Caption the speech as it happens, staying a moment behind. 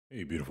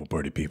Hey, beautiful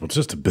party people.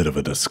 Just a bit of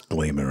a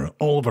disclaimer.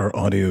 All of our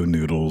audio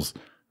noodles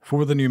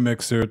for the new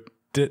mixer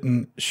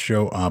didn't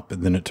show up,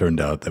 and then it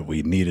turned out that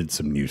we needed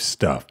some new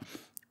stuff.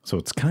 So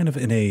it's kind of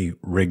in a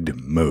rigged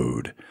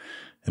mode.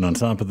 And on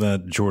top of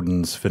that,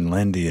 Jordan's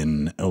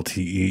Finlandian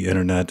LTE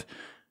internet,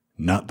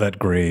 not that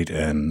great.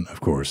 And, of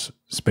course,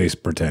 Space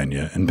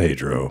Britannia and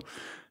Pedro,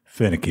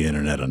 finicky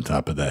internet on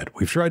top of that.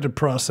 We've tried to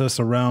process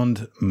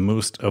around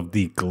most of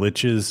the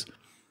glitches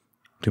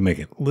to make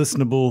it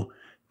listenable.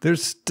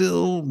 There's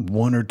still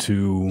one or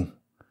two,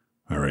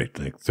 all right,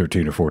 like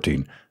 13 or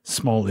 14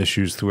 small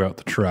issues throughout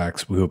the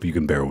tracks. We hope you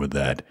can bear with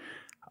that.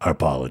 Our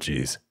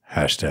apologies.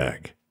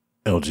 Hashtag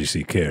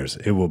LGC cares.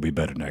 It will be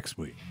better next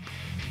week.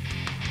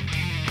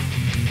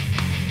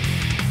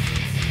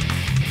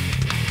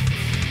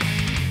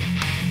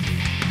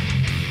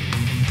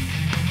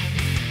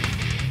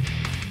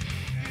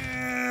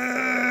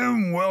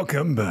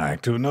 Welcome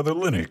back to another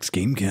Linux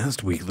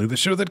GameCast Weekly, the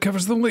show that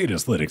covers the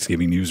latest Linux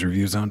gaming news,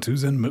 reviews on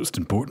Tuesday, and most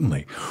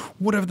importantly,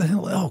 whatever the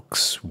hell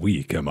else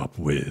we come up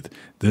with.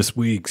 This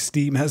week,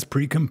 Steam has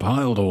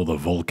pre-compiled all the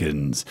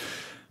Vulcans,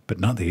 but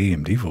not the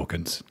AMD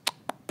Vulcans.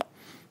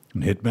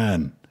 And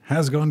Hitman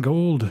has gone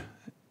gold,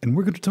 and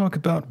we're going to talk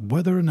about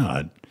whether or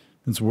not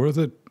it's worth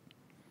it.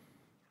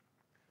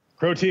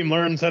 Crow Team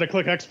learns how to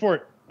click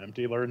export.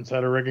 MT learns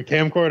how to rig a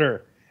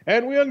camcorder.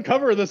 And we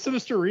uncover the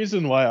sinister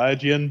reason why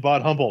IGN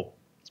bought Humble.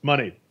 It's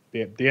money.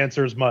 The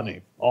answer is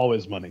money.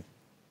 Always money.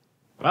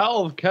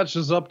 Valve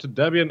catches up to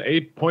Debian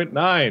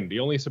 8.9, the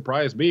only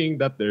surprise being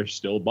that they're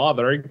still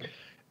bothering.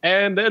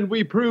 And then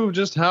we prove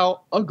just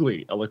how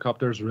ugly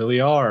helicopters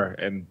really are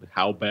and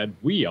how bad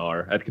we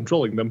are at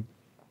controlling them.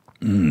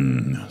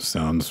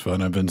 Sounds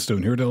fun. I've been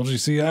Stone here at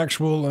LGC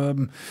Actual.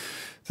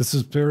 This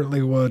is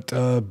apparently what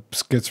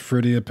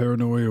schizophrenia,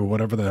 paranoia, or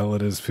whatever the hell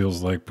it is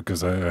feels like,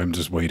 because I'm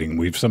just waiting.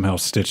 We've somehow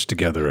stitched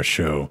together a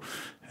show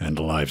and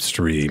a live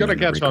stream. It's going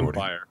to catch on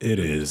fire. It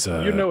is.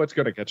 You know it's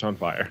going to catch on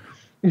fire.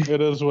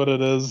 It is what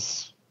it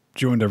is.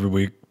 Joined every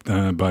week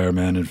by our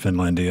man in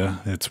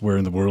Finlandia. It's where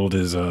in the world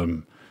is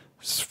Sfago.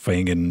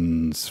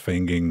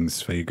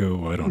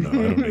 I don't know. I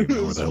don't even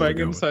know where the hell to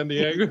go. San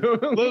Diego.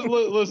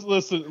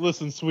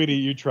 Listen, sweetie,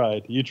 you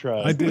tried.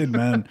 I did,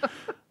 man.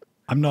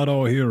 I'm not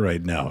all here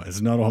right now. It's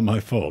not all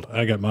my fault.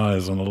 I got my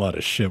eyes on a lot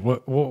of shit.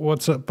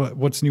 What's up?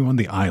 What's new on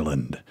the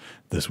island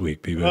this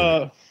week,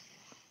 people?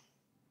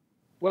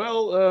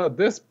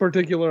 This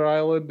particular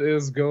island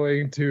is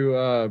going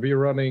to be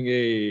running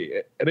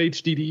an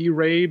HDD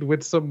raid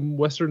with some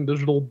Western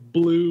Digital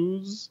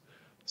blues.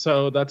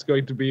 So that's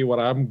going to be what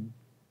I'm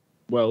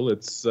going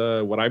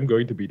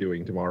to be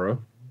doing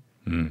tomorrow.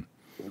 In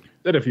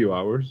a few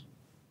hours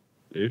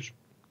ish.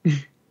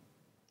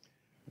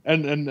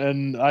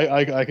 And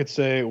I could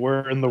say,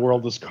 where in the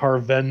world is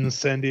Carven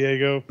San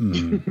Diego?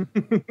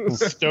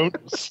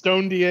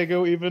 Stone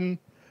Diego even,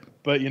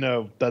 but you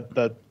know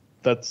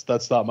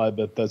that's not my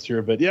bit. That's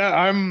your bit. Yeah,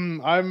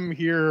 I'm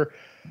here.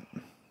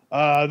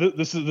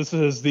 This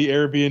is the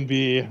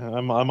Airbnb.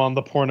 I'm on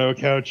the porno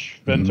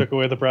couch. Ben took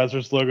away the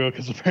Brazzers logo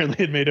because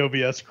apparently it made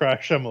OBS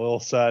crash. I'm a little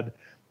sad.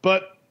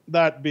 But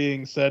that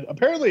being said,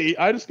 apparently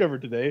I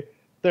discovered today.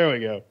 There we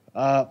go.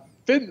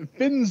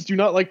 Finns do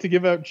not like to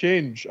give out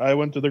change. I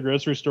went to the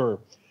grocery store.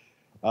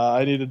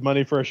 I needed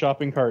money for a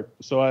shopping cart,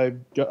 so I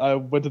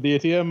went to the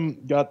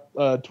ATM, got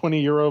a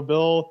 €20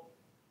 bill.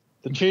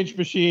 The change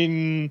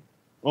machine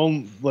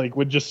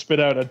would just spit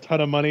out a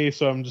ton of money,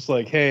 so I'm just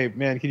like, hey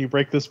man, can you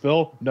break this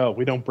bill? No,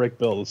 we don't break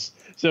bills.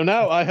 So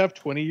now I have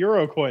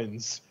 €20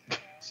 coins.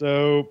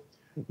 So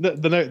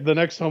the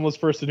next homeless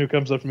person who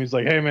comes up to me is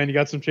like, hey man, you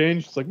got some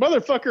change? It's like,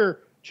 motherfucker,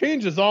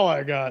 change is all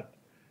I got.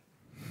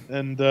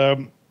 And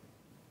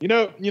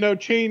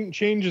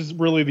change is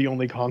really the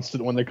only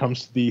constant when it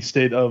comes to the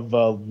state of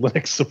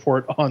Linux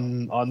support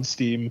on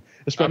Steam.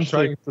 Especially,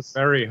 I'm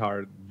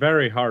trying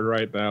very hard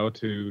right now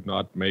to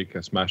not make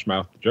a Smash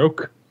Mouth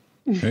joke.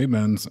 Hey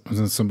man,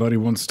 somebody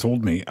once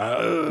told me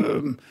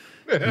the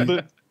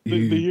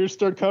years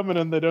start coming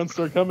and they don't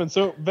start coming.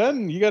 So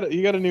Ben, you got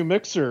a new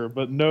mixer,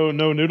 but no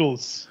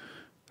noodles.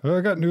 I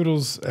got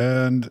noodles,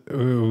 and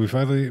we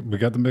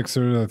got the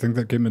mixer. I think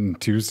that came in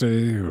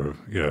Tuesday,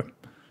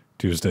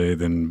 Tuesday.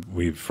 Then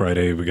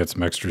Friday we got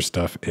some extra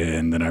stuff,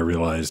 and then I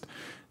realized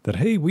that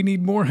hey, we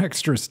need more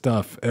extra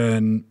stuff.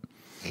 And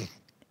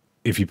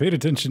if you paid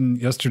attention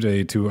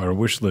yesterday to our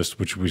wish list,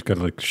 which we got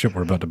like shit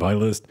we're about to buy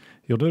list,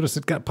 you'll notice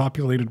it got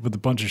populated with a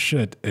bunch of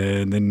shit.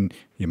 And then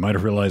you might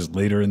have realized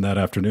later in that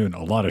afternoon,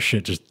 a lot of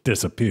shit just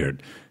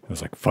disappeared. I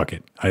was like, fuck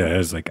it. I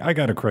was like, I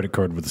got a credit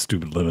card with a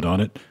stupid limit on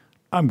it.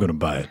 I'm going to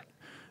buy it.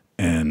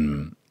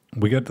 And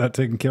we got that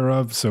taken care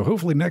of. So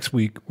hopefully next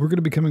week, we're going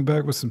to be coming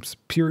back with some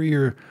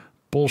superior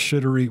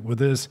bullshittery with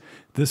this.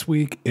 This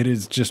week, it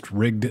is just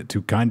rigged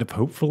to kind of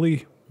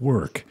hopefully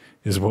work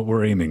is what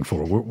we're aiming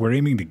for. We're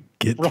aiming to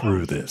get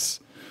through this.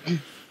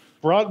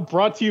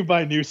 Brought to you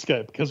by New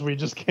Skype, because we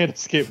just can't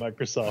escape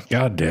Microsoft.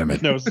 God damn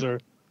it. No, sir.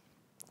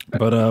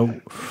 But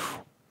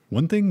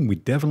one thing we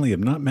definitely have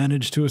not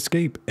managed to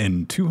escape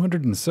in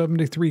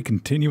 273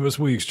 continuous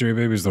weeks, J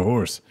Baby's the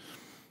horse.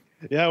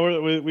 Yeah,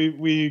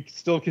 we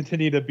still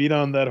continue to beat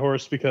on that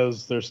horse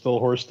because there's still a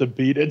horse to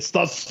beat. It's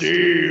the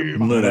Steam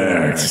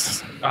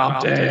Linux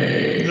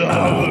update.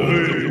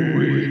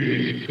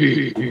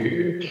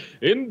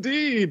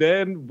 Indeed,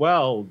 and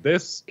well,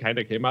 this kind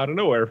of came out of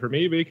nowhere for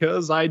me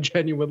because I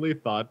genuinely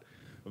thought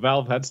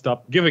Valve had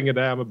stopped giving a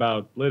damn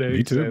about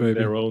Linux and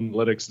their own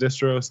Linux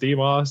distro,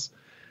 SteamOS.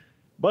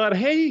 But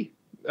hey,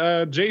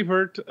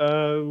 Javert,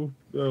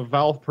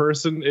 Valve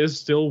person, is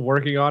still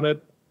working on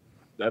it.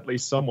 At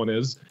least someone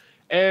is.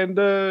 And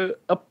the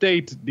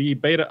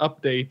beta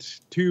update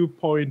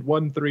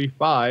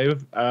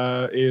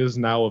 2.135 is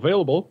now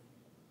available.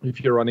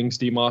 If you're running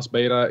SteamOS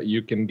beta,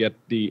 you can get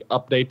the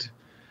update,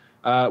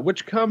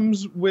 which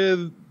comes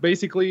with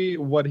basically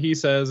what he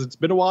says. It's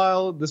been a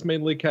while. This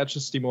mainly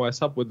catches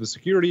SteamOS up with the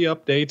security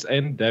updates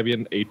and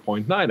Debian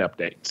 8.9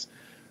 updates,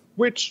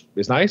 which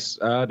is nice.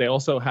 They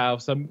also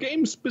have some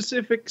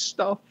game-specific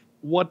stuff.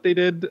 What they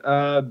did,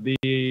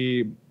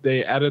 they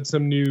added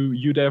some new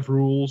UDEV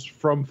rules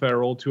from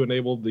Feral to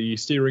enable the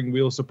steering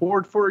wheel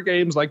support for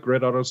games like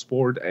Grid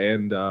Autosport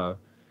and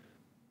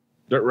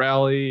Dirt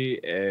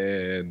Rally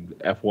and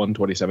F1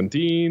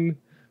 2017.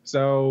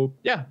 So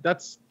yeah,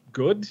 that's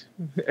good.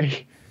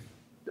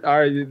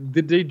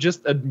 Did they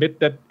just admit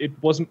that it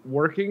wasn't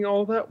working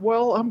all that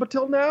well up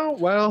until now?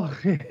 Well,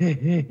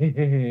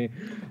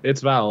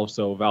 it's Valve,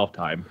 so Valve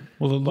time.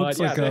 Well, it looks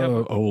like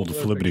old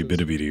flibbity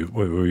bittibity.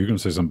 Wait, were you going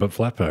to say something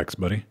about Flatpaks,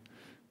 buddy?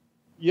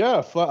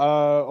 Yeah,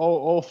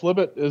 old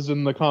Flibbit is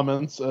in the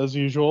comments as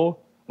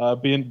usual,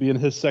 being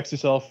his sexy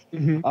self,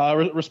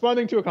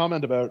 responding to a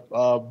comment about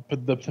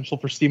the potential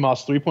for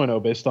SteamOS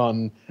 3.0 based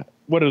on,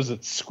 what is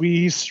it,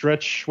 Squeeze,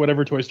 Stretch,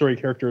 whatever Toy Story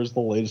character is the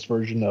latest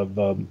version of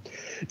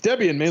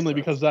Debian, mainly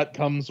because that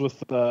comes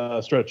with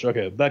Stretch.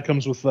 Okay, that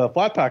comes with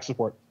Flatpak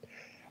support.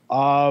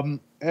 And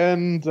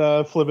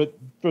Flibbit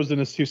throws in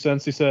his 2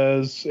 cents. He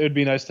says it'd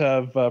be nice to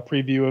have a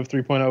preview of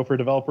 3.0 for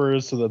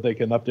developers so that they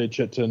can update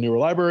shit to newer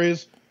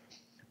libraries,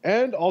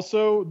 and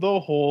also the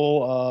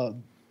whole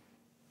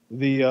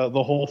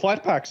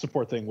Flatpak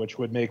support thing, which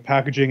would make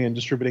packaging and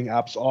distributing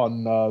apps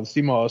on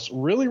SteamOS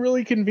really,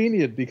 really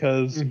convenient,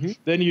 because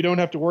then you don't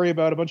have to worry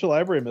about a bunch of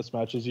library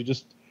mismatches. You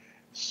just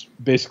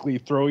basically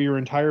throw your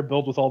entire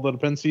build with all the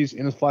dependencies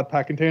in a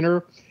Flatpak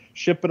container,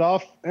 ship it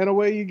off, and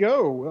away you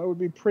go. That would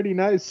be pretty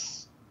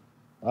nice.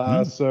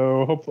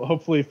 So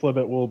hopefully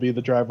Flibbit will be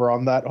the driver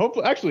on that.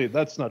 Hopefully, actually,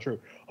 that's not true.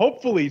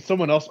 Hopefully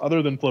someone else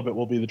other than Flibbit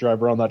will be the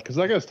driver on that, because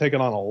that guy's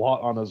taken on a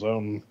lot on his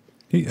own.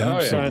 He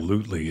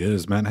absolutely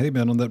is, man. Hey,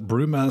 man, on that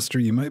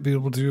Brewmaster, you might be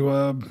able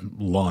to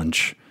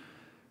launch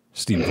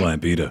Steam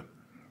Client Beta.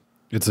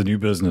 It's a new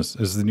business.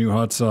 It's the new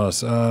hot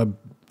sauce.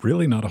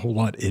 Really not a whole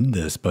lot in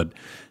this, but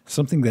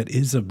something that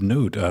is of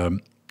note.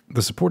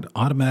 The support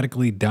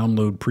automatically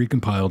download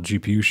precompiled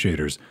GPU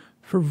shaders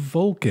for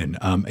Vulkan.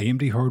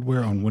 AMD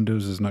hardware on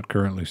Windows is not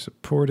currently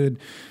supported,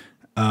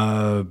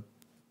 or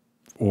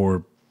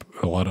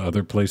a lot of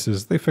other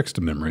places. They fixed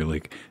a memory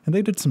leak, and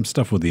they did some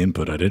stuff with the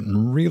input. I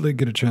didn't really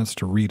get a chance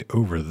to read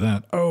over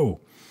that. Oh,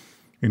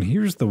 and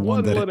here's the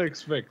one that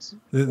Linux fix.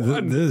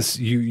 This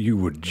you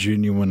would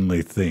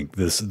genuinely think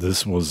this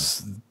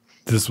was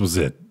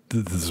it.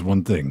 This is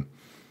one thing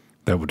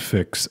that would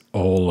fix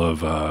all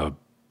of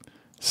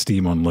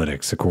Steam on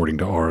Linux, according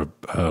to our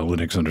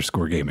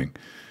Linux_gaming.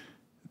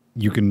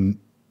 You can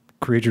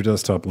create your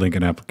desktop link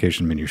and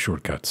application menu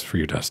shortcuts for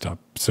your desktop.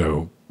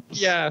 So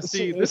yeah,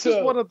 see, this is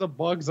one of the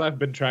bugs I've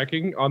been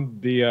tracking on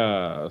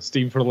the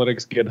Steam for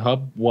Linux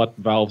GitHub, what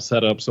Valve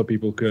set up so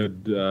people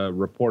could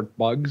report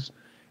bugs.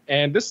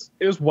 And this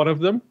is one of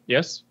them,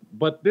 yes,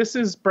 but this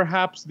is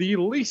perhaps the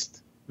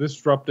least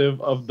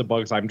disruptive of the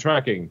bugs I'm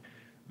tracking.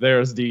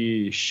 There's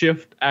the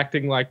shift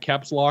acting like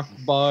caps lock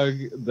bug.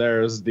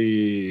 There's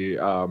the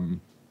I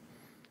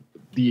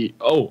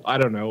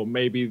don't know,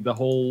 maybe the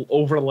whole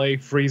overlay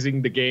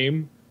freezing the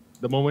game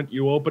the moment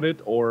you open it,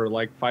 or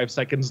like 5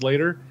 seconds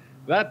later.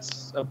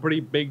 That's a pretty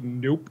big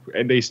nope,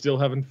 and they still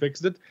haven't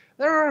fixed it.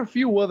 There are a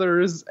few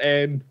others,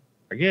 and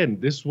again,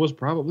 this was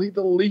probably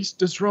the least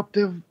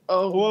disruptive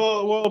of.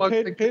 Well,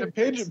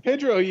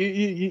 Pedro,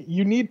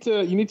 you need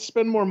to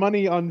spend more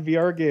money on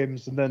VR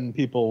games, and then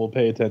people will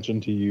pay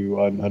attention to you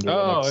on under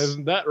Linux.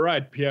 Isn't that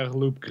right,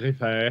 Pierre-Loup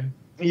Griffin?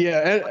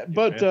 Yeah,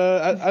 but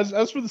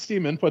as for the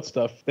Steam input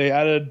stuff, they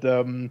added,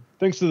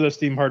 thanks to the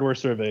Steam hardware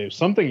survey,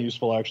 something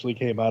useful actually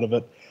came out of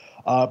it.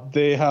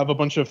 They have a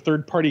bunch of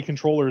third-party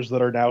controllers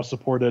that are now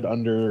supported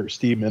under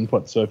Steam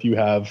input. So if you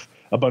have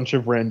a bunch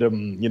of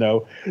random,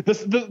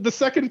 the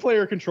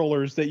second-player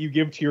controllers that you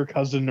give to your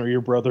cousin or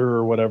your brother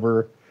or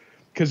whatever,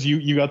 because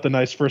you got the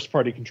nice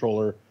first-party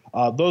controller,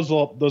 those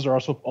are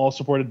also all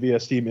supported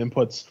via Steam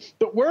inputs.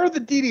 But where are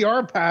the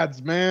DDR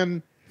pads,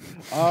 man?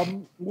 I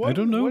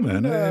don't know,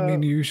 man. I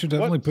mean, you should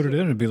definitely put it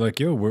in and be like,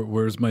 yo,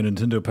 where's my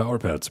Nintendo Power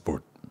Pad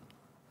support?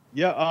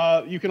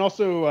 Yeah, you can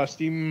also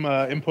Steam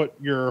input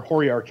your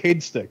Hori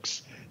arcade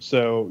sticks.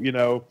 So,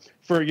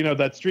 for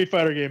that Street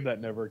Fighter game that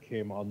never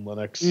came on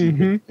Linux. You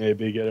could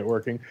maybe get it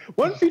working.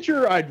 One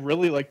feature I'd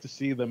really like to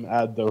see them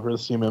add though for the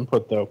Steam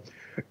input though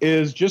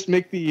is just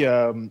make the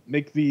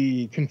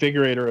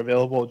configurator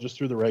available just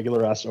through the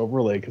regular ass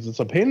overlay, because it's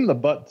a pain in the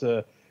butt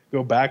to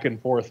go back and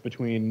forth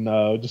between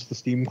just the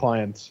Steam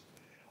clients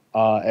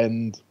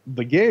and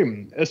the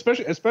game,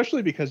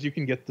 especially because you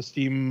can get the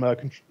Steam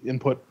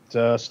input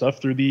stuff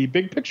through the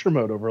big picture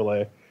mode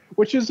overlay,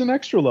 which is an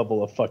extra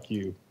level of fuck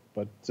you.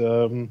 But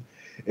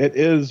it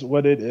is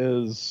what it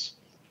is.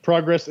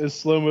 Progress is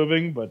slow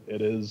moving, but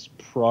it is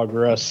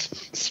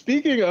progress.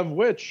 Speaking of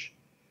which,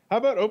 how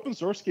about open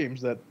source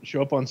games that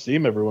show up on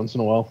Steam every once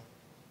in a while?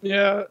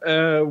 Yeah,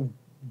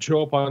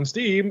 show up on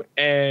Steam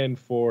and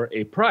for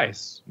a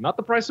price. Not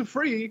the price of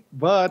free,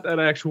 but an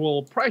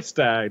actual price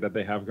tag that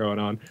they have going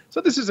on. So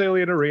this is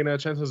Alien Arena.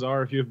 Chances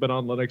are, if you've been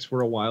on Linux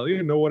for a while,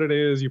 you know what it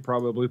is. You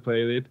probably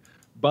played it.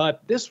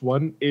 But this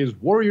one is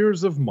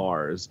Warriors of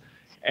Mars.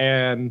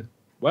 And,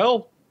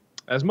 well,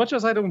 as much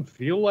as I don't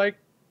feel like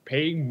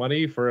paying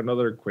money for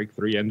another Quake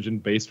 3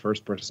 engine-based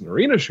first-person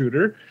arena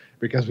shooter,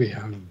 because we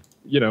have,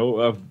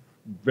 a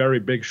very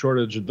big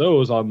shortage of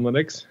those on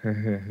Linux.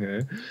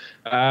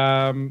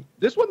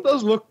 This one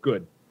does look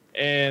good,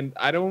 and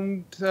I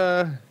don't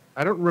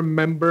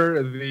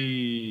remember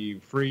the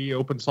free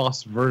open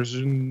source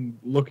version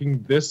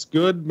looking this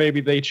good.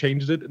 Maybe they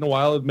changed it in a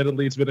while.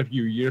 Admittedly, it's been a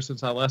few years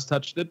since I last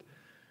touched it,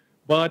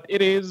 but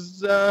it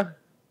is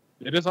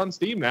on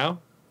Steam now,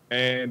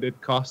 and it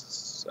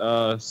costs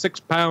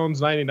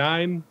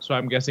 £6.99. So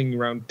I'm guessing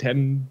around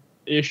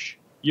 10-ish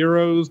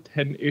euros,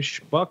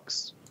 10-ish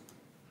bucks.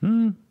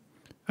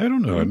 I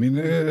don't know. I mean,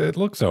 it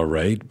looks all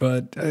right,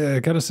 but I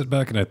got to sit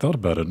back and I thought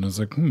about it, and I was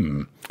like,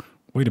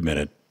 wait a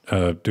minute.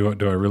 Do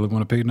I really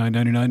want to pay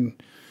 $9.99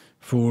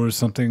 for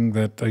something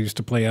that I used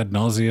to play ad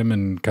nauseum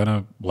and kind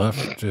of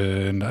left?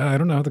 And I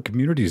don't know how the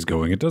community is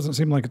going. It doesn't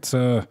seem like it's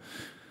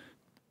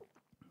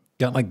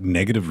got like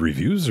negative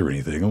reviews or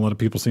anything. A lot of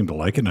people seem to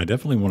like it, and I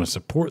definitely want to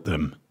support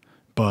them.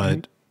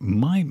 But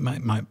my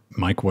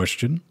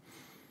question,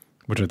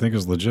 which I think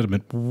is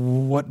legitimate,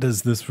 what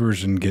does this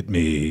version get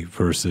me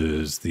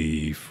versus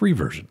the free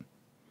version?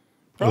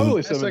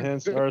 Probably some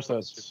enhanced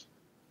RSS.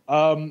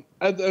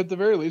 At the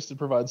very least, it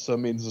provides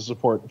some means of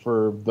support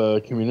for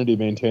the community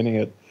maintaining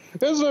it.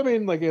 Because I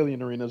mean, like,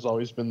 Alien Arena has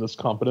always been this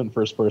competent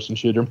first-person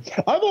shooter.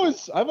 I've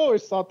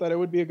always thought that it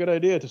would be a good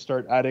idea to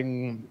start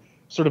adding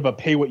sort of a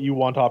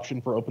pay-what-you-want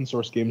option for open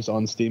source games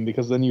on Steam,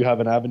 because then you have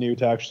an avenue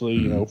to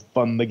actually,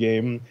 fund the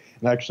game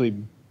and actually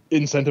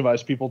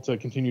incentivize people to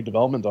continue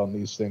development on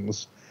these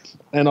things,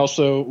 and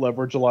also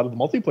leverage a lot of the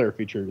multiplayer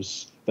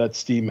features that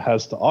Steam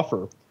has to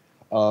offer.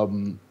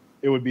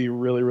 It would be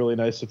really, really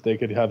nice if they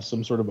could have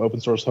some sort of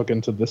open source hook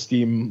into the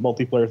Steam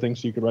multiplayer thing,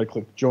 so you could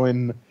right-click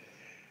join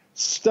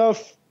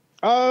stuff.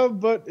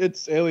 But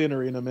it's Alien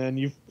Arena, man.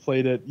 You've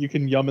played it. You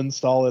can yum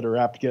install it, or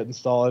apt-get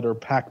install it, or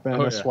pacman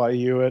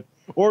SYU it,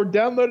 or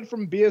download it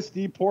from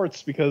BSD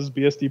ports, because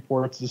BSD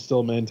ports is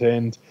still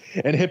maintained.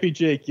 And Hippie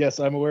Jake, yes,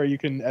 I'm aware you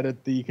can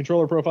edit the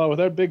controller profile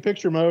without big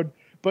picture mode,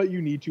 but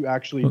you need to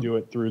actually do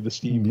it through the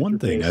Steam. One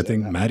thing I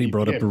think Maddie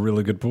brought up a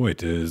really good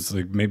point is,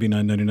 like, maybe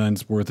 $9.99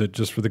 is worth it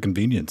just for the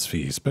convenience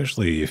fee,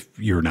 especially if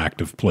you're an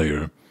active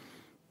player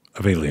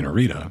of Alien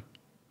Arena.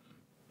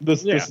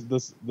 This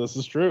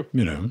is true. I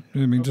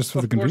mean, just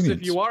for the convenience. Of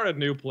course, if you are a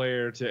new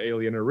player to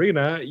Alien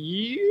Arena,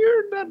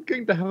 you're not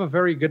going to have a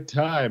very good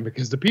time,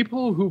 because the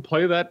people who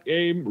play that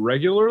game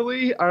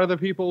regularly are the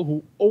people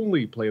who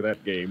only play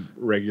that game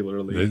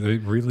regularly. They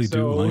really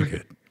do like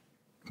it.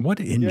 What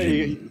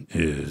engine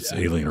is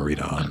Alien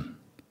Arena on?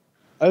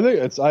 I think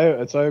it's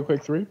IO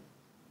Quake 3.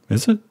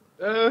 Is it?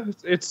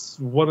 It's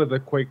one of the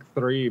Quake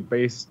 3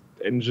 based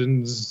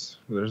engines.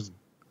 There's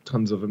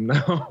tons of them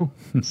now.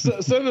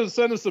 Send us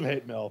some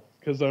hate mail,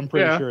 because I'm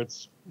pretty sure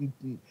it's.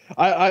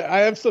 I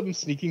have some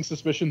sneaking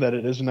suspicion that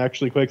it isn't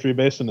actually Quake 3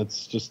 based and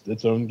it's just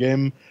its own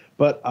game,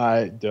 but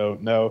I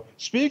don't know.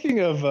 Speaking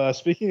of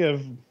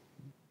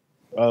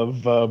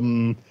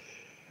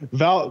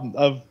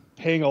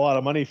paying a lot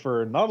of money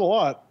for not a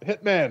lot,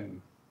 Hitman.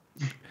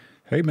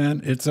 Hey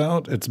man, it's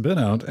out. It's been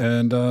out,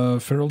 and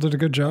Farrell did a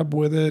good job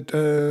with it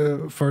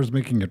as far as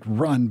making it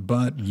run.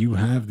 But you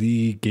have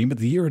the Game of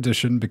the Year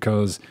edition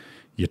because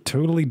you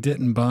totally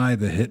didn't buy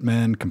the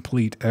Hitman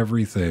Complete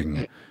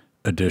Everything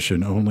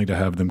edition, only to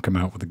have them come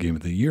out with the Game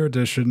of the Year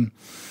edition.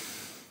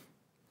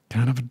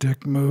 Kind of a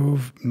dick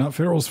move. Not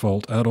Farrell's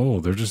fault at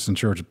all. They're just in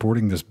charge of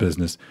porting this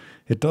business.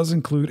 It does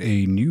include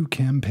a new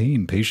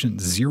campaign,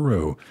 Patient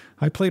Zero.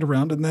 I played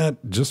around in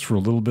that just for a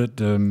little bit,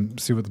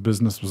 see what the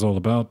business was all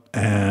about,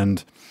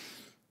 and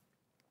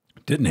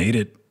didn't hate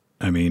it.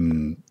 I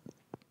mean,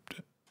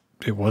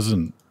 it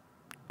wasn't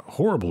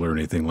horrible or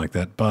anything like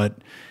that, but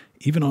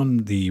even on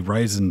the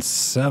Ryzen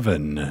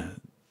 7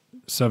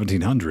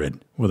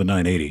 1700 with a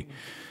 980,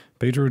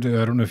 Pedro,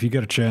 I don't know if you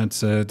got a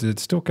chance. It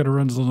still kind of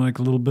runs like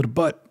a little bit of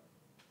butt.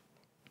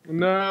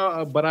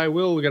 No, but I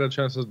will get a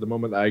chance at the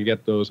moment I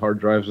get those hard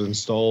drives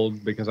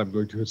installed, because I'm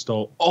going to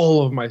install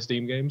all of my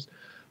Steam games.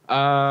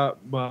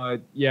 But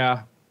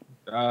yeah,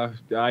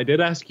 I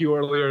did ask you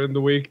earlier in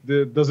the week,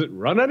 does it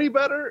run any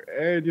better?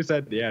 And you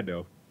said, yeah,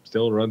 no.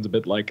 Still runs a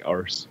bit like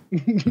ours.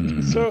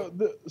 So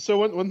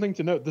one thing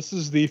to note: this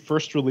is the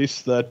first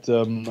release that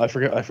I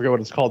forget what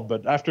it's called,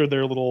 but after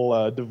their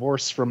little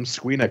divorce from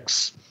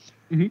Squeenix,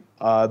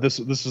 this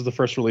is the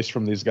first release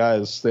from these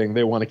guys saying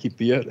they want to keep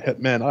the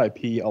Hitman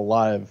IP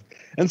alive,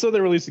 and so they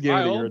released a Game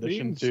of the Year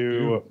edition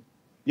to.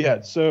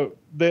 Yeah, so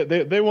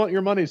they want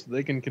your money so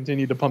they can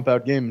continue to pump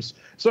out games.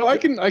 So I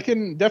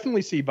can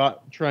definitely see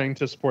bot trying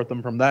to support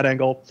them from that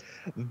angle.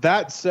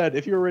 That said,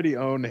 if you already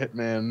own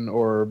Hitman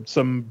or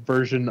some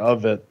version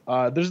of it,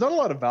 there's not a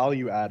lot of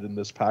value add in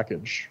this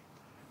package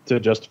to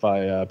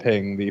justify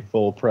paying the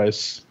full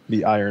price,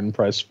 the iron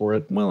price for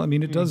it. Well, I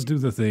mean, it does do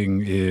the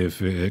thing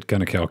if it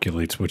kind of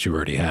calculates what you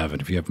already have,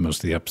 and if you have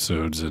most of the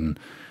episodes and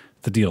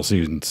the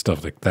DLC and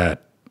stuff like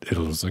that,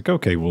 it's like,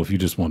 okay, well, if you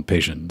just want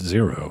patient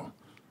zero.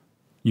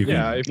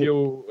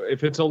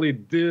 If it's only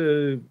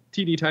the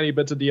teeny tiny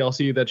bits of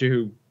DLC that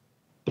you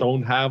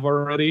don't have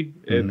already,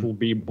 it will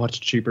be much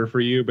cheaper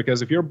for you,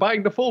 because if you're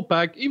buying the full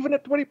pack, even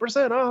at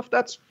 20% off,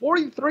 that's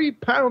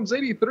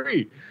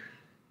 £43.83.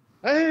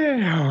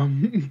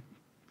 Damn.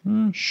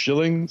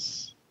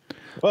 Shillings.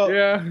 Well,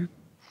 yeah.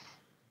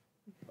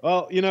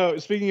 Well,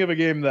 speaking of a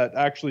game that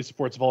actually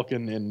supports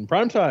Vulkan in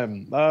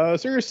primetime,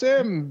 Serious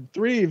Sam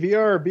 3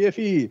 VR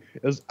BFE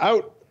is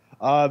out.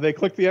 They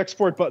clicked the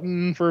export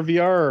button for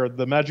VR,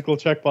 the magical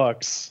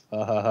checkbox.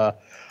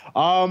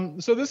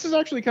 So this is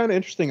actually kind of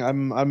interesting.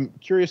 I'm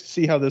curious to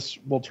see how this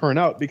will turn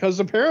out,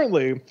 because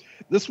apparently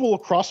this will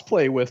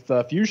crossplay with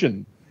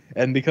Fusion,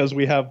 and because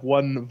we have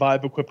one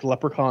Vive-equipped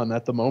Leprechaun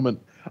at the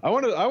moment, I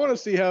want to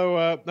see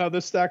how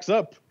this stacks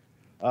up.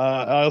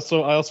 I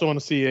also want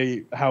to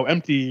see how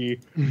empty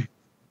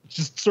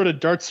just sort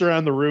of darts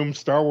around the room,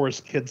 Star Wars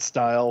kid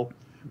style.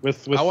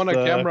 I want a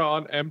camera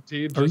on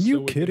empty. Are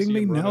you kidding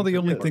me? Now the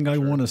only thing I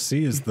want to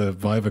see is the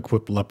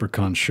Vive-equipped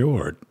Leprechaun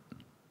short.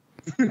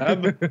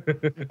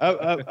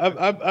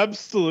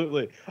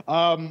 Absolutely.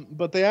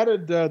 But they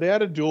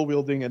added dual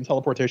wielding and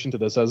teleportation to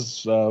this,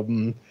 as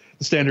the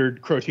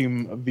standard Crow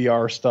Team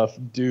VR stuff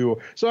do.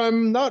 So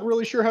I'm not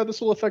really sure how this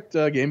will affect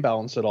game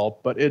balance at all.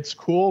 But it's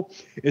cool.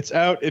 It's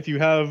out. If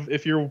you're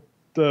one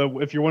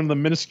of the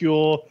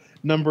minuscule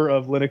number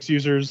of Linux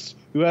users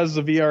who has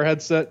a VR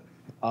headset,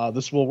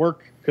 this will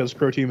work, because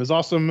Crow Team is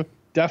awesome.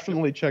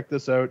 Definitely check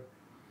this out.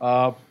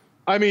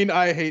 I mean,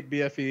 I hate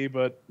BFE,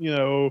 but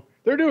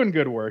they're doing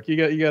good work. You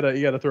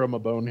gotta throw them a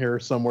bone here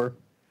somewhere.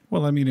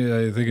 Well, I mean,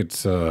 I think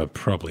it's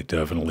probably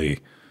definitely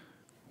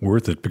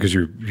worth it, because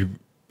you're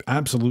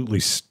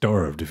absolutely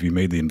starved if you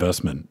made the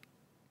investment.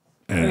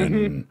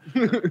 And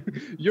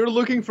you're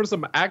looking for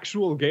some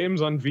actual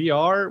games on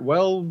VR.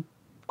 Well,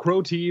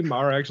 Crow Team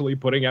are actually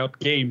putting out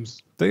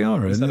games. They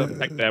are. Instead of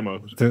tech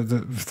demos. They're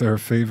their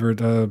favorite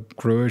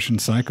Croatian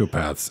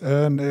psychopaths.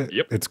 And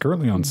it's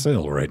currently on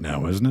sale right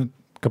now, isn't it?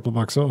 A couple of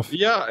bucks off.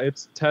 Yeah,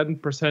 it's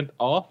 10%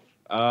 off.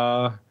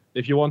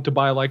 If you want to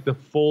buy like the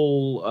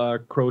full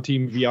Crow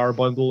Team VR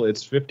bundle,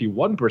 it's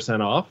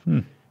 51% off.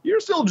 You're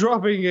still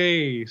dropping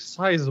a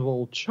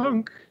sizable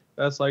chunk.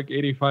 That's like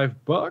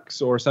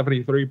 $85 or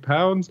 73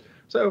 pounds.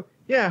 So,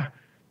 yeah.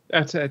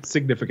 That's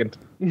significant.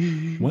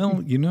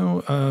 Well,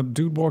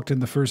 dude walked in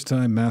the first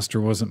time, Master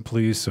wasn't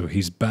pleased, so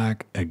he's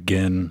back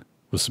again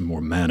with some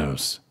more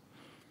Manos.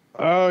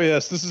 Oh,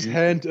 yes, this is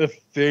Hand of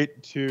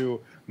Fate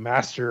 2.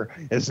 Master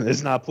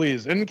is not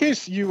pleased. In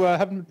case you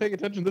haven't been paying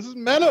attention, this is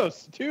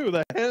Manos 2,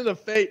 the Hand of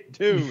Fate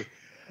 2.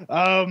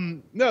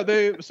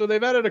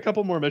 They've added a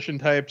couple more mission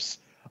types,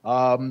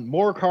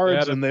 more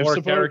cards, and they've more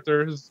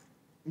characters.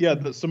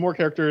 Yeah, some more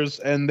characters,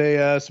 and they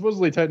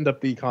supposedly tightened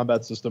up the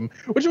combat system,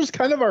 which was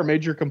kind of our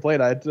major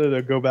complaint. I had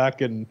to go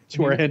back and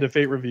to our Hand of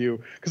Fate review,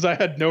 because I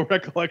had no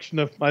recollection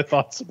of my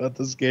thoughts about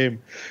this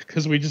game,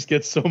 because we just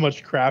get so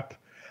much crap.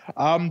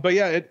 But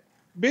yeah, it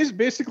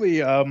basically,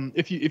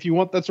 if you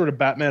want that sort of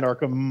Batman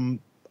Arkham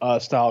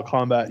style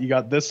combat, you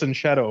got this and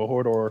Shadow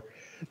Hodor.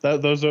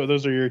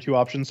 Those are your two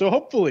options. So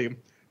hopefully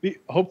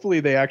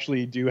they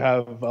actually do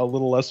have a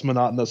little less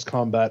monotonous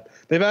combat.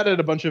 They've added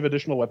a bunch of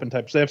additional weapon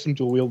types. They have some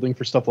dual wielding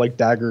for stuff like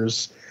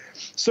daggers.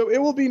 So it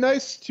will be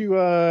nice to,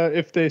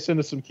 if they send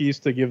us some keys,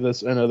 to give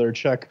this another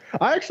check.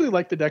 I actually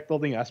like the deck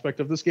building aspect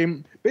of this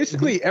game.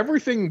 Basically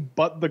everything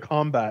but the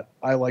combat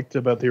I liked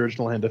about the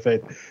original Hand of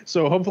Fate.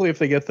 So hopefully if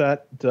they get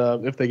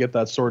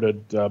that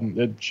sorted,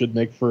 it should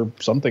make for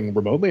something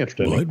remotely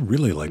entertaining. Well, I'd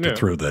really like to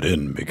throw that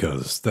in,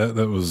 because that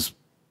was,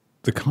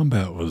 the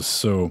combat was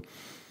so...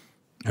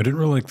 I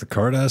didn't really like the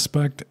card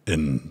aspect,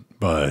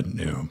 but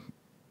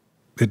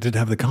it did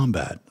have the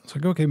combat. It's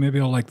like, okay, maybe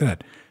I'll like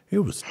that. It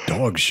was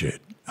dog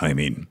shit. I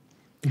mean,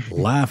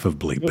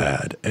 laughably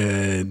bad.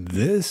 And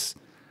this,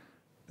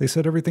 they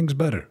said everything's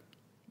better.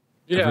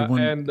 Yeah,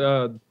 and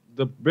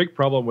the big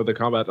problem with the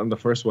combat on the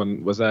first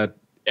one was that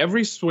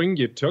every swing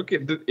you took,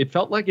 it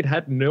felt like it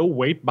had no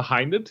weight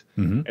behind it.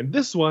 And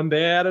this one,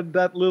 they added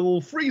that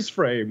little freeze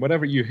frame.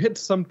 Whenever you hit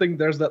something,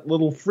 there's that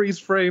little freeze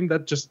frame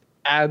that just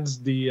adds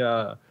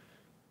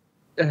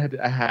it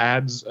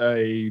adds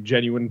a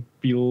genuine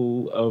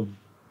feel of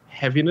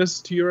heaviness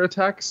to your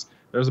attacks.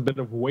 There's a bit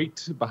of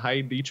weight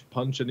behind each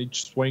punch and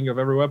each swing of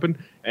every weapon.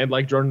 And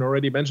like Jordan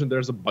already mentioned,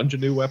 there's a bunch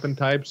of new weapon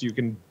types. You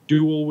can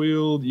dual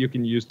wield. You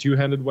can use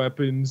two-handed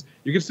weapons.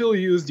 You can still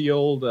use the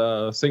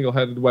old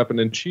single-handed weapon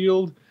and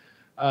shield.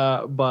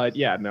 But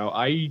yeah, no,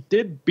 I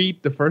did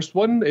beat the first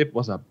one. It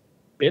was a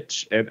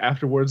bitch. And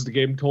afterwards, the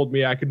game told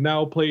me I could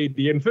now play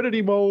the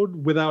Infinity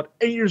mode without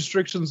any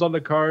restrictions on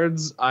the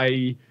cards.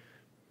 I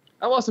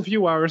lost a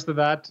few hours to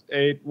that.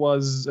 It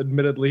was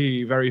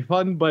admittedly very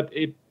fun, but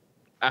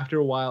after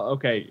a while,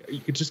 okay, you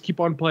could just keep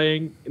on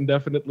playing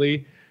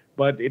indefinitely,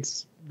 but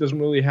it doesn't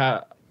really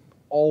have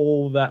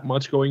all that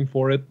much going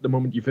for it the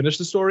moment you finish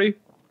the story.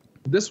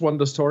 This one,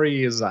 the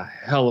story is a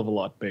hell of a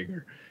lot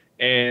bigger.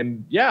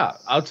 And yeah,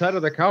 outside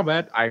of the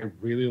combat, I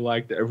really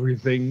liked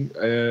everything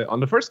on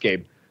the first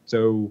game.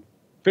 So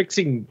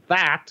fixing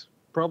that,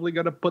 probably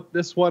going to put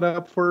this one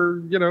up for,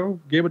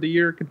 Game of the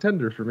Year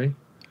contender for me.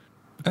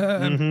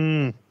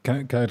 Kind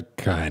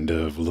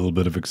of a little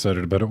bit of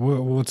excited about it.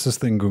 What's this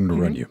thing going to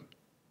run you?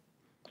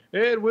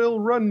 It will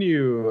run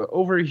you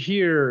over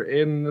here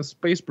in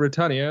Space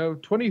Britannia,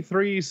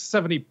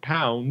 2370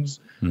 pounds.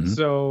 Mm-hmm.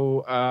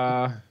 So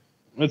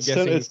it's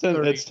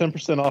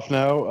 10% off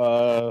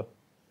now.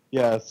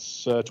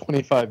 It's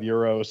 25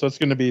 euros. So it's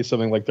going to be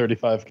something like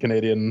 35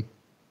 Canadian.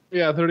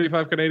 Yeah,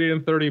 35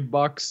 Canadian,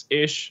 $30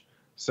 ish.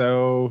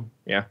 So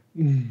yeah.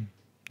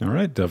 All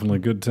right, definitely a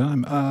good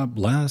time.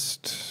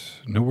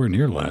 Nowhere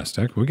near last.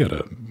 Actually, we got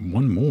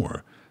one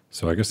more.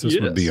 So I guess this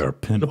would be our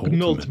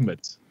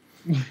penultimate.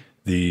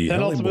 The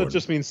penultimate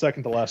just means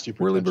second to last. You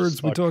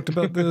Whirlybirds, we talked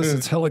about this.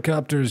 It's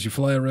helicopters. You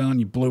fly around,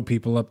 you blow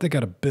people up. They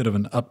got a bit of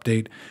an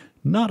update.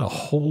 Not a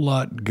whole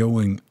lot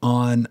going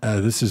on.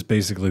 This is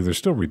basically, they're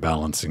still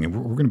rebalancing. And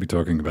we're going to be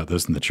talking about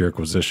this in the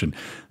chairquisition.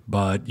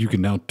 But you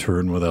can now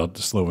turn without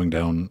slowing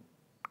down,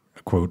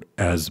 quote,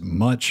 as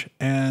much,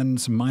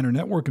 and some minor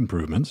network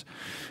improvements.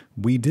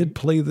 We did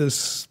play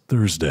this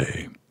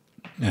Thursday.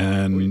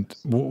 And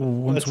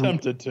once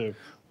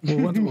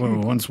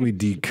we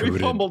decoded, we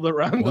fumbled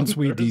around. Once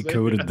we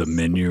decoded the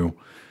menu,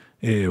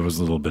 it was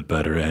a little bit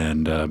better.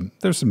 And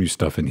there's some new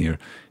stuff in here.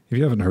 If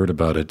you haven't heard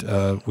about it,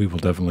 we will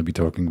definitely be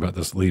talking about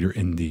this later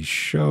in the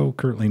show.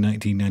 Currently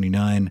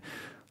 $19.99. A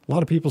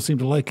lot of people seem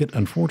to like it.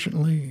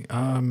 Unfortunately,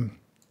 a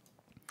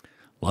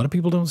lot of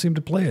people don't seem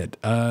to play it.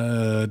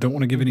 Don't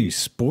want to give any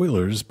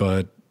spoilers,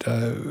 but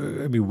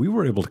we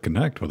were able to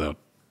connect without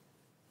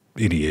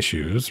any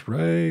issues,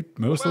 right?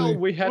 Mostly. Well,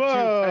 we had to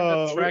kind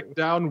of track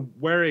down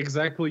where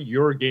exactly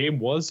your game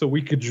was so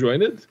we could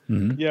join it.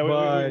 Mm-hmm.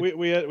 Yeah,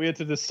 we had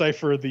to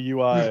decipher the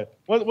UI.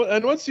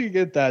 And once you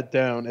get that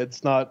down,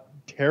 it's not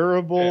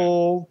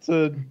terrible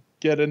to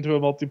get into a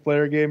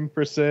multiplayer game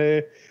per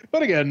se.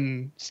 But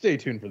again, stay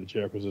tuned for the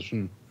chair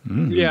acquisition.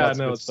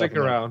 Stick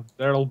around.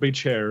 There'll be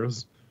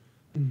chairs.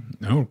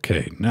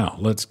 Okay, now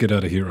let's get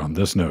out of here on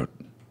this note.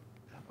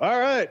 All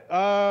right,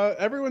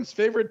 everyone's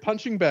favorite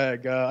punching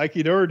bag,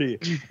 Ike Doherty.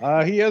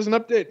 He has an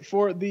update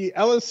for the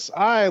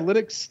LSI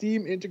Linux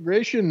Steam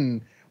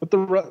integration with the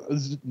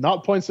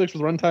 0.6 with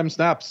runtime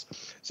snaps.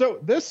 So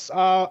this,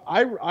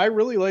 I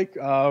really like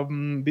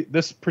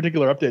this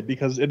particular update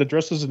because it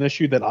addresses an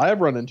issue that I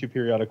have run into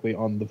periodically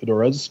on the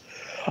Fedoras,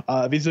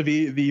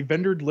 vis-a-vis the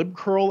vendored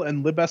libcurl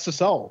and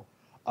libssl.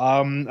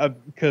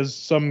 Because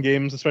some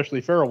games,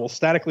 especially Feral, will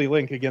statically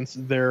link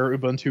against their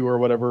Ubuntu or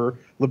whatever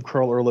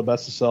libcurl or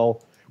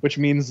libssl, which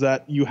means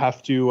that you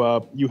have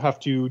to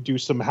do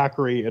some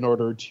hackery in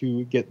order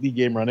to get the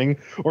game running,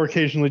 or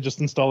occasionally just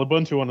install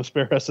Ubuntu on a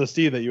spare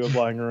SSD that you have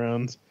lying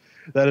around.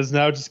 That is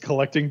now just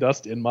collecting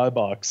dust in my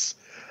box.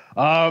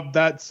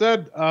 That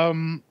said,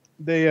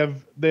 they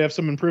have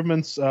some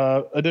improvements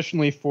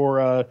additionally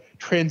for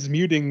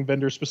transmuting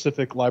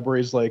vendor-specific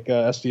libraries like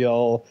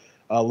SDL,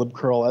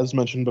 libcurl, as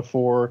mentioned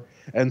before,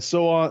 and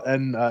so on,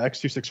 and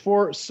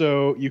x264.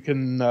 So you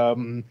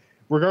can,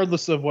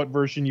 regardless of what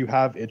version you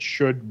have, it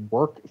should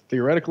work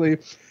theoretically.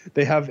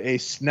 They have a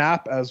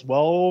snap as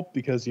well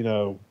because,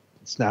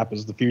 snap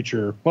is the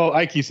future. Well,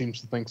 Ike seems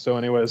to think so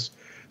anyways.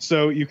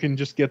 So you can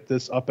just get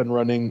this up and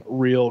running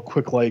real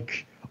quick,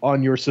 like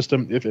on your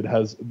system if it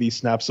has the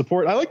snap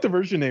support. I like the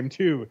version name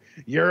too.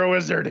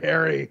 Eurowizard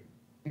Harry.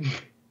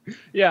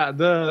 Yeah,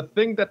 the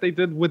thing that they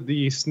did with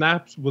the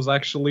snaps was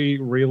actually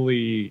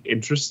really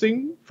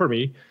interesting for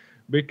me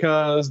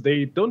because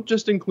they don't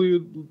just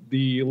include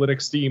the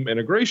Linux Steam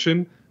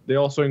integration, they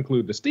also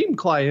include the Steam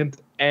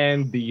client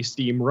and the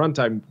Steam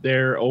runtime,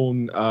 their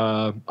own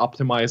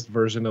optimized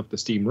version of the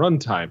Steam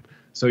runtime.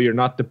 So you're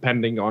not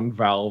depending on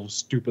Valve's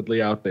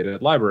stupidly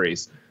outdated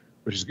libraries,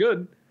 which is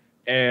good.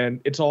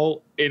 And it's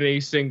all in a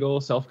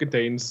single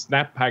self-contained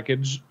snap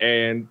package,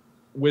 and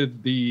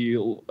with the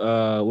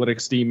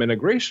Linux Steam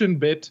integration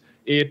bit,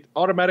 it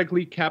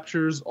automatically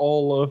captures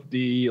all of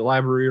the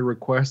library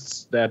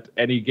requests that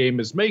any game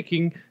is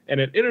making, and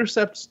it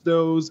intercepts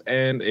those,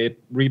 and it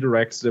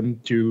redirects them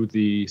to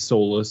the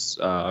Solus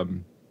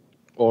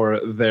or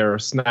their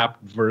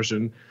snap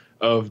version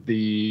of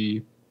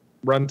the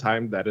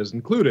runtime that is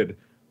included,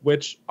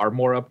 which are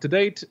more up to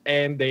date,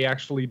 and they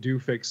actually do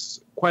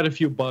fix quite a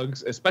few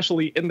bugs,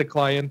 especially in the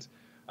client.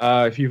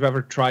 If you've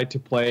ever tried to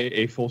play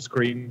a full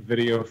screen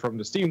video from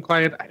the Steam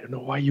client, I don't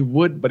know why you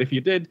would, but if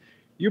you did,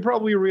 you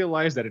probably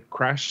realized that it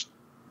crashed.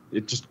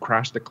 It just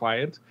crashed the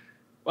client.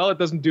 Well, it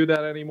doesn't do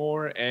that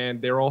anymore,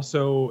 and they're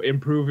also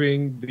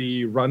improving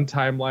the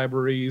runtime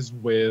libraries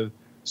with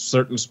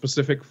certain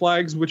specific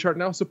flags, which are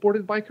now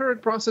supported by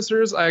current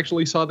processors. I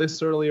actually saw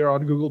this earlier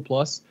on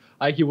Google+.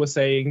 Ike was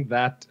saying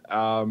that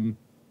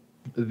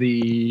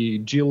the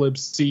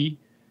glibc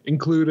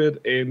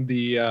included in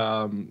the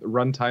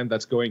runtime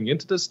that's going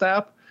into the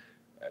snap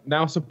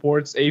now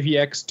supports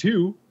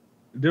AVX2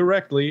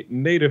 directly,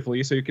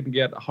 natively, so you can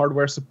get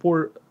hardware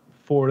support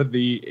for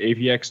the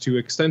AVX2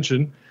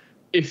 extension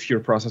if your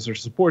processor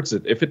supports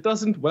it. If it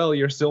doesn't, well,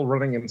 you're still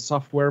running in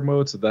software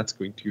mode, so that's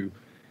going to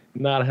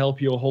not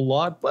help you a whole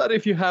lot. But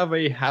if you have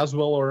a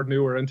Haswell or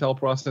newer Intel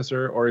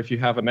processor, or if you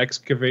have an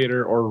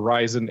Excavator or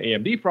Ryzen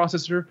AMD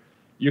processor,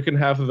 you can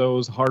have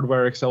those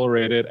hardware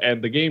accelerated,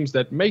 and the games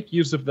that make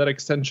use of that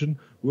extension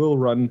will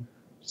run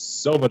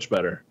so much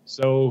better.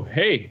 So,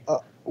 hey.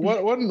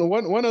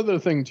 One other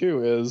thing,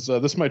 too, is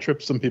this might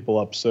trip some people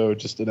up, so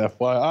just an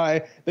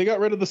FYI, they got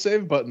rid of the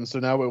save button, so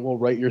now it will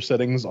write your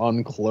settings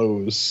on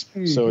close.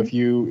 Mm-hmm. So if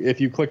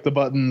you click the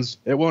buttons,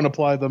 it won't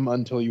apply them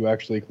until you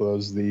actually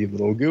close the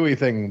little GUI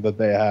thing that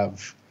they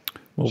have.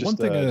 Well, one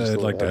thing I'd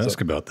like to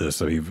ask about this,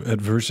 so you've at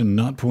version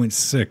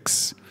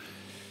 0.6,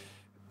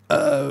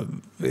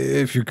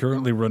 if you're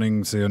currently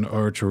running, say, an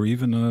Arch or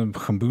even a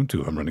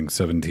Ubuntu, I'm running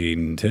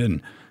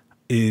 17.10,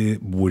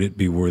 would it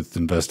be worth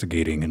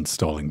investigating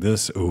installing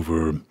this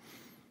over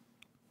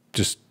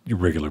just your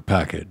regular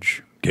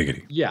package?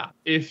 Giggity. Yeah,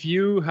 if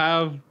you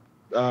have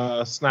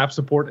Snap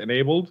support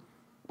enabled,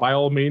 by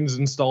all means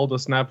install the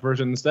Snap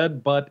version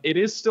instead, but it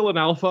is still an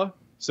alpha,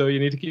 so you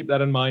need to keep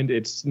that in mind.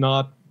 It's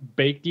not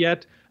baked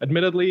yet.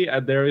 Admittedly,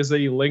 there is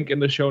a link in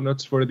the show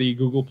notes for the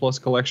Google Plus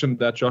collection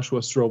that Joshua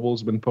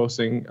Strobel's been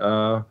posting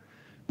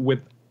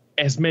with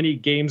as many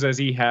games as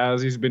he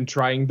has. He's been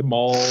trying them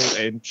all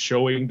and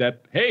showing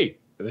that, hey,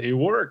 they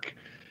work.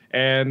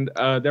 And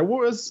there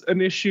was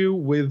an issue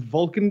with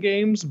Vulkan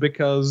games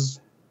because,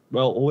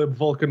 well,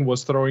 libvulkan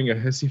was throwing a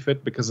hissy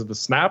fit because of the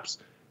snaps.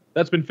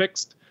 That's been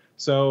fixed.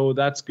 So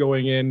that's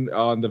going in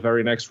on the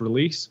very next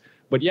release.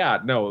 But yeah,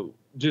 no,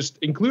 just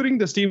including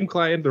the Steam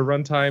client, the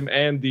runtime,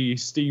 and the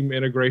Steam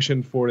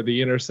integration for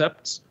the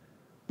intercepts,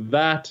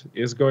 that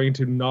is going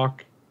to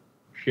knock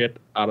shit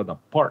out of the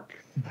park.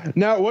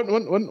 Now,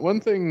 one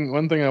thing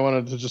I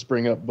wanted to just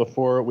bring up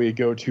before we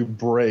go to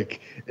break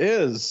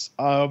is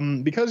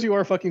because you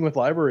are fucking with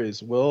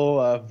libraries, will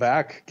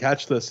VAC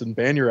catch this and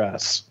ban your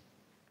ass?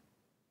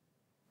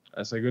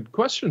 That's a good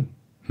question.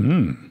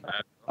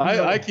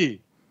 Ike,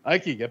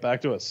 get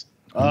back to us.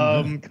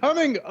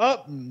 Coming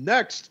up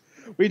next,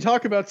 we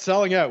talk about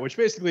selling out, which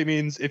basically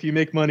means if you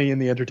make money in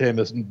the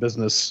entertainment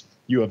business,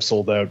 you have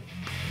sold out.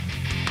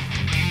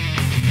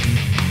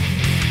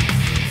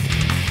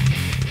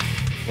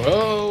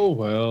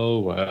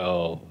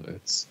 Well,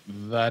 it's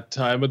that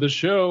time of the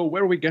show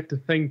where we get to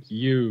thank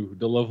you,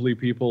 the lovely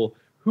people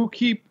who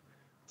keep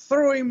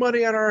throwing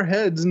money at our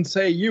heads and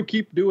say, you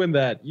keep doing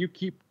that. You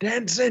keep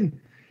dancing.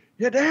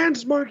 You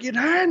dance, Mark, you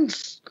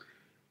dance.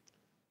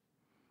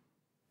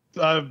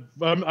 I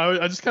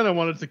just kind of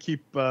wanted to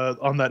keep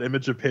on that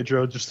image of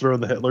Pedro just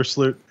throwing the Hitler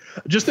salute.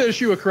 Just to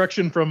issue a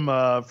correction from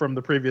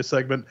the previous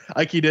segment,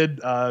 Ike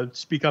did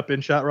speak up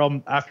in chat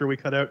realm after we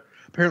cut out.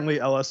 Apparently,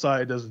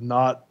 LSI does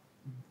not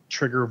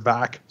trigger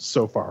VAC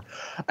so far.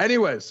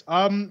 Anyways,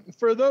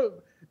 for those,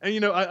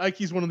 and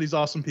Ike's one of these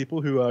awesome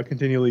people who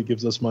continually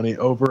gives us money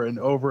over and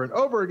over and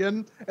over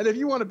again. And if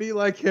you want to be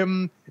like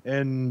him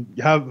and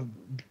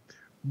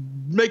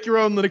make your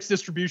own Linux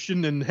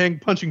distribution and hang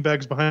punching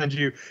bags behind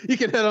you, you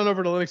can head on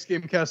over to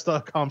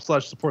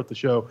linuxgamecast.com/support the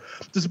show.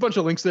 There's a bunch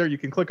of links there. You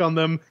can click on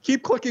them.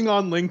 Keep clicking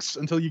on links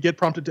until you get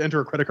prompted to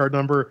enter a credit card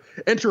number.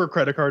 Enter a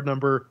credit card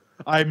number.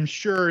 I'm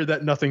sure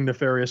that nothing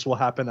nefarious will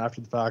happen after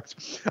the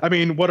fact. I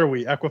mean, what are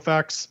we,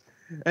 Equifax?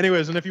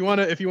 Anyways, and if you want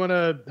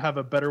to have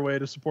a better way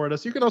to support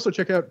us, you can also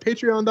check out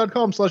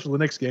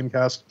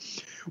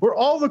patreon.com/linuxgamecast, where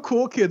all the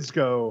cool kids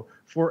go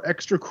for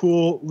extra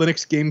cool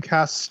Linux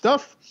Gamecast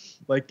stuff,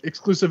 like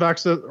exclusive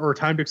access or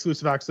timed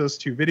exclusive access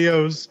to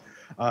videos,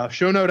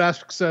 show note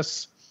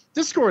access,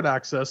 Discord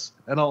access,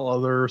 and all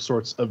other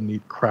sorts of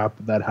neat crap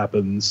that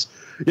happens.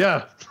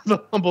 Yeah,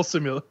 the Humble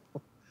Simulator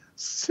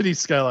City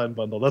Skyline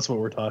bundle. That's what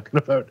we're talking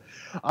about.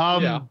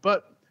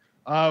 But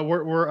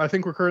I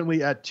think we're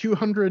currently at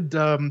 200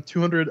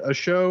 a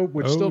show,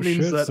 which still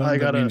means that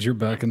that means you're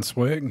back in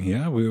swing.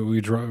 Yeah,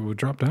 we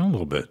dropped down a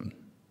little bit.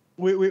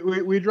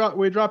 We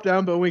dropped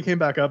down, but we came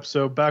back up.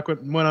 So back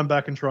when I'm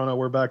back in Toronto,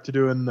 we're back to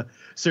doing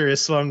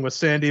Serious Swung with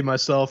Sandy,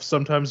 myself,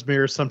 sometimes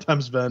Mir,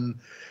 sometimes Ben.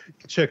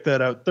 Check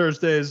that out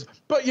Thursdays.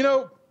 But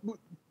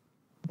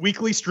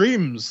weekly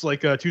streams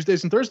like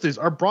Tuesdays and Thursdays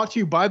are brought to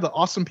you by the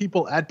awesome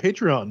people at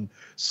Patreon.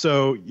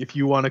 So if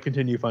you want to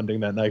continue funding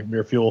that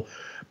Nightmare Fuel,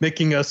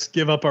 making us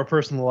give up our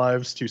personal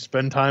lives to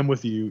spend time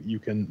with you, you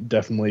can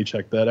definitely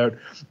check that out.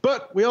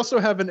 But we also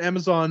have an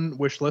Amazon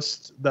wish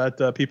list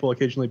that people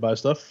occasionally buy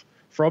stuff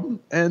from,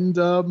 and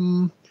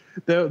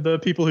the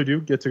people who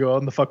do get to go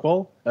on the fuck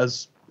wall,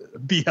 as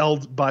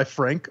beheld by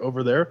Frank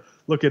over there.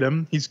 Look at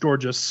him; he's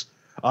gorgeous.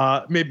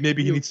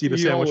 Maybe he needs to eat a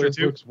sandwich or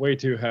two. Looks way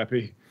too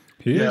happy.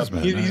 He is,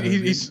 man.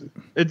 He's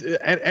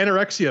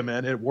anorexia,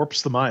 man. It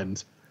warps the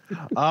mind.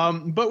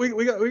 But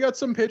we got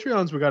some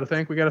Patreons we got to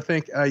thank. We got to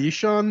thank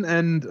Yishan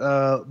and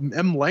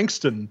M.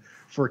 Langston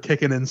for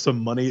kicking in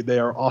some money. They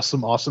are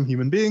awesome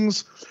human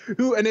beings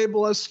who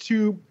enable us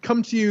to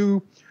come to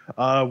you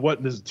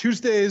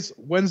Tuesdays,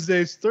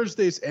 Wednesdays,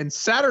 Thursdays, and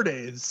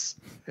Saturdays,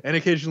 and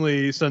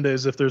occasionally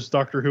Sundays if there's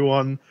Doctor Who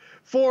on,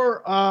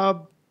 for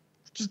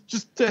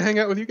just to hang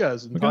out with you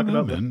guys and talk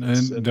about them.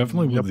 And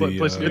definitely with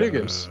play some video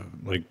games.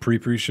 Like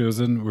pre shows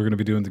in, we're going to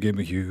be doing the game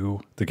of Hugh.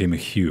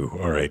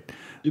 All right.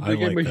 The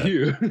game of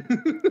Hugh.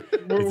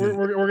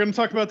 We're going to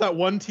talk about that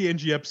one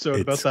TNG episode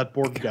about that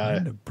Borg guy.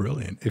 Kind of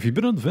brilliant. If you've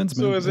been on the fence,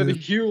 So man, is it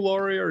Hugh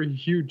Laurie or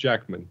Hugh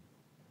Jackman?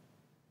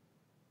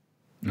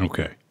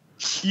 Okay.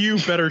 You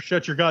better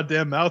shut your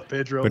goddamn mouth,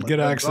 Pedro. But get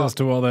access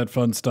to all that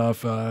fun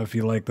stuff if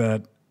you like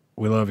that.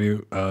 We love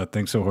you.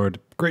 Thanks so hard.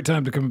 Great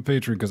time to come to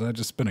Patreon because I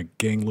just spent a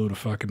gang load of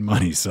fucking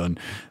money, son.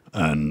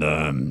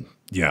 And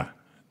yeah,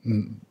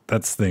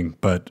 that's the thing.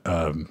 But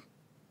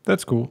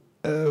that's cool.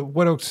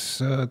 What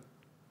else?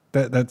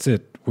 That's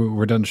it.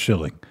 We're done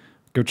shilling.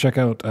 Go check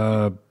out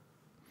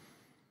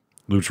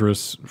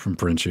Lutrus from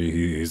Frenchie.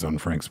 He's on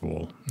Frank's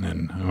Wall,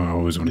 and I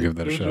always want to give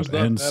that a shout.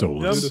 And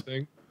Solus.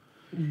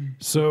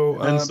 So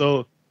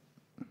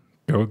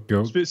go.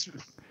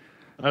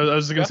 I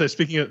was going to say,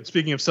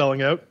 speaking of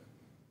selling out.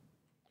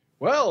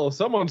 Well,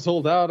 someone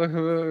sold out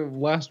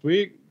last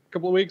week, a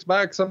couple of weeks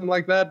back, something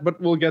like that, but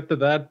we'll get to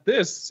that.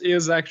 This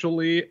is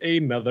actually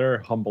another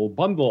Humble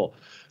Bundle.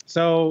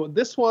 So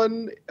this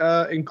one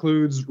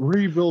includes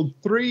Rebuild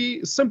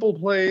 3, Simple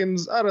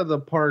Planes, Out of the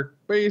Park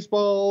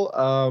Baseball,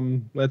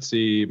 let's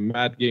see,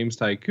 Mad Games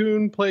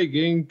Tycoon, Plague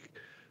Inc.,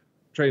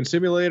 Train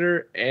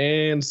Simulator,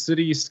 and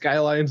City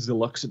Skylines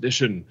Deluxe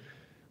Edition.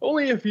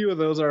 Only a few of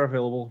those are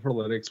available for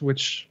Linux,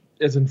 which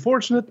is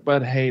unfortunate,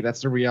 but hey,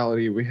 that's the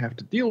reality we have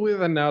to deal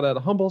with. And now that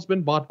Humble's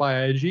been bought by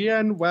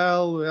IGN,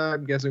 well,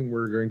 I'm guessing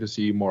we're going to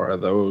see more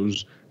of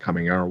those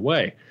coming our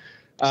way.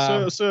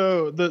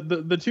 So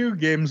the two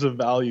games of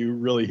value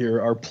really here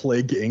are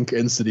Plague Inc.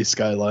 and City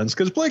Skylines,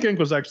 because Plague Inc.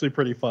 was actually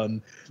pretty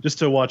fun just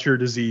to watch your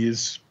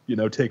disease,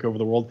 take over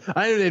the world.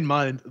 I didn't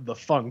mind the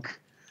funk,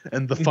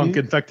 and the funk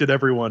infected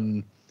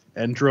everyone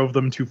and drove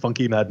them to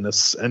funky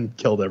madness and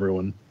killed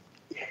everyone.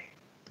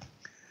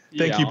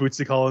 Thank you,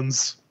 Bootsy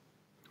Collins.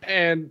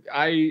 And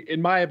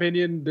in my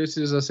opinion, this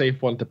is a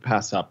safe one to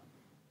pass up.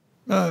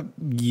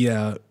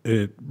 Yeah,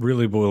 it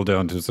really boiled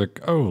down to, it's like,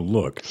 oh,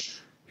 look,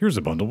 here's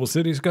a bundle with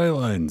City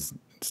Skylines.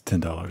 It's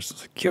 $10.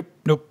 It's like, yep,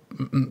 nope,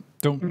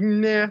 don't.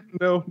 Nah,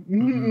 no.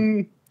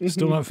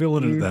 Still not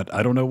feeling it that.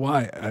 I don't know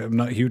why. I'm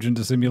not huge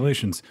into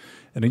simulations.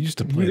 And I used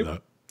to play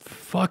the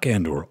fuck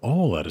Andor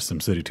all out of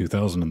SimCity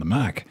 2000 on the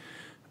Mac.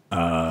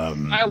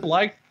 I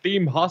liked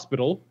Theme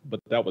Hospital, but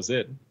that was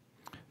it.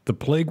 The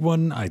Plague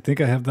one, I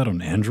think I have that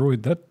on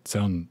Android.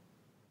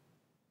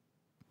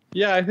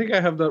 Yeah, I think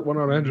I have that one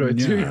on Android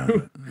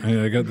too.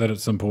 I got that at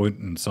some point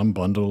in some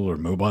bundle or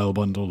mobile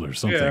bundle or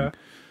something. Yeah.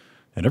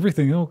 And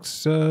everything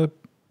else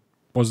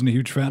wasn't a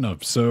huge fan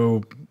of.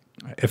 So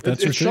if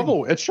that's it's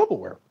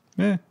shovelware.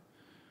 Yeah.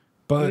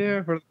 But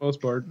yeah, for the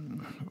most part.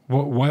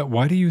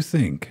 Why do you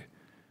think?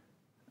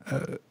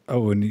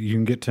 And you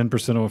can get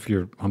 10% off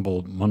your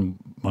Humble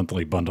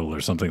monthly bundle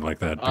or something like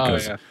that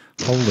because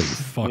holy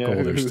fuck,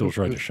 they're still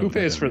trying to show who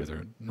pays for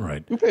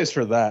right? Who pays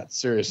for that?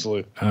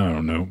 Seriously, I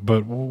don't know.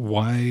 But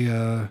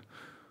why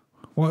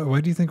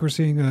do you think we're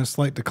seeing a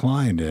slight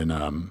decline in?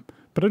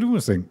 But I do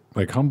want to think,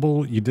 like,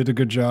 Humble, you did a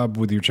good job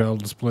with your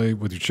child display,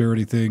 with your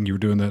charity thing. You were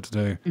doing that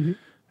today.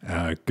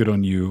 Good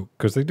on you,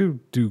 because they do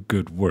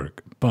good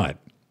work. But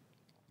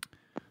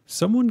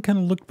someone kind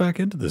of looked back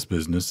into this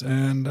business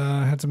and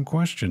had some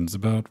questions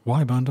about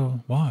why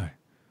bundle, why?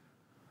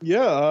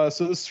 Yeah,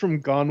 so this is from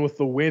Gone with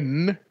the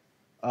Wind.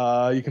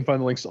 You can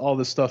find the links to all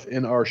this stuff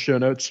in our show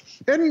notes.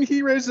 And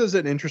he raises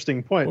an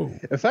interesting point. Whoa.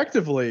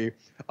 Effectively,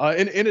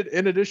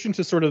 in addition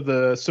to sort of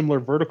the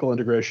similar vertical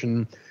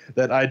integration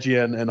that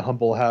IGN and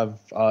Humble have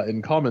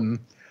in common,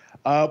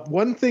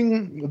 one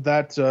thing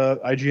that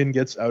IGN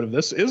gets out of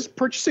this is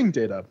purchasing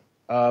data.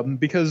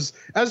 Because,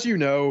 as you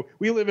know,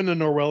 we live in an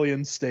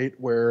Orwellian state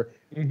where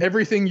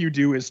everything you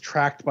do is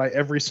tracked by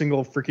every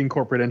single freaking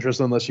corporate interest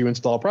unless you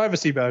install a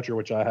privacy badger,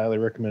 which I highly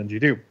recommend you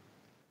do.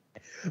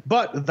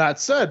 But that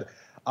said,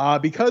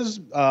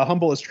 because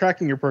Humble is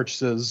tracking your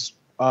purchases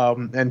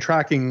and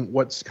tracking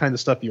what kind of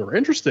stuff you're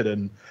interested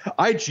in,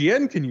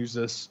 IGN can use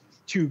this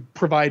to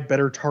provide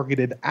better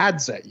targeted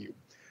ads at you.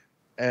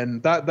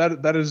 And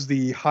that is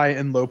the high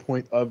and low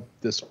point of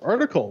this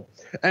article.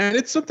 And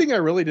it's something I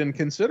really didn't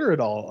consider at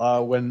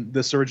all when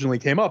this originally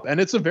came up. And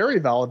it's a very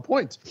valid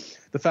point.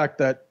 The fact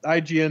that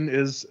IGN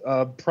is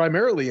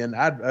primarily an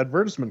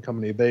advertisement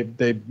company.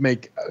 They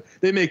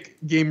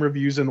make game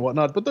reviews and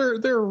whatnot, but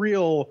their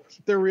real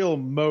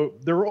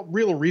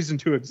reason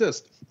to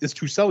exist is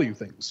to sell you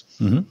things.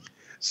 Mm-hmm.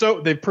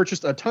 So they've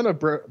purchased a ton of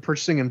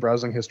purchasing and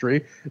browsing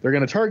history. They're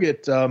going to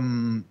target. They're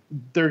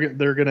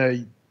going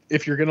to.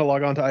 If you're going to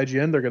log on to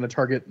IGN, they're going to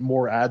target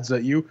more ads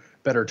at you,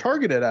 better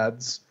targeted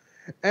ads.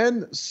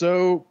 And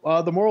so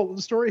the moral of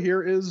the story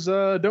here is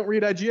don't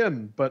read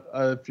IGN. But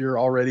if you're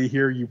already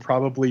here, you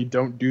probably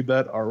don't do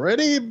that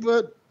already,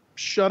 but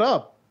shut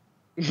up.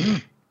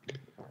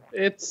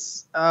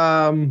 It's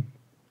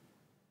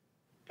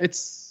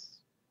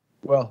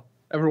well,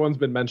 everyone's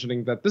been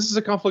mentioning that this is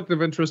a conflict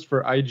of interest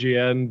for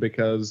IGN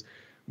because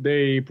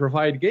they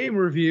provide game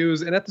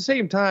reviews and at the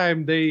same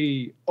time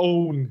they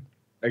own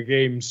a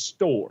game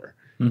store.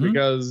 Mm-hmm.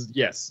 Because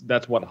yes,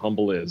 that's what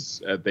Humble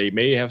is. They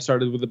may have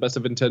started with the best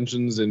of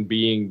intentions and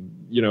being,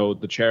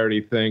 the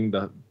charity thing,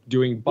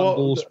 doing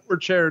bundles for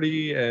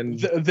charity,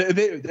 and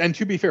and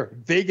to be fair,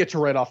 they get to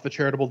write off the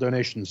charitable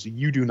donations.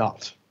 You do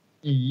not.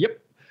 Yep.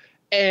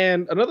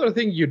 And another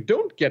thing you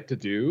don't get to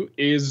do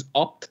is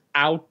opt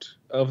out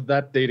of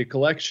that data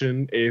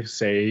collection if,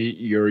 say,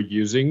 you're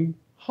using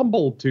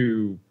Humble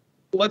to.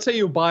 Let's say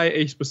you buy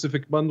a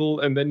specific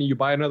bundle and then you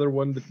buy another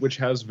one which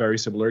has very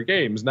similar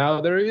games. Now,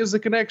 there is a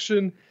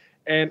connection,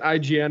 and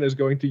IGN is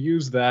going to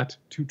use that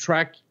to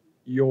track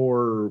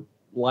your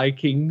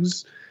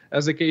likings,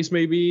 as the case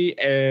may be,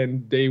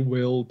 and they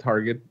will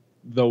target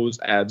those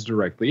ads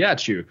directly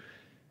at you.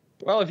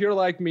 Well, if you're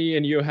like me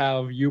and you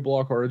have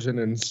uBlock Origin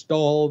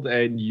installed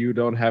and you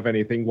don't have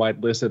anything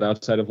whitelisted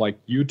outside of, like,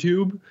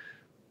 YouTube,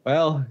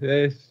 well,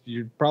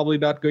 you're probably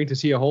not going to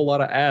see a whole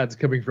lot of ads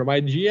coming from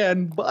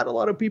IGN, but a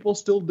lot of people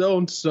still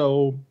don't,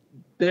 so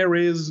there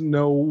is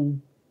no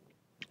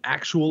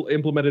actual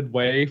implemented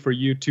way for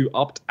you to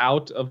opt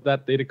out of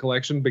that data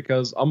collection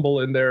because Humble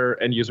in their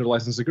end-user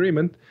license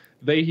agreement,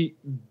 they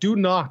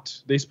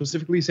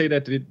specifically say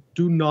that they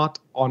do not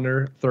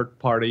honor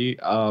third-party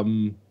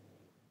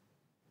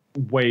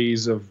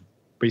ways of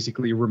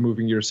basically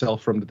removing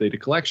yourself from the data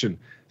collection.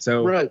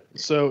 So right.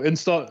 So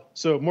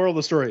moral of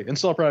the story,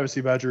 install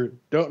Privacy Badger,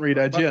 don't read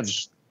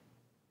IGN.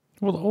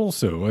 Well,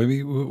 also, I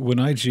mean, when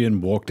IGN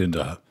walked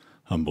into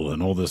Humble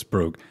and all this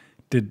broke,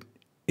 did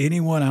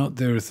anyone out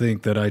there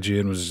think that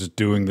IGN was just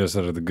doing this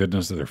out of the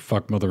goodness of their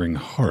fuck-mothering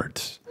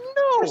hearts?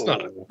 No, it's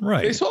not.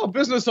 Right. They saw a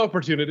business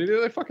opportunity,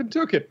 they fucking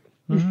took it.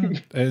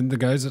 Mm-hmm. And the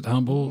guys at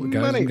Humble,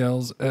 guys and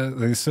gals,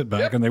 they sit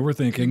back and they were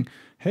thinking,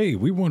 hey,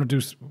 we want to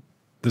do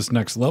this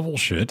next level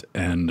shit,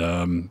 and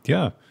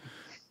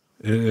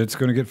it's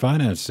going to get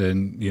financed,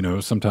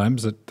 and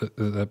sometimes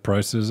that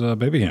price is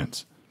baby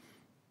hands.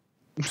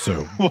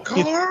 So,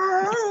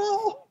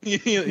 Carl,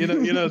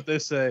 you know what they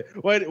say,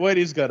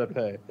 Whitey's got to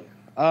pay.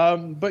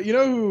 But you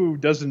know who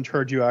doesn't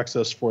charge you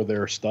access for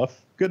their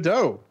stuff?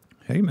 Godot.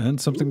 Hey man,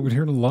 something we've been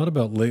hearing a lot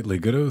about lately.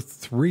 Godot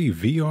 3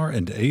 VR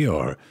and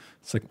AR.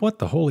 It's like, what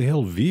the holy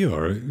hell,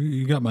 VR?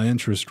 You got my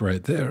interest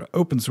right there.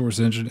 Open source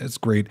engine, it's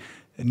great.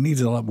 It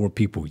needs a lot more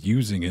people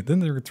using it. Then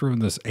they're throwing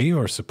this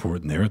AR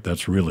support in there.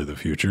 That's really the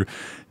future,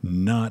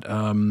 not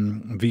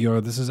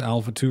VR. This is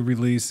Alpha 2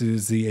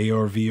 releases, the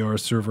AR VR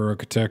server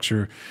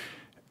architecture.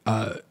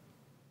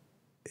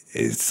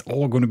 It's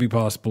all going to be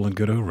possible in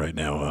Godot right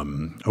now.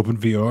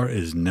 OpenVR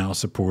is now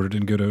supported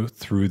in Godot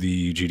through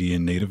the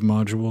GDN native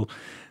module.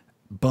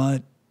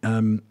 But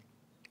in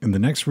the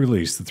next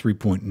release, the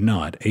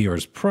 3.0, AR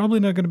is probably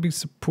not going to be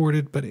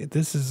supported, but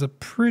this is a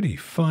pretty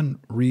fun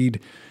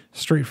read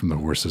straight from the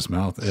horse's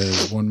mouth,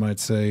 as one might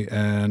say.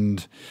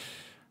 And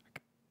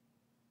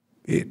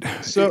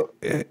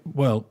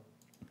well,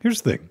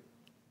 here's the thing.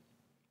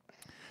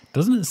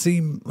 Doesn't it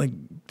seem like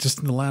just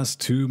in the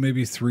last 2,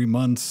 maybe 3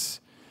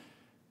 months,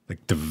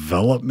 like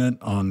development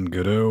on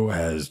Godot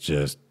has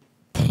just...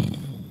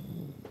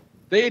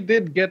 They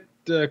did get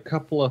a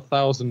couple of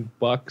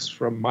 $1,000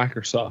 from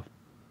Microsoft.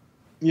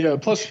 Yeah,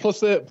 plus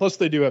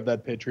they do have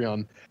that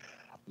Patreon.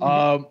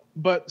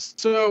 But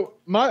so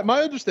my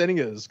understanding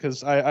is,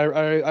 because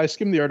I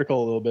skimmed the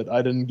article a little bit,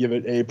 I didn't give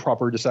it a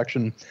proper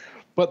dissection,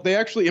 but they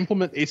actually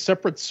implement a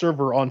separate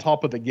server on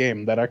top of the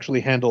game that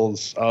actually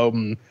handles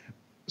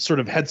sort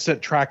of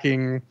headset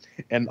tracking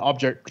and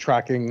object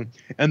tracking,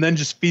 and then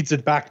just feeds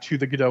it back to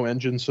the Godot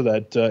engine so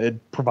that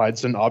it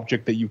provides an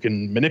object that you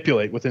can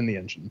manipulate within the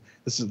engine.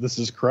 This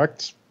is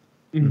correct?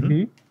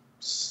 Mm-hmm.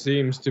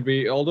 Seems to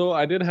be. Although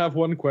I did have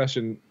one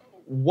question.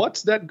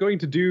 What's that going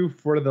to do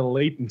for the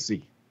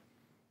latency?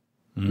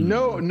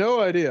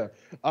 No idea.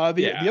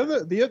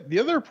 The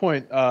other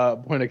point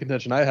of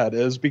contention I had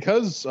is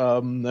because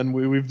and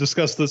we've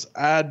discussed this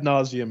ad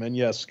nauseum, and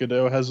yes,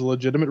 Godot has a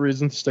legitimate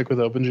reason to stick with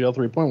OpenGL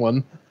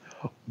 3.1,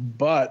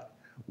 but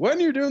when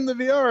you're doing the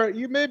VR,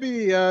 you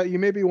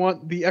maybe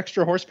want the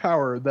extra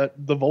horsepower that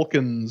the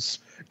Vulkans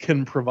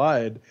can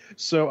provide.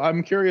 So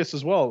I'm curious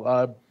as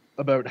well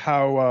about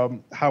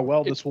how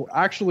well this will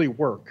actually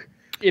work.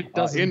 It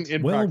doesn't.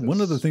 in Well, practice.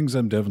 one of the things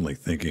I'm definitely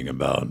thinking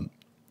about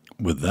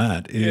with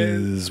that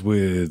is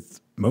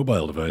with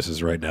mobile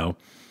devices right now.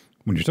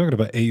 When you're talking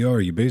about AR,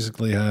 you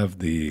basically have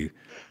the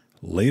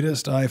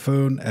latest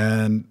iPhone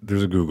and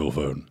there's a Google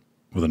phone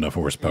with enough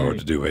horsepower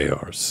to do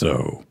AR.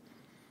 So,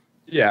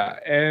 Yeah,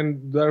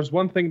 and there's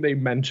one thing they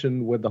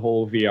mentioned with the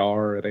whole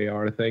VR and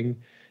AR thing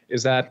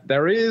is that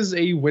there is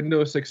a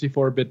Windows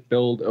 64-bit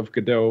build of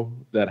Godot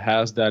that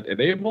has that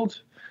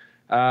enabled,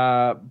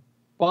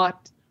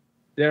 but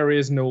there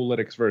is no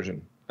Linux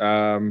version.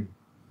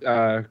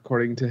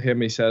 According to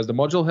him, he says, the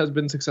module has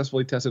been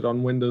successfully tested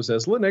on Windows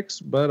as Linux,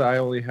 but I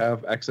only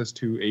have access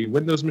to a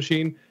Windows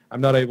machine.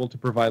 I'm not able to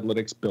provide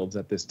Linux builds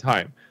at this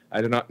time.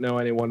 I do not know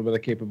anyone with a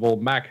capable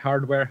Mac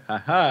hardware.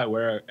 Haha,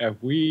 where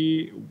have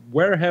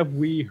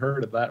we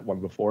heard of that one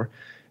before?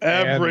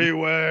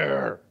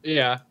 Everywhere.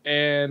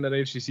 And an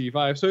HTC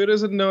Vive. So it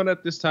isn't known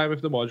at this time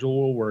if the module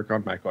will work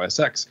on Mac OS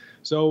X.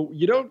 So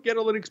you don't get a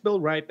Linux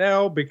build right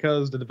now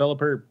because the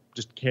developer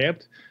just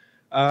can't.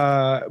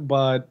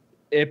 But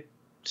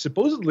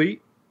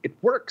supposedly it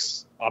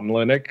works on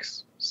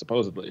Linux.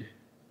 Supposedly.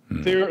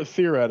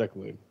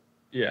 Theoretically.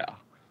 Yeah.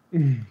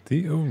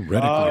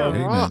 theoretically,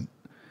 hey, man.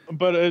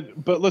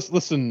 But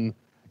listen.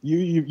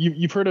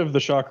 You've heard of the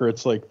shocker.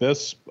 It's like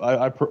this.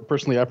 I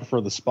personally prefer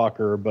the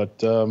Spocker,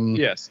 but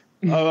Yes.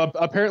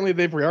 apparently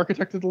they've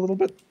re-architected a little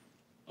bit.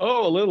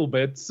 Oh, a little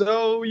bit.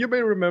 So you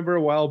may remember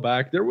a while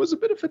back there was a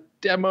bit of a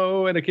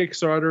demo and a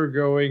Kickstarter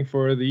going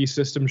for the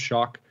System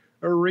Shock,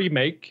 a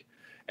remake,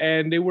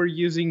 and they were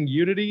using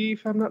Unity,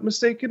 if I'm not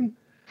mistaken.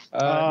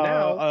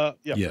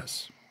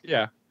 Yes.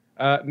 Yeah.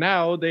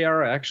 Now they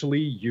are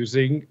actually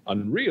using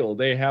Unreal.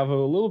 They have a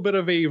little bit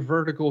of a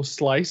vertical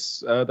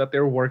slice that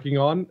they're working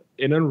on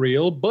in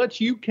Unreal, but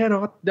you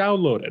cannot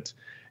download it.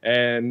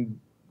 And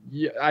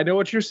I know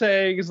what you're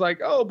saying is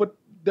like, oh, but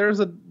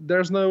there's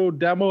no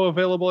demo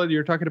available, and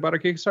you're talking about a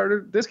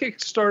Kickstarter. This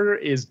Kickstarter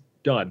is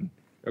done.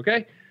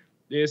 Okay.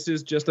 This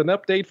is just an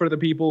update for the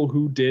people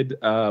who did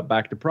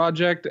back the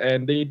project,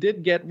 and they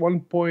did get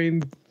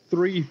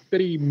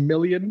 1.350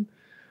 million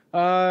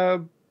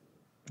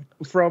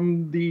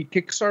from the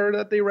Kickstarter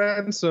that they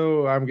ran.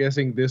 So I'm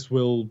guessing this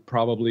will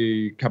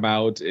probably come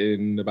out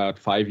in about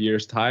 5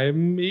 years'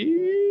 time.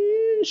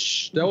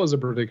 That was a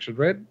prediction,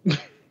 right?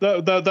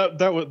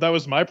 That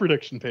was my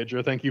prediction,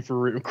 Pedro. Thank you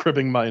for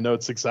cribbing my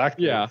notes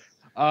exactly. Yeah.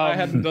 I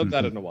hadn't done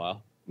that in a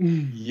while.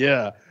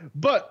 Yeah,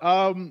 but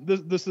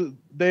this is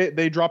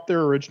they dropped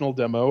their original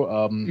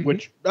demo,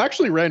 which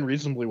actually ran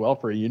reasonably well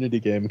for a Unity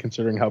game,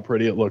 considering how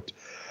pretty it looked.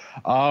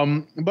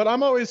 But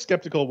I'm always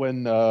skeptical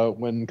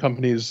when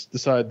companies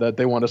decide that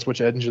they want to switch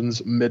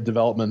engines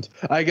mid-development.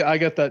 I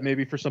get that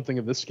maybe for something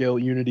of this scale,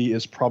 Unity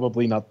is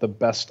probably not the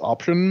best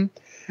option,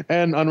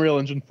 and Unreal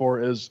Engine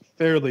 4 is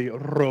fairly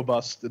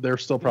robust. They're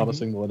still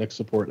promising the Linux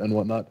support and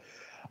whatnot.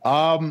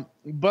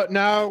 But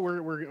now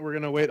we're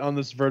gonna wait on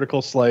this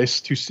vertical slice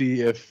to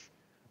see if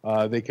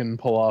they can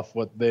pull off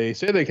what they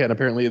say they can.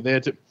 Apparently, they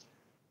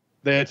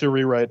had to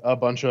rewrite a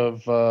bunch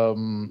of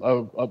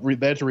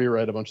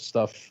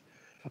stuff.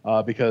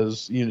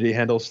 Because Unity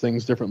handles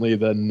things differently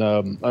than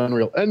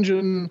Unreal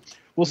Engine.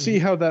 We'll see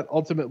how that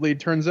ultimately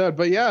turns out.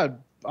 But yeah,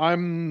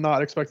 I'm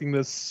not expecting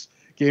this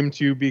game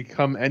to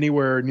become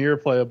anywhere near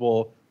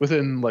playable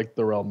within like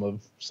the realm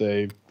of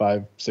say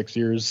 5-6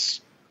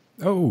 years.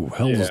 Oh,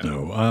 hell's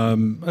no.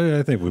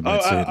 I think we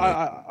might say it.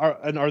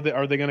 Are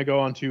they going to go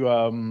on to?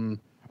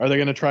 Are they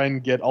going to try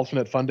and get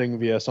alternate funding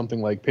via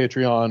something like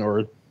Patreon,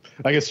 or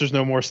I guess there's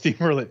no more Steam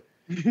early.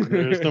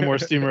 There's no more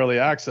Steam Early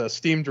Access,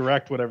 Steam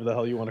Direct, whatever the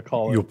hell you want to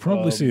call it. You'll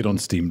probably see it on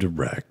Steam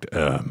Direct.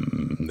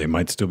 They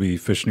might still be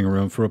fishing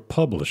around for a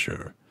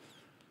publisher.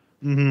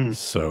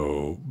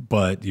 So,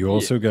 but you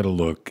also got to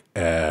look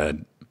at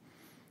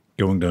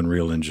going to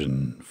Unreal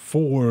Engine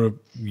 4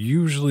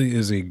 usually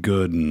is a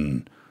good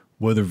and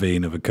weather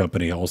vane of a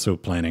company also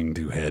planning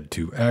to head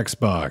to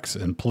Xbox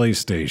and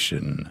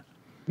PlayStation.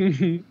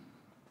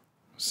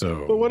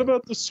 So, but what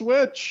about the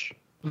Switch?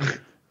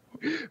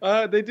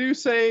 They do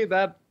say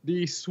that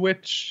the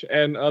Switch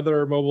and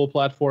other mobile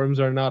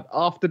platforms are not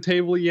off the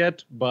table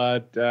yet,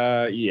 but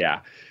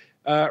yeah.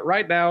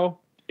 Right now,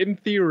 in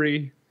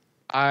theory,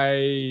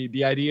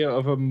 the idea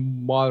of a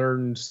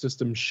modern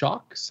System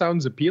Shock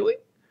sounds appealing.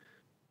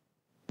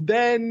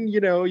 Then,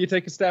 you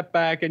take a step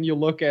back and you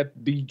look at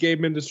the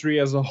game industry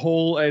as a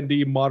whole, and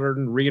the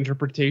modern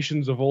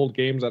reinterpretations of old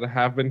games that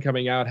have been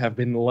coming out have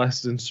been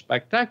less than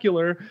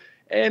spectacular.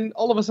 And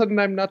all of a sudden,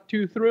 I'm not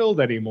too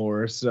thrilled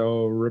anymore.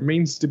 So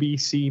remains to be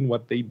seen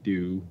what they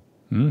do.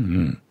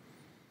 Good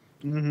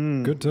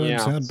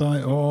times had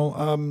by all.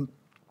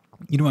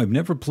 I've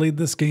never played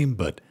this game,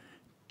 but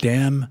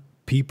damn,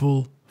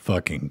 people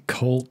fucking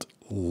cult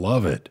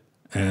love it.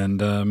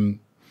 And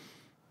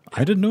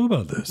I didn't know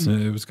about this.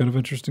 It was kind of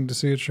interesting to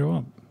see it show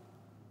up.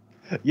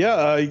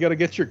 Yeah, you got to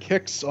get your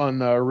kicks on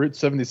Route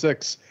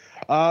 76.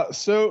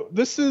 So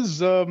this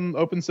is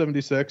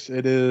Open76.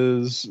 It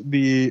is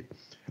the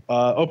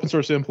open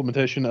source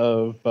implementation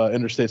of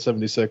Interstate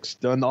 76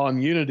 done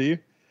on Unity.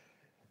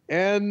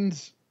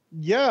 And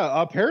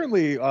Yeah,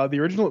 apparently the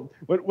original.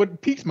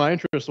 What piqued my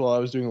interest while I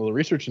was doing a little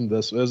research into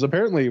this is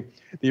apparently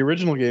the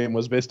original game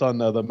was based on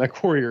the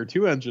MechWarrior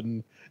 2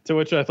 engine. To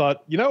which I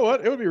thought, you know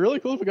what, it would be really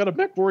cool if we got a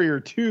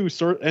MechWarrior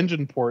 2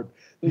 engine port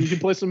that you can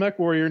play some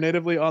MechWarrior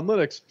natively on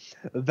Linux.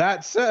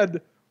 That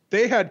said,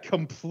 they had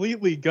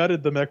completely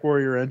gutted the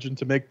MechWarrior engine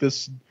to make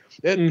this.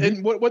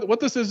 And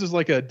what this is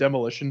like a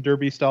demolition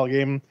derby style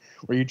game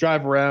where you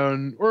drive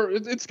around, or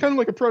it's kind of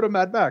like a proto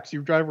Mad Max.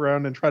 You drive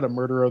around and try to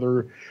murder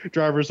other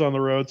drivers on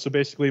the road. So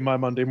basically, my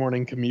Monday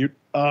morning commute.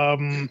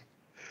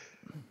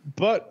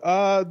 But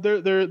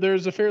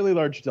there's a fairly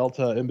large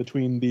delta in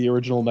between the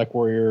original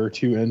MechWarrior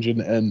 2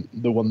 engine and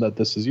the one that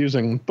this is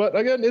using. But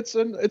again, it's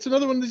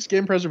another one of these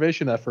game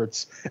preservation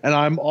efforts, and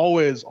I'm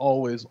always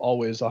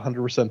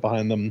 100%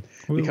 behind them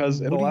because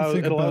it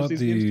allows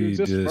these games to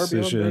exist the far beyond their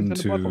decision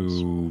intended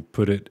platforms. to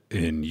put it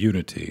in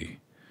Unity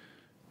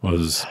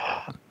was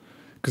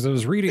because I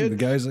was reading the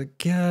guy's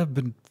like, yeah, I've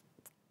been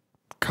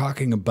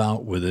cocking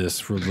about with this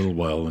for a little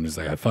while, and he's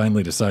like, I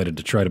finally decided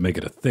to try to make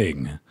it a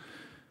thing.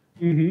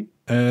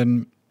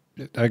 And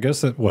I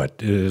guess that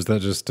what is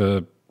that just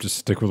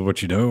stick with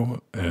what you know,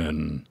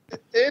 and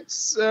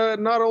it's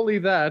not only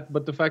that,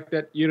 but the fact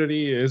that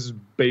Unity is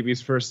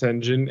baby's first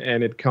engine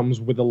and it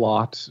comes with a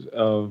lot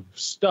of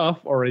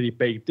stuff already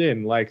baked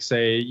in. Like,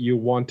 say you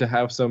want to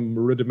have some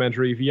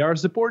rudimentary VR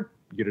support,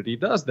 Unity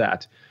does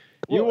that.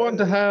 You want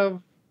to have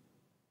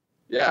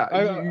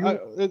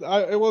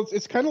well,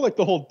 it's kind of like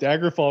the whole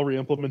Daggerfall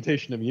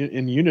reimplementation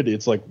in Unity.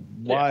 It's like,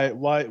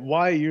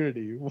 why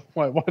Unity?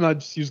 Why not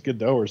just use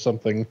Godot or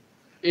something?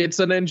 It's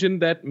an engine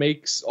that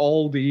makes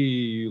all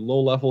the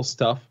low-level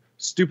stuff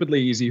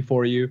stupidly easy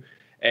for you,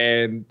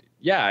 and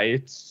yeah,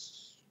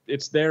 it's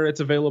there,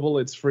 it's available,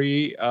 it's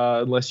free,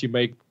 unless you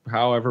make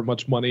however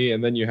much money,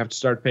 and then you have to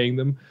start paying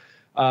them.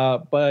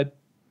 But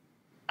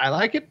I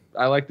like it.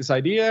 I like this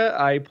idea.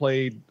 I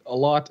played a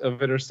lot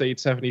of Interstate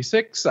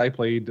 76. I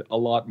played a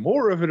lot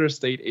more of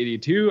Interstate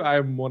 82.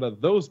 I'm one of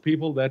those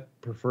people that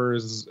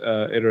prefers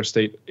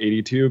Interstate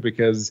 82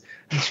 because,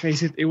 let's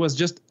face it, it was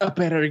just a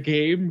better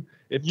game.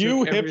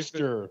 You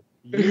hipster.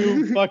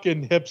 You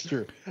fucking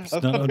hipster. It's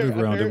not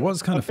underground. It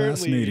was kind of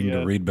fascinating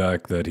to read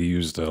back that he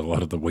used a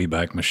lot of the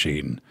Wayback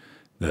Machine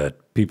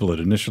that people had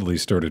initially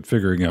started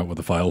figuring out with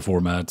the file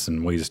formats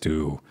and ways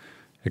to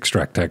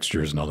extract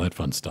textures and all that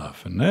fun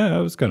stuff. And yeah,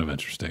 it was kind of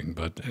interesting,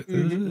 but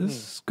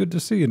it's good to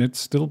see, and it's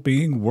still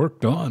being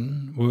worked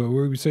on. What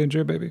were you saying,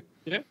 Jay, baby?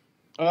 Yeah.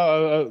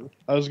 I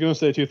was going to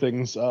say two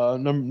things.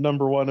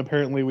 Number one,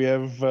 apparently we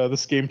have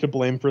this game to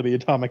blame for the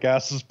Atomic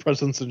Ass's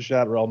presence in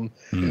Chat Realm.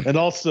 And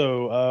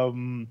also,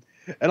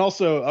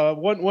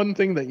 one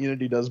thing that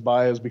Unity does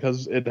buy is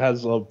because it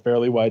has a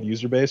fairly wide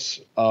user base.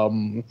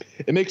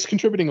 It makes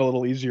contributing a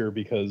little easier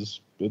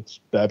because it's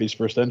Babby's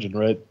first engine,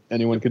 right?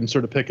 Anyone can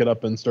sort of pick it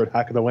up and start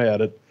hacking away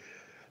at it.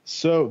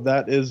 So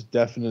that is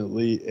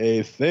definitely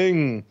a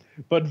thing.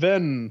 But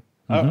then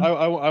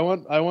I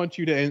want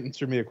you to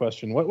answer me a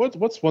question.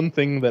 What's one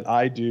thing that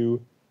I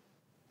do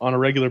on a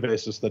regular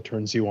basis that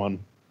turns you on?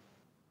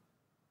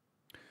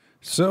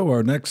 So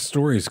our next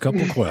story is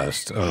Couple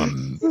Quest.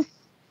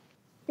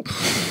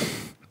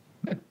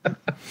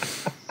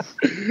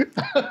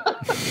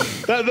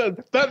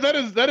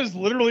 That is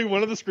literally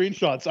one of the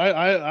screenshots.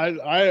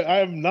 I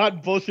am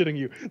not bullshitting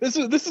you. This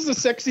is a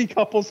sexy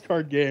couples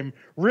card game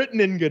written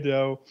in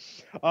Godot.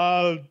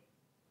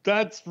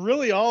 That's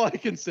really all I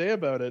can say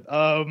about it.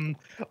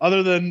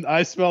 Other than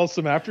I smell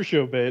some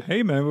aftershow bait.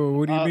 Hey man,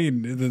 what do you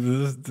mean?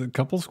 The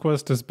Couples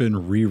Quest has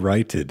been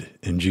rewrited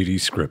in GD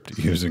script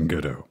using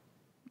Godot.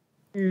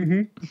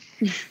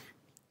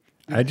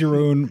 Add your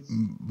own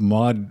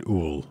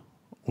module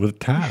with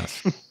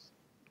tasks.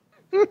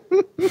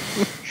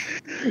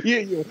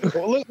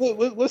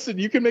 Listen,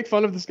 you can make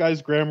fun of this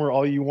guy's grammar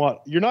all you want.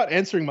 You're not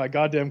answering my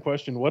goddamn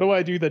question. What do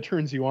I do that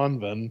turns you on,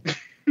 then?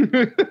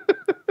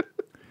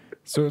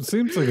 So it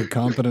seems like a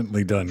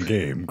competently done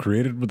game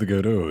created with the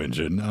Godot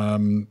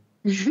engine.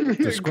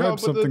 Describe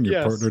something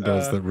your partner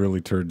does that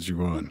really turns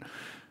you on.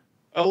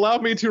 Allow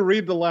me to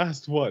read the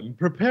last one.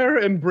 Prepare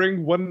and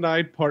bring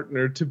one-night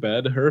partner to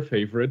bed, her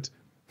favorite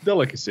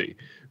delicacy.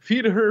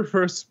 Feed her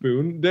first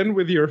spoon, then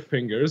with your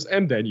fingers,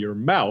 and then your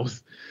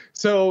mouth.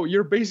 So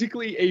you're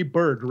basically a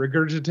bird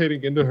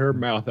regurgitating into her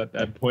mouth at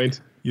that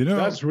point. You know,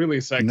 that's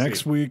really sexy.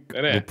 Next week,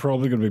 we're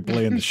probably going to be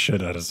playing the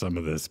shit out of some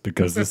of this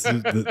because this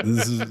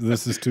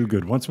is too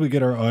good. Once we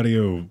get our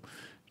audio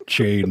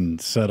chain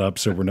set up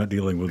so we're not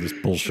dealing with this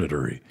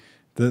bullshittery.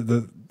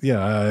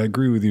 Yeah, I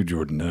agree with you,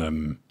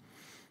 Jordan.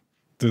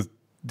 This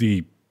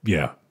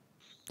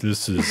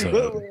is.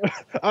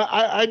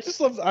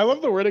 I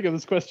love the wording of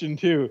this question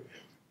too,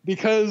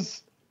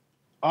 because,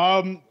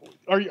 are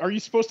you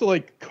supposed to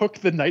like cook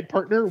the night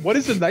partner? What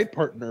is a night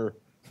partner?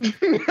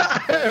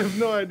 I have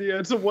no idea.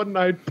 It's a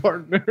one-night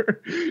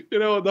partner. You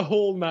know, the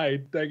whole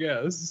night, I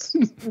guess.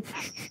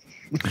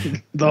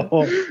 The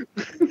whole.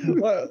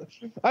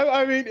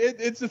 I mean,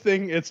 it's a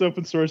thing. It's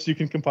open source. You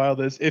can compile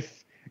this.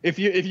 If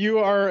you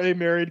are a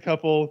married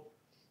couple,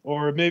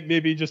 or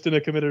maybe just in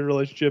a committed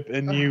relationship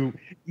and you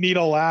need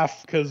a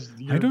laugh because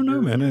I don't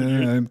know, man.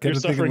 I'm kind you're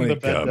of thinking suffering the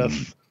like bed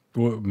death.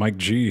 Mike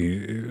G.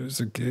 It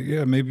was like,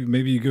 yeah,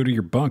 maybe you go to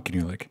your bunk and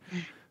you're like,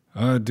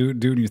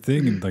 doing your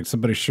thing, and like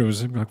somebody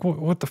shows up, you're like,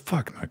 what the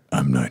fuck? I'm like,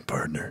 I'm night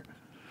partner.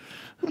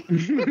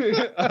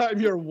 I'm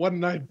your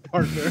one-night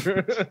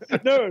partner.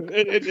 No,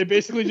 it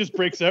basically just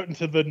breaks out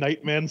into the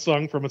Nightman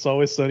song from It's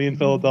Always Sunny in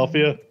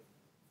Philadelphia.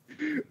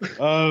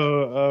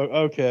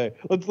 Okay.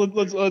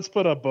 Let's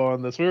put a bow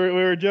on this. We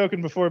were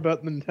joking before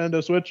about the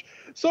Nintendo Switch.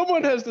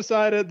 Someone has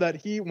decided that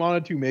he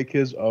wanted to make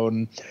his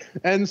own,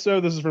 and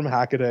so this is from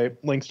Hackaday.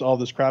 Links to all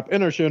this crap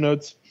in our show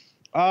notes.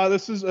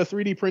 This is a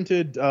 3D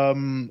printed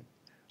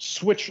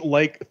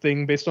Switch-like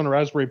thing based on a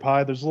Raspberry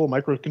Pi. There's a little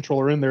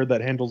microcontroller in there that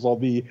handles all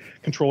the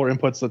controller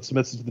inputs that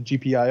submits to the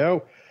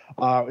GPIO.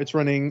 It's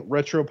running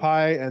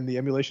RetroPie and the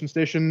emulation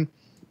station,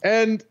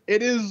 and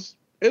it's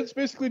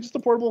basically just a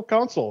portable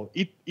console.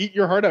 Eat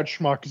your heart out,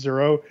 Schmuck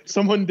Zero.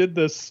 Someone did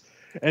this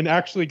and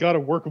actually got a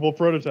workable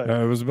prototype.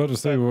 I was about to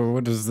say, well,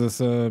 what does this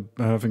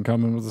have in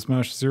common with the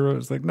Smash Zero?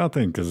 It's like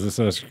nothing, because this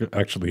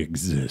actually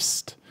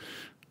exists.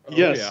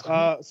 Yes.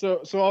 Yeah.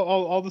 So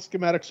all the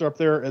schematics are up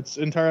there. It's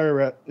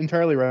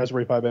entirely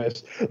Raspberry Pi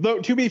based. Though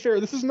to be fair,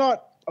 this is more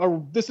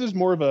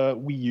of a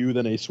Wii U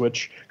than a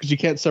Switch, because you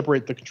can't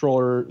separate the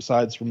controller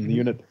sides from the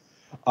unit.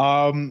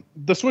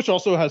 The Switch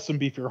also has some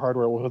beefier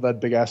hardware with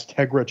that big ass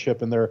Tegra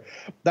chip in there.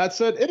 That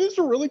said, it is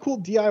a really cool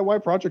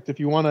DIY project if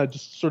you want to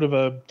just sort of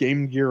a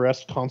Game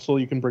Gear-esque console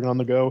you can bring on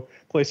the go,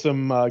 play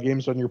some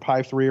games on your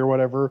Pi 3 or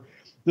whatever.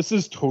 This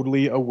is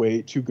totally a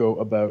way to go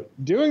about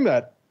doing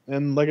that.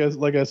 And like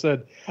I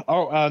said,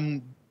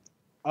 one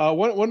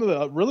of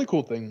the really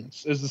cool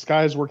things is this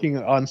guy is working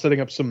on setting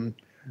up some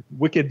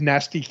wicked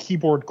nasty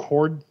keyboard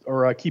cord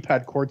or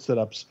keypad cord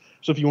setups.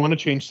 So if you want to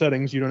change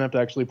settings, you don't have to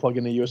actually plug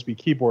in a USB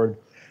keyboard.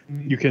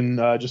 You can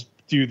just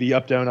do the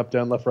up down,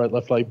 left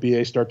right,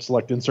 BA, start,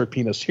 select, insert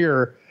penis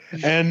here,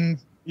 and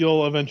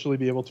you'll eventually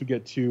be able to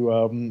get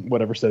to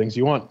whatever settings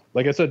you want.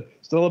 Like I said,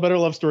 still a better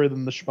love story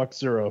than the Schmuck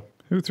Zero.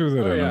 Who threw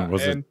that in? Yeah.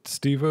 Was it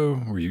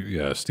Steve-O?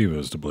 Yeah,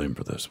 Steve-O's to blame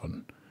for this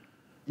one.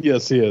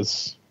 Yes, he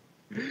is.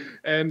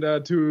 And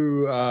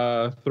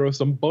to throw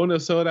some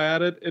bonus soda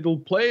at it, it'll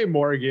play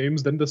more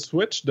games than the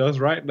Switch does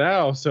right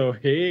now. So,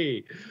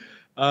 hey.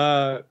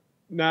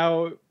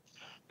 Now,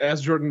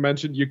 as Jordan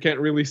mentioned, you can't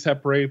really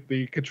separate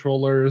the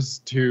controllers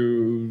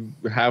to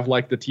have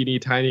like the teeny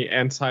tiny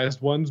ant-sized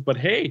ones. But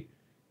hey,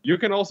 you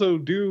can also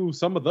do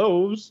some of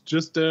those.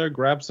 Just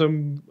grab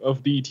some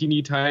of the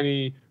teeny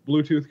tiny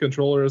Bluetooth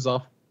controllers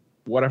off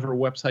whatever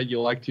website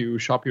you like to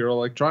shop your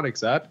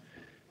electronics at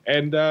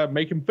and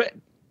make them fit.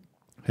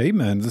 Hey,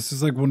 man, this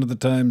is like one of the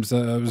times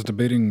I was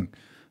debating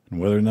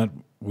whether or not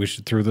we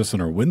should throw this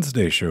on our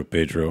Wednesday show,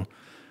 Pedro.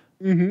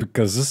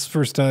 Because this is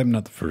first time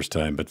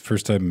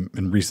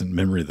in recent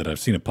memory that I've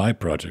seen a Pi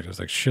project. I was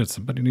like, shit,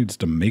 somebody needs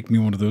to make me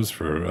one of those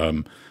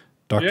for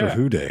Doctor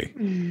Who Day.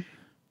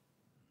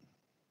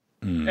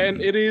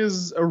 And it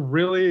is a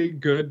really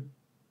good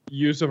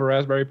use of a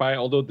Raspberry Pi,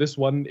 although this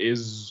one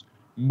is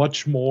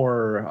much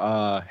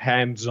more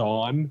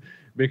hands-on,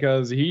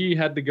 because he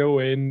had to go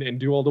in and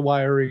do all the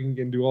wiring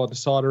and do all the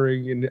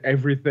soldering and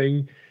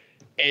everything.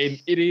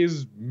 And it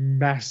is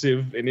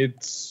massive, and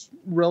it's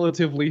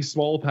relatively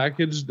small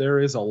package. There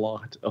is a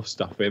lot of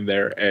stuff in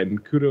there,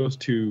 and kudos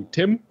to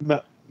Tim.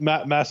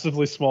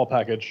 Massively small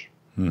package.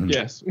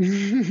 Yes.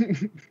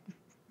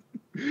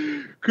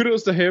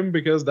 Kudos to him,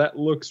 because that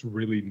looks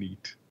really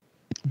neat.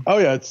 Oh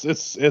yeah,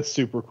 it's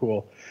super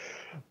cool.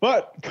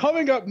 But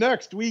coming up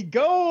next, we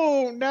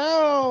go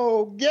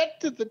now.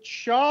 Get to the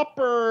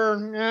chopper.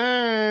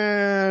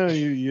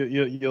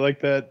 You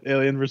like that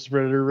Alien vs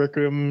Predator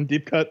Requiem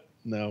deep cut?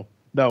 No,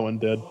 that one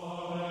did.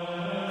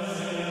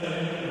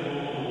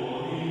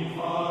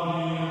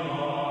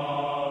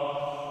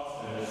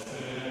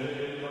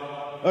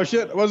 Oh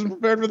shit! I wasn't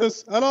prepared for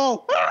this at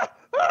all.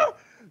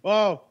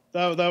 Wow,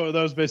 that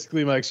was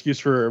basically my excuse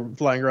for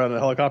flying around in a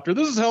helicopter.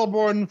 This is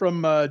Hellborn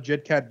from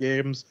JetCat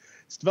Games.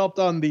 It's developed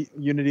on the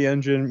Unity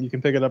engine. You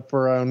can pick it up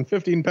for around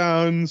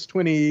 £15,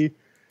 20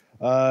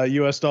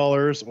 US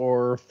dollars,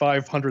 or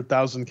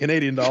 500,000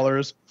 Canadian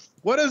dollars.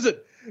 What is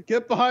it?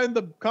 Get behind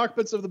the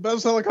cockpits of the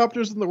best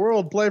helicopters in the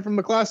world. Play from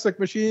the classic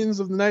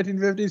machines of the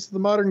 1950s to the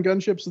modern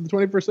gunships of the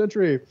 21st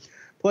century.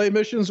 Play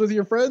missions with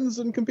your friends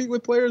and compete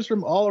with players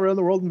from all around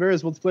the world in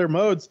various multiplayer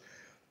modes.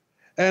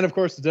 And of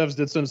course, the devs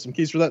did send us some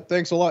keys for that.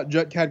 Thanks a lot,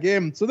 JetCat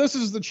Game. So this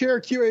is the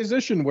Chair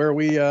QA-ition, where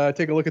we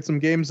take a look at some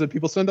games that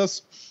people send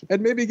us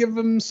and maybe give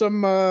them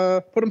some,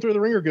 put them through the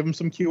ringer, give them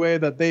some QA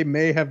that they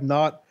may have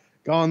not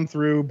gone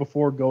through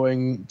before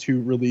going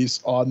to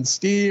release on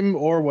Steam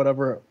or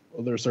whatever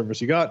other service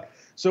you got.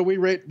 So we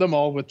rate them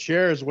all with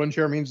chairs. 1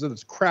 chair means that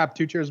it's crap.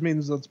 2 chairs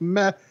means that it's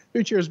meh.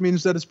 3 chairs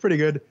means that it's pretty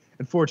good.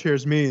 And 4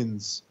 chairs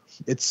means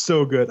it's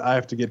so good I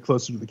have to get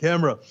closer to the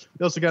camera.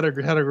 We also got our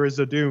categories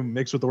of doom,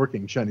 mixed with the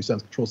working, shiny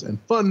sounds, controls,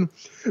 and fun.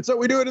 So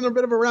we do it in a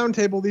bit of a round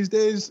table these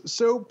days.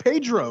 So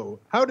Pedro,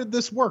 how did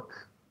this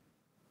work?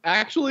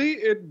 Actually,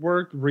 it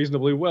worked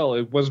reasonably well.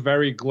 It was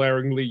very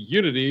glaringly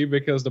Unity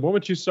because the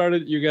moment you start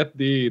it, you get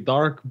the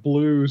dark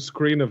blue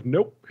screen of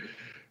nope.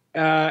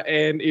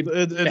 And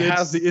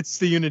it's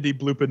the Unity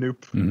bloop-a-noop.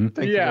 Mm-hmm.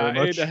 Thank you very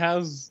much. It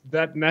has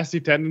that nasty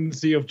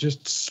tendency of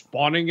just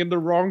spawning in the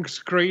wrong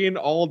screen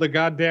all the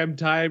goddamn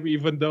time,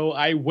 even though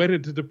I went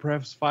into the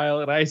prefs file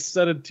and I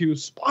set it to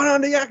spawn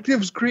on the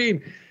active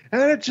screen,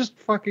 and it just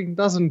fucking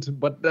doesn't.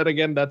 But then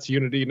again, that's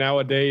Unity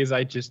nowadays.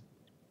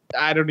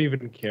 I don't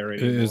even care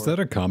anymore. Is that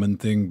a common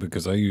thing?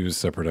 Because I use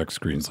separate X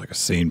screens like a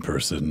sane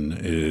person.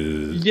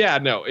 Yeah,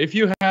 no. If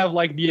you have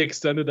like the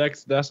extended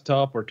X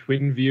desktop or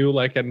twin view,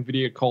 like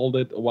NVIDIA called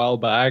it a while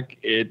back,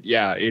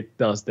 it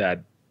does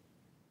that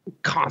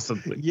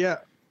constantly. Yeah.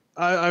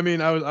 I mean,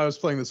 I was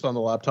playing this on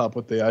the laptop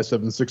with the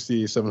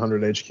i7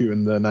 700 HQ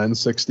and the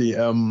 960.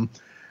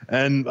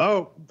 And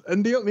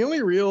the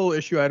only real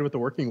issue I had with the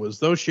working was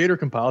those shader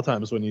compile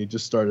times when you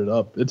just started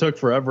up. It took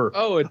forever.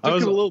 Oh, it took a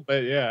little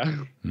bit, yeah.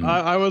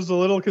 I was a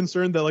little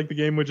concerned that like the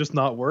game would just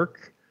not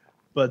work,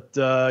 but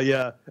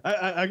yeah,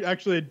 I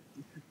actually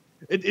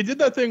it did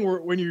that thing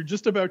where when you're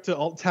just about to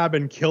alt tab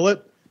and kill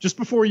it, just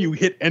before you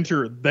hit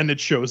enter, then it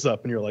shows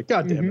up and you're like,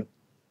 God damn it!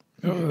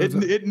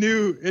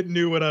 It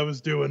knew what I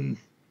was doing.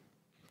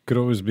 Could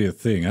always be a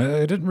thing.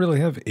 I didn't really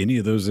have any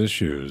of those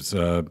issues.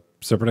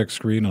 Separate X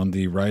screen on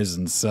the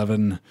Ryzen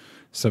 7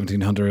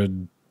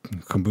 1700,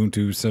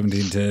 Ubuntu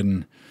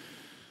 1710.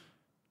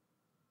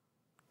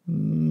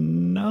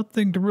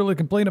 Nothing to really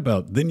complain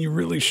about. Then you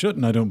really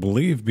shouldn't, I don't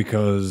believe,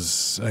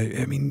 because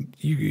I mean,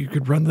 you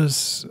could run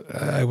this,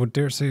 I would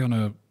dare say, on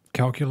a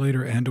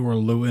calculator and or a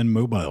low-end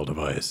mobile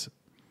device.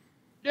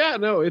 Yeah,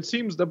 no,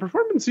 the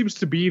performance seems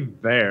to be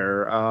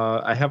there.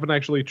 I haven't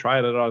actually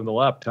tried it on the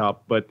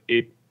laptop, but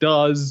it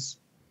does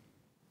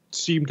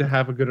seem to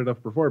have a good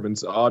enough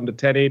performance. On the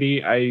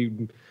 1080, I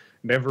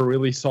never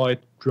really saw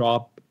it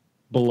drop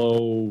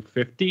below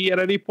 50 at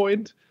any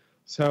point.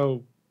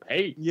 So,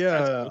 hey.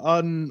 Yeah,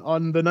 on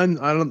the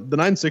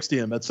 960,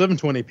 I'm at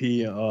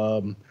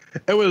 720p.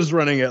 It was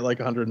running at like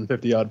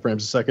 150 odd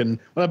frames a second.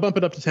 When I bump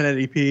it up to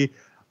 1080p,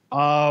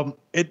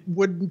 it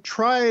would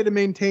try to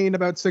maintain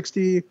about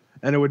 60,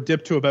 and it would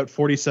dip to about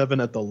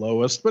 47 at the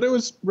lowest, but it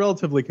was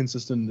relatively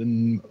consistent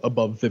and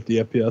above 50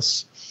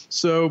 FPS.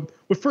 So,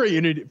 for a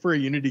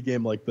Unity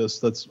game like this,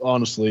 that's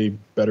honestly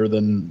better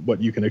than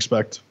what you can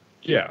expect.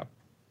 Yeah.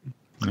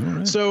 All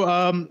right.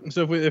 So,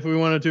 if we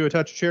wanted to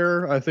attach a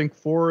chair, I think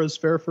 4 is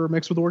fair for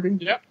mix with the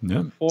working. Yeah.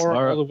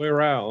 4 all the way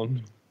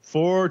around.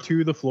 4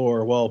 to the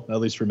floor. Well,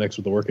 at least for mix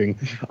with the working.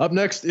 Up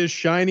next is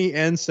Shiny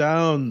and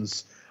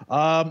Sounds.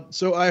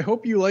 So I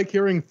hope you like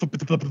hearing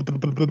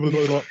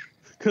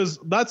because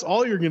that's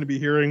all you're going to be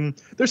hearing.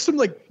 There's some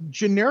like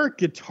generic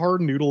guitar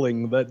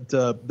noodling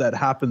that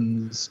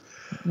happens.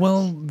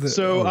 Well,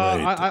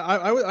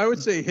 I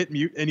would say hit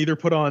mute and either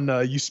put on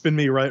 "You Spin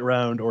Me Right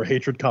Round" or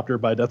 "Hatred Copter"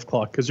 by Death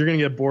Clock, because you're going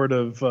to get bored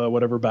of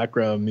whatever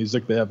background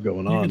music they have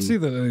going on. You can see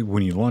that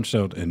when you launched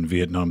out in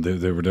Vietnam,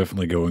 they were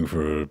definitely going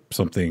for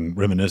something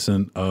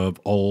reminiscent of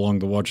All Along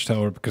the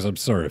Watchtower. Because I'm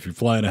sorry, if you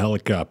fly in a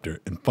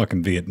helicopter in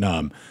fucking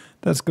Vietnam,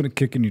 that's going to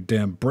kick in your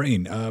damn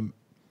brain.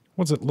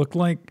 What's it look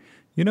like?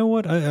 You know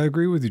what? I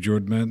agree with you,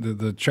 Jordan, man.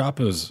 The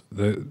choppers,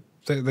 they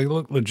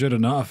look legit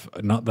enough.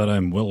 Not that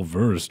I'm well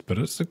versed, but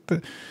it's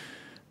like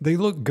they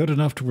look good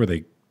enough to where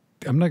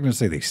I'm not going to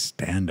say they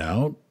stand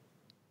out,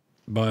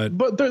 but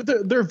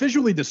they're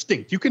visually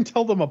distinct. You can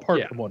tell them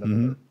apart from one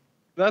another. Mm-hmm.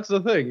 That's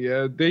the thing.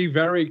 Yeah, they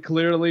very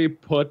clearly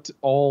put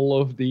all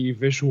of the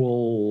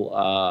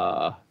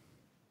visual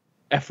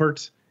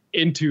effort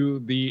into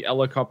the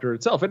helicopter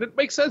itself, and it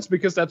makes sense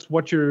because that's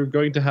what you're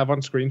going to have on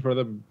screen for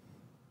the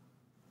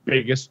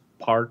biggest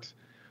part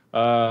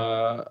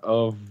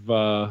of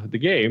the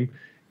game.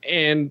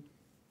 And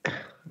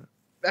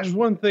there's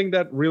one thing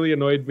that really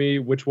annoyed me,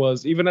 which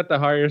was even at the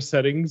higher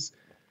settings,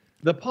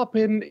 the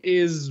pop-in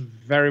is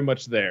very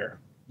much there.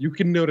 You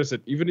can notice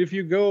it. Even if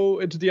you go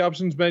into the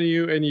options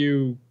menu and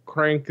you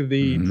crank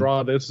the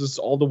draw distance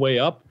all the way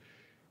up,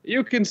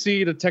 you can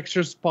see the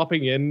textures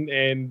popping in,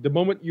 and the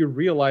moment you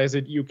realize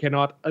it, you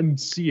cannot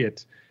unsee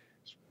it.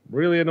 It's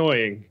really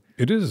annoying.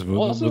 It is, with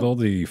all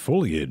the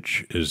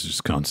foliage is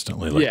just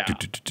constantly like... Yeah.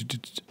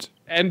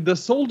 And the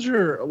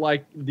soldier,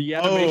 like, the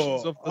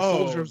animations of the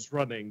soldiers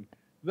running,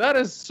 that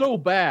is so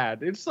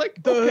bad. It's like,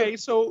 okay,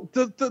 so...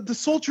 The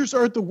soldiers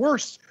are the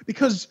worst,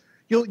 because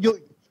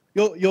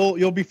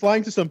you'll be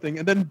flying to something,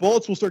 and then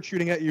bullets will start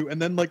shooting at you,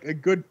 and then, like, a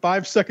good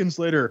 5 seconds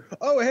later,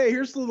 oh, hey,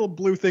 here's the little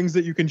blue things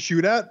that you can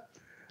shoot at.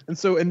 And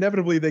so,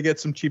 inevitably, they get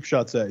some cheap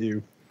shots at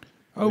you.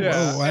 Oh,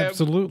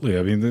 absolutely.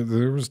 I mean,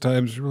 there was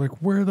times you were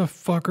like, where the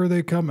fuck are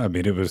they coming? I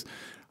mean, it was,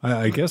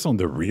 I guess on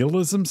the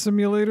realism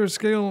simulator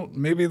scale,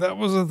 maybe that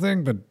was a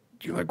thing, but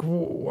you're like,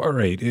 well, all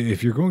right,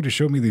 if you're going to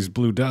show me these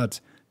blue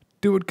dots,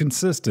 do it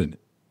consistent.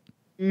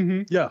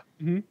 Mm-hmm. Yeah.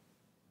 Mm-hmm.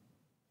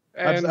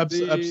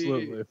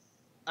 Absolutely.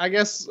 I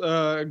guess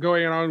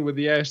going on with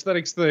the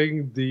aesthetics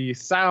thing, the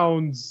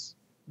sounds,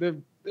 they're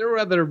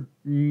rather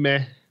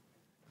meh.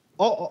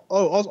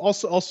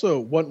 Also,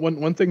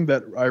 one thing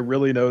that I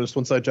really noticed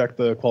once I jacked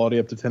the quality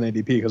up to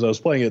 1080p because I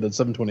was playing it at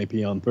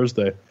 720p on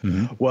Thursday,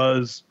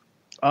 was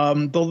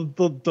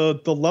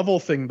the level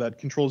thing that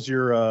controls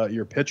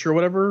your pitch or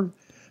whatever,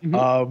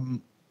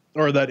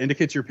 or that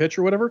indicates your pitch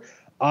or whatever,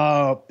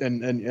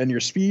 and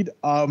your speed.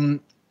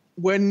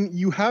 When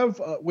you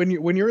have when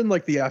you're in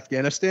like the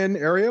Afghanistan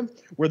area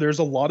where there's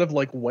a lot of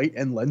like white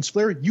and lens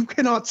flare, you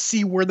cannot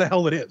see where the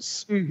hell it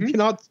is.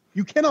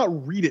 You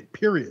cannot read it.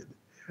 Period.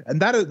 And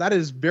that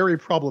is very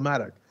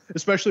problematic,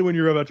 especially when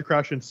you're about to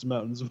crash into some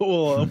mountains.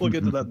 We'll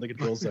get to that in the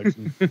control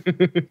section.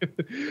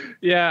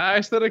 Yeah,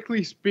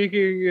 aesthetically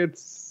speaking,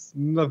 it's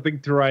nothing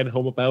to write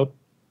home about.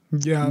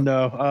 Yeah.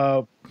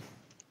 No.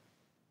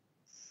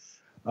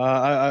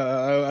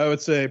 I would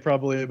say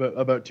probably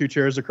about 2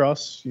 chairs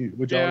across.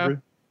 Would y'all agree?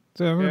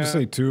 So I'm going to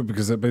say 2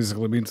 because that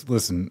basically means,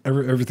 listen,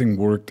 everything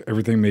worked.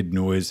 Everything made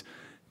noise.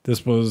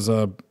 This was,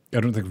 I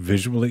don't think,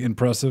 visually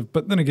impressive.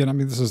 But then again, I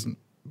mean, this is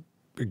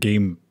a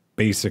game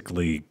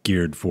basically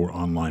geared for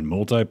online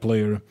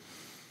multiplayer.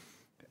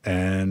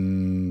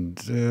 And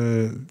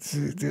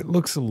it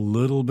looks a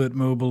little bit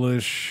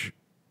mobile-ish,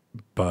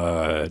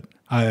 but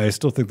I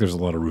still think there's a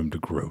lot of room to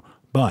grow.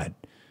 But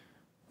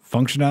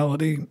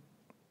functionality,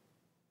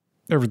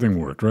 everything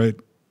worked, right?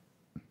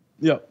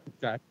 Yep.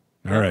 Okay.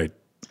 All right.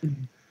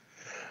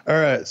 All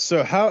right.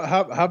 So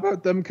how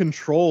about them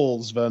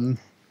controls, Ven?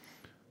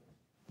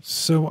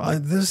 So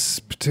this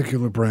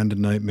particular brand of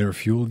Nightmare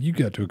Fuel, you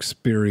got to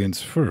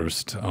experience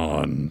first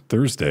on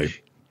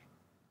Thursday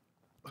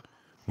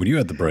when you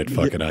had the bright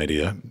fucking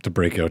idea to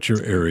break out your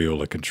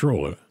Areola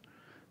controller.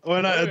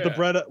 When I had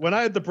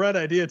the bread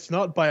idea, it's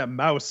not by a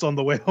mouse on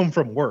the way home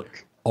from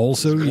work.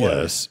 Also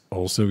yes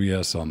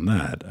on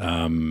that.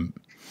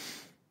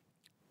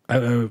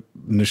 I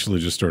initially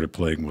just started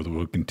playing with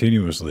it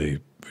continuously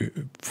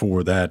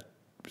for that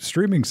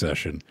streaming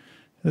session.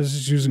 I was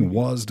just using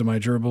WAS to my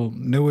gerbil.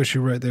 No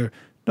issue right there.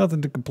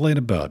 Nothing to complain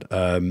about.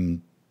 Yeah,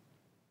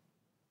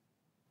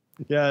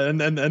 and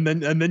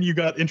then you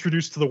got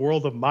introduced to the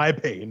world of my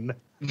pain.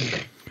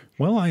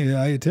 Well, I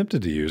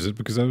attempted to use it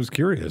because I was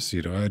curious.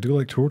 You know, I do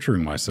like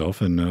torturing myself,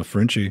 and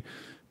Frenchie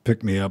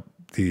picked me up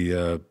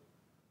the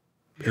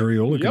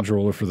Areola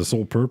controller for the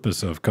sole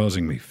purpose of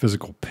causing me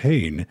physical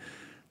pain.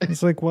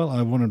 It's like, well,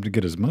 I want him to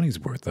get his money's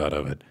worth out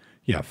of it.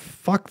 Yeah,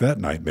 fuck that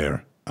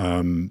nightmare.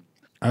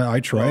 I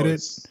tried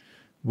it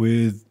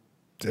with,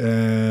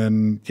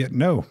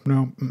 no.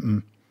 No,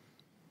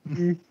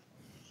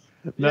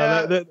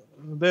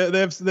 they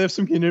have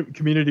some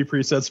community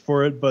presets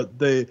for it, but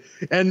the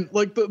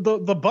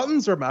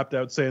buttons are mapped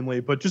out sanely,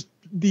 but just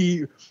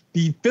the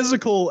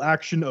physical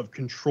action of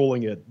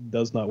controlling it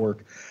does not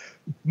work.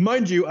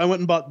 Mind you, I went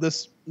and bought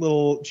this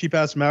little cheap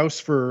ass mouse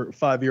for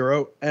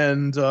 €5,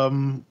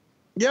 and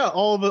yeah,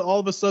 all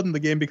of a sudden the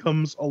game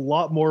becomes a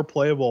lot more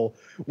playable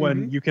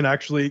when you can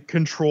actually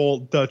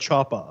control the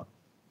chopper.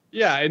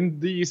 Yeah, and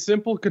the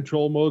simple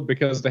control mode,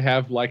 because they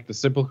have like the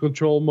simple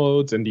control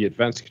modes and the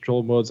advanced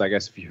control modes. I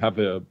guess if you have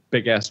a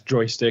big ass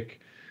joystick,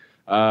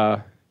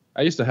 I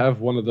used to have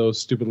one of those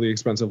stupidly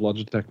expensive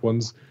Logitech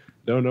ones.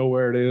 Don't know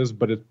where it is,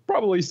 but it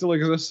probably still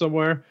exists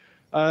somewhere.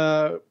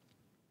 If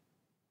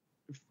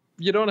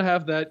you don't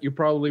have that, you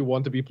probably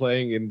want to be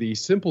playing in the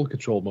simple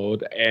control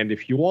mode. And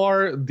if you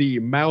are, the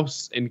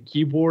mouse and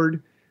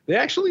keyboard, they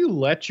actually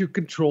let you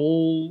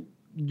control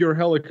your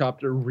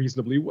helicopter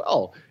reasonably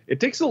well. It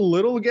takes a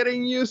little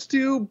getting used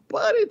to,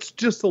 but it's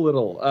just a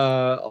little.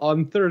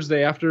 On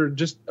Thursday, after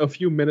just a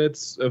few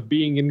minutes of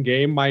being in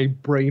game, my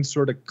brain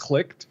sort of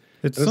clicked.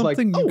 It's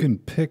something you can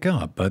pick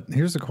up, but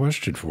here's a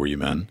question for you,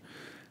 man.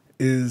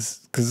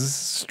 Is because this is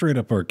straight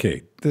up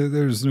arcade.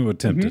 There's no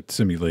attempt at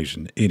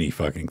simulation, any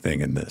fucking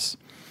thing in this.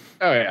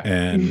 Oh yeah.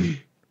 And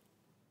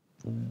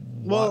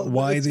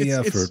why the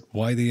effort?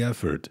 Why the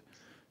effort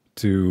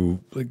to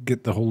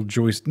get the whole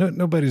joystick?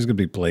 Nobody's gonna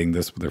be playing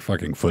this with their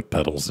fucking foot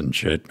pedals and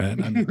shit,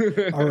 man.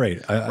 All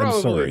right,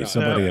 I'm sorry.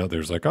 Somebody out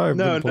there's like, I've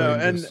been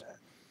playing this.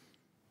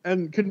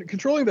 And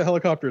controlling the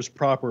helicopter is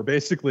proper.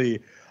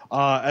 Basically,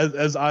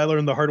 as I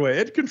learned the hard way,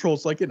 it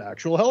controls like an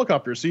actual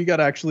helicopter. So you got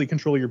to actually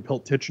control your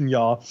tilt, pitch, and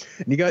yaw,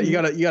 and you got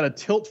to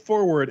tilt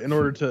forward in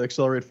order to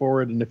accelerate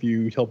forward. And if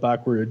you tilt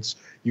backwards,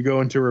 you go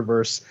into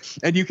reverse.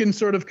 And you can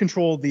sort of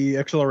control the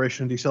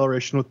acceleration and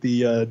deceleration with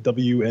the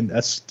W and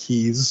S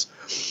keys,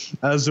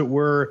 as it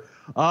were.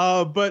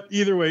 But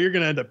either way, you're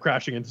gonna end up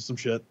crashing into some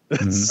shit.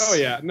 Oh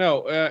yeah,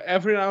 no.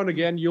 Every now and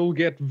again, you'll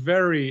get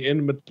very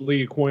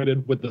intimately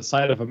acquainted with the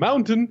side of a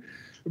mountain,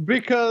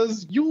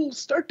 because you'll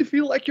start to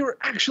feel like you're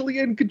actually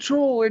in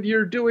control and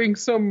you're doing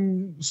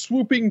some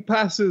swooping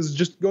passes,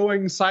 just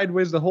going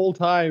sideways the whole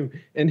time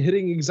and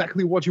hitting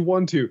exactly what you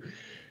want to.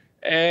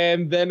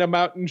 And then a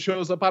mountain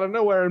shows up out of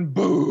nowhere and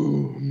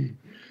boom.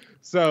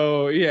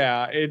 So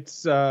yeah,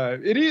 it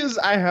is.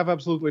 I have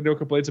absolutely no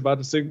complaints about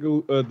the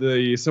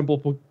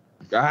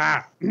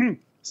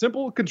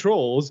simple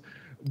controls,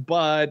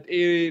 but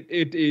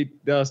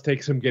it does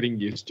take some getting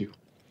used to.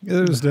 Yeah,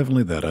 there's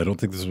definitely that. I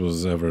don't think this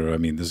was ever, I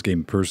mean, this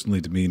game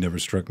personally to me never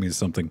struck me as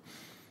something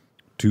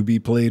to be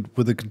played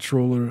with a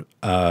controller.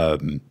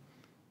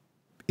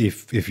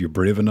 if you're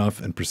brave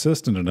enough and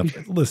persistent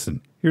enough,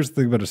 listen, here's the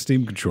thing about a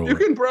Steam controller. You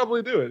can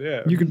probably do it,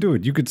 yeah. You can do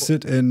it. You could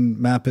sit and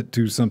map it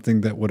to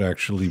something that would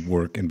actually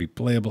work and be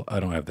playable. I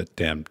don't have that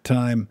damn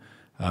time.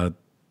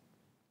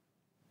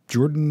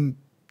 Jordan.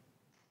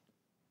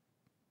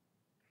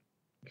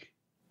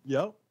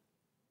 Yep.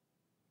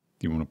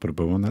 Do you want to put a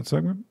bow on that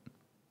segment?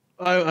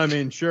 I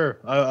mean, sure.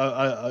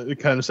 It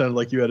kind of sounded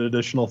like you had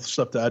additional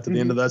stuff to add to the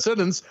end of that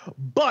sentence.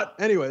 But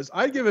anyways,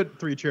 I give it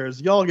 3 chairs.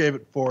 Y'all gave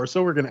it 4.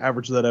 So we're going to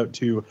average that out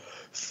to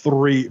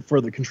 3 for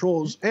the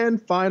controls.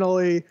 And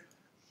finally,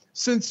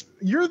 since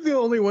you're the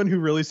only one who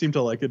really seemed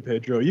to like it,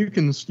 Pedro, you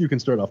can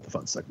start off the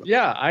fun segment.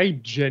 Yeah, I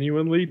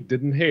genuinely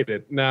didn't hate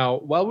it. Now,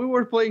 while we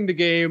were playing the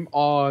game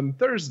on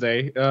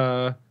Thursday,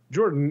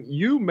 Jordan,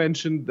 you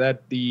mentioned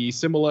that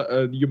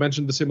you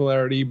mentioned the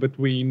similarity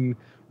between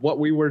what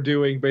we were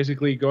doing,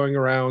 basically going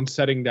around,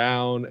 setting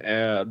down,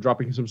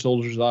 dropping some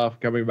soldiers off,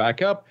 coming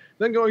back up,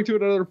 then going to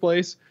another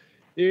place.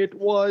 It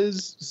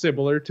was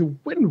similar to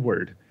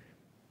Windward.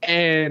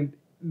 And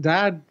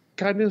that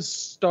kind of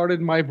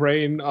started my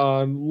brain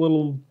on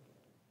little...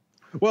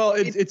 Well,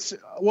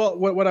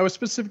 what I was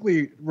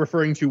specifically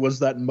referring to was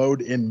that mode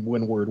in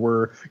Windward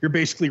where you're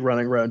basically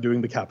running around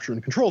doing the capture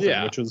and control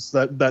thing, which is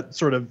that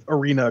sort of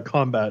arena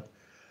combat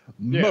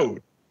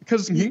mode.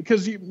 Because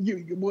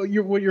what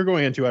you're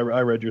going into,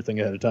 I read your thing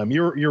ahead of time.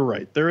 You're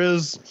right.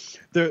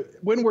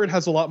 Windward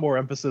has a lot more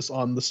emphasis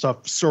on the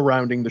stuff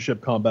surrounding the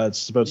ship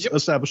combats, about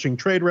establishing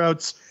trade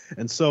routes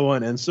and so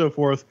on and so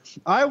forth.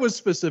 I was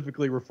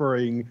specifically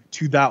referring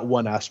to that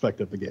one aspect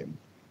of the game.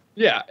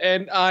 Yeah,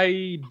 and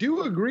I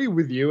do agree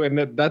with you, and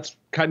that's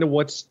kind of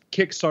what's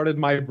kickstarted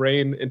my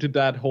brain into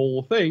that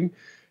whole thing,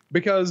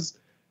 because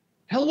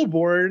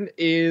Hellborn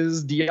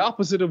is the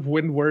opposite of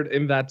Windward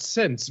in that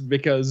sense,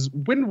 because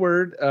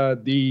Windward,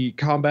 the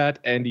combat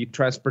and the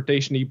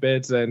transportation-y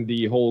bits and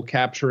the whole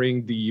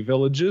capturing the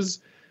villages,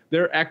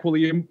 they're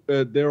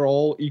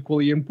all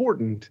equally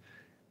important.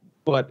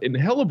 But in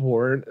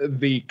Hellborn,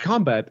 the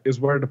combat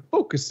is where the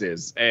focus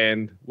is,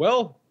 and,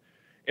 well,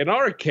 in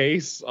our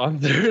case, on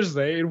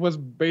Thursday, it was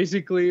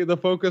basically the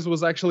focus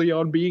was actually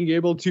on being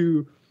able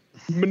to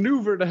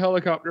maneuver the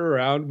helicopter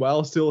around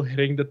while still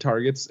hitting the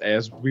targets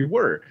as we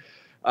were.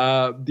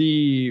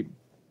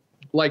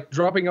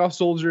 Dropping off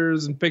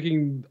soldiers and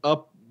picking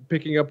up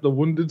the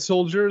wounded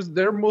soldiers,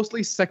 they're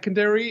mostly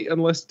secondary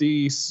unless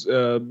the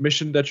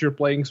mission that you're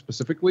playing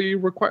specifically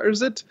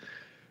requires it.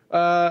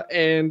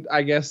 And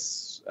I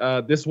guess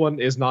this one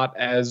is not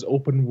as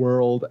open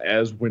world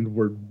as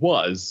Windward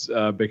was,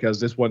 because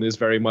this one is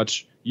very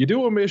much, you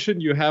do a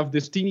mission, you have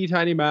this teeny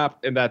tiny map,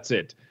 and that's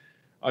it.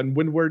 On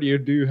Windward, you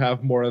do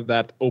have more of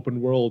that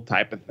open world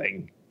type of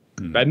thing.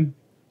 Ben?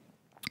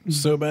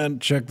 So, man,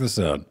 check this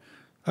out.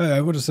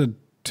 I would have said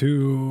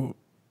 2,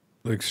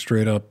 like,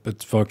 straight up,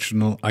 it's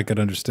functional. I could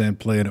understand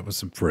playing it with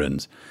some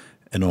friends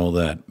and all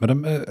that. But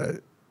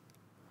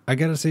I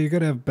got to say, you got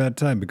to have a bad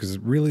time, because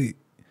really,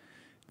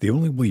 the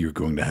only way you're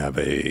going to have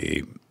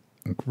a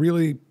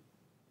really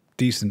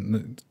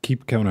decent...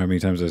 Keep counting how many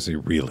times I say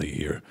really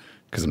here,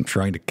 because I'm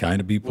trying to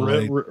kind of be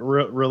polite.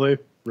 Really?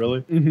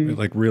 Mm-hmm.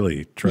 Like,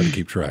 really, try to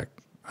keep track.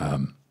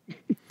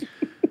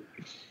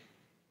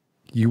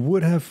 You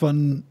would have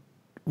fun.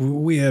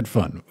 We had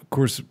fun. Of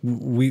course,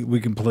 we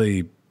can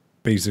play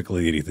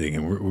basically anything,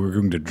 and we're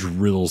going to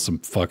drill some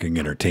fucking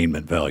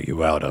entertainment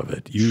value out of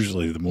it.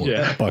 Usually, the more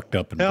fucked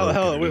up and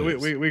hell,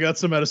 we got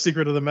some out of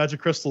Secret of the Magic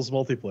Crystals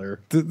multiplayer.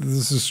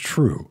 This is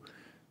true.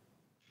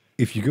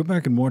 If you go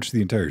back and watch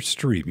the entire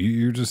stream,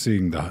 you're just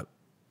seeing the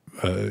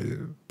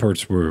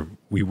parts where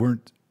we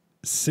weren't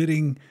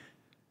sitting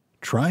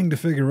trying to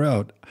figure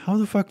out how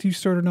the fuck do you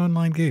start an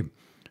online game.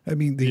 I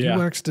mean, the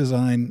UX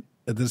design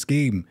of this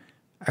game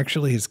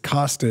actually has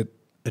cost it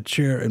a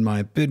chair, in my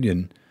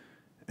opinion.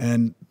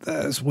 And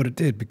that's what it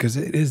did, because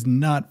it is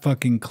not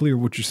fucking clear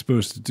what you're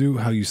supposed to do,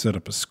 how you set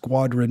up a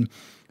squadron.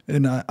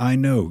 And I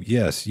know,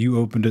 yes, you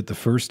opened it the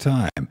first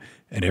time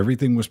and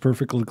everything was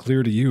perfectly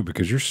clear to you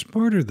because you're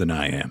smarter than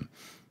I am.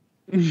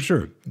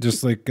 Sure.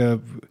 Just like,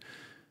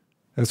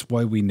 that's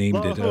why we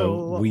named it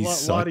We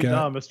Suck At.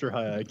 Mr.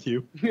 High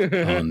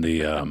IQ. On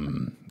the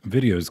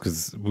videos,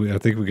 because I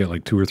think we got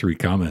like 2 or 3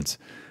 comments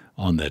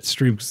on that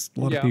stream. A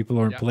lot of people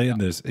aren't playing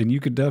this, and you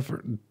could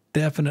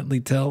definitely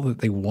tell that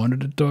they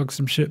wanted to talk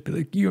some shit, be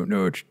like, you don't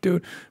know what you're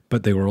doing.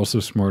 But they were also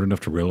smart enough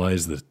to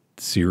realize the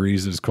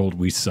series is called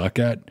We Suck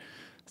At.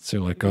 So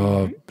like,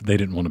 oh, they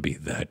didn't want to be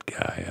that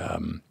guy.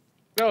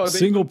 No,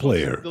 single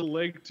player. The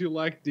link to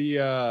like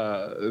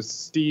the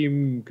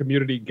Steam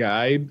community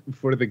guide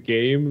for the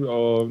game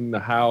on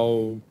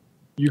how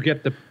you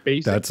get the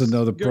basics. That's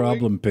another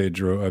problem,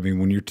 Pedro. I mean,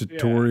 when your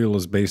tutorial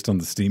is based on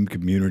the Steam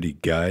community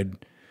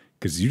guide,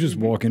 because you just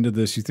walk into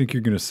this, you think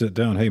you're going to sit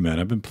down. Hey, man,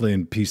 I've been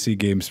playing PC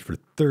games for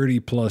 30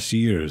 plus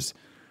years.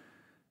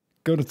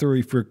 Go to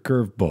 30 for a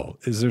curveball.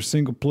 Is there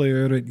single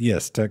player in it?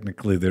 Yes,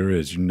 technically there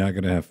is. You're not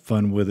going to have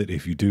fun with it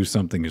if you do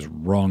something is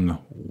wrong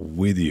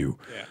with you.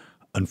 Yeah.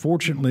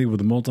 Unfortunately, with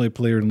the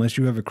multiplayer, unless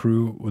you have a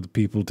crew with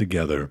people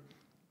together,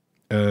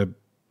 the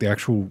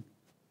actual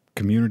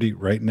community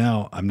right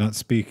now, I'm not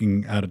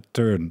speaking out of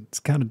turn. It's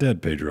kind of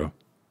dead, Pedro.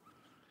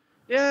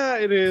 Yeah,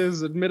 it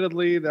is.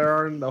 Admittedly, there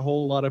aren't a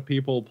whole lot of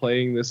people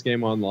playing this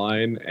game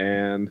online,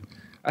 and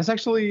that's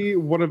actually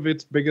one of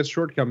its biggest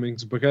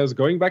shortcomings, because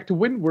going back to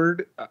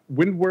Windward,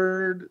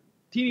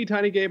 teeny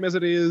tiny game as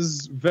it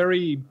is,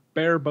 very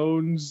bare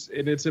bones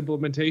in its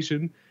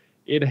implementation,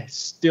 it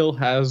still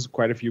has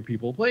quite a few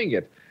people playing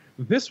it.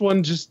 This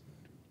one just,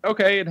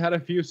 okay, it had a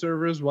few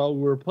servers while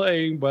we were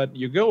playing, but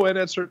you go in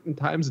at certain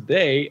times a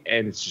day,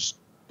 and it's just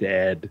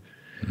dead.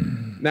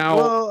 Now...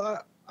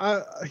 Well,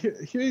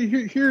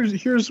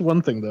 here's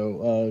one thing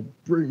though.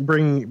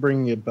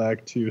 Bringing it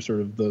back to sort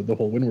of the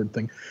whole Windward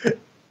thing.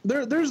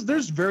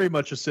 There's very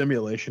much a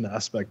simulation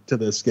aspect to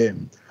this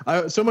game.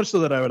 So much so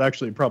that I would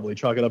actually probably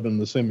chalk it up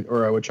in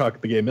I would chalk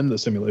the game in the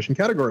simulation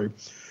category.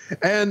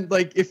 And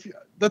like, if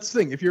that's the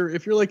thing, if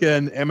you're like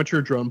an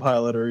amateur drone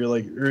pilot, or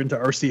you're into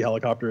RC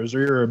helicopters, or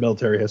you're a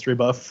military history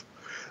buff,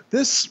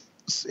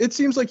 it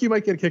seems like you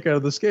might get a kick out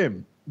of this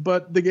game.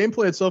 But the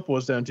gameplay itself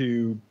boils down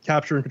to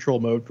capture and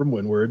control mode from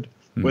Windward,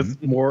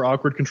 with more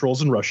awkward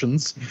controls and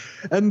Russians,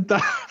 and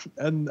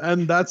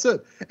that's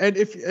it.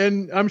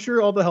 And I'm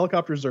sure all the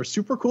helicopters are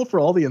super cool for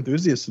all the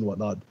enthusiasts and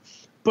whatnot,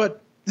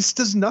 but this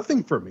does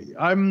nothing for me.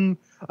 I'm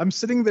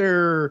sitting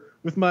there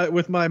with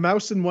my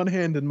mouse in one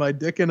hand and my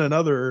dick in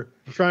another,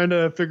 trying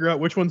to figure out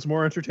which one's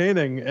more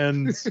entertaining.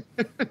 And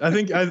I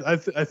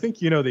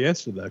think you know the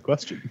answer to that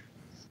question.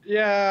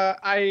 Yeah,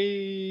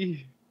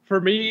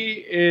 for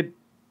me,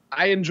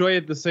 I enjoy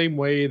it the same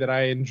way that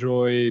I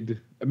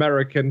enjoyed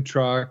American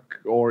Truck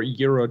or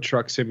Euro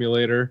Truck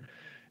Simulator.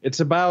 It's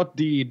about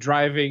the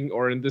driving,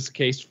 or in this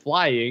case,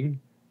 flying.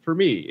 For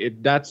me,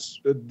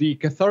 that's the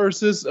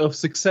catharsis of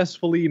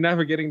successfully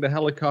navigating the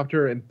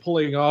helicopter and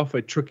pulling off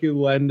a tricky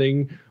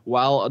landing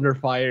while under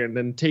fire, and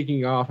then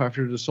taking off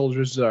after the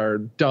soldiers are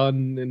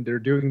done and they're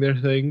doing their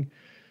thing.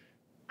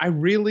 I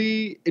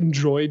really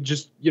enjoyed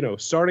just,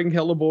 starting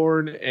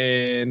Hellborn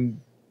and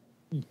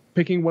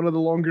picking one of the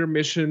longer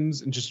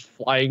missions and just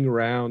flying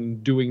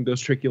around doing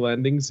those tricky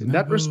landings. In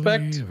that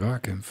respect, I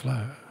can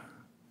fly.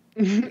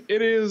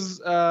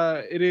 It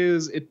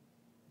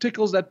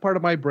tickles that part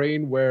of my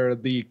brain where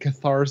the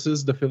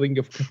feeling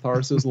of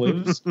catharsis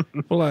lives.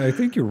 Well, I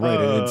think you're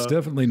right. It's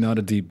definitely not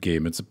a deep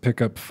game. It's a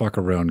pick-up,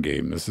 fuck-around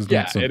game. This is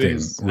not something... it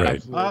is. Right.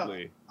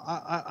 Absolutely.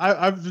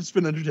 I've just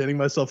been entertaining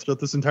myself throughout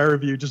this entire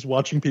review, just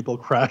watching people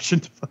crash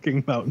into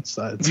fucking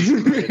mountainsides.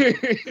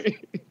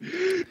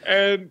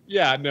 And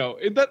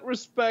in that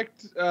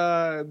respect,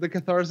 the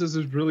catharsis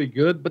is really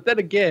good. But then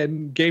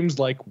again, games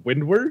like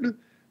Windward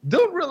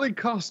don't really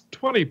cost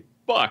 $20.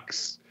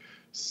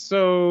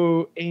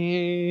 So,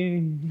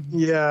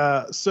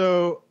 yeah.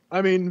 So,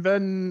 I mean,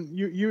 Ven,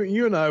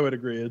 you and I would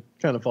agree it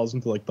kind of falls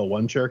into like the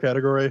one chair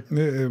category.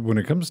 When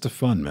it comes to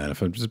fun, man,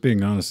 if I'm just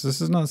being honest,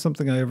 this is not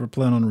something I ever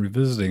plan on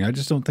revisiting. I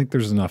just don't think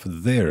there's enough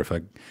there. If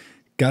I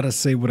gotta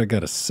say what I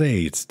gotta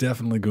say, it's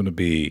definitely going to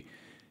be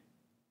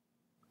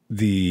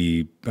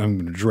I'm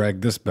going to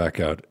drag this back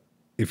out.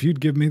 If you'd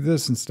give me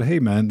this and say, hey,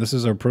 man, this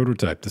is our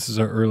prototype, this is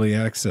our early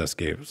access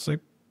game, it's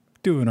like,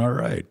 doing all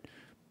right.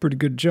 Pretty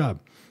good job.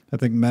 I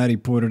think Maddie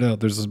pointed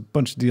out there's a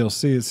bunch of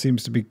DLC. It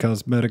seems to be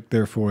cosmetic,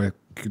 therefore I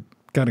could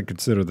kind of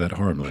consider that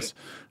harmless.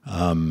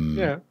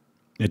 yeah.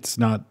 It's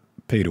not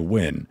pay to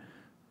win.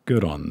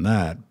 Good on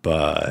that,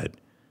 but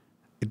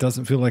it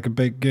doesn't feel like a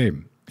baked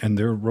game. And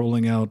they're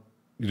rolling out,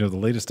 the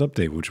latest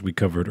update, which we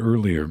covered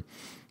earlier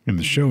in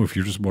the show. If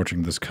you're just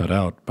watching this cut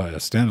out by a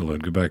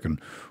standalone, go back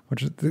and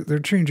watch it. They're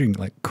changing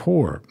like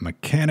core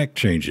mechanic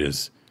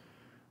changes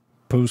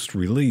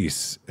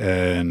post-release,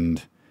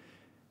 and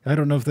I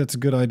don't know if that's a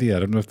good idea. I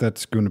don't know if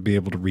that's going to be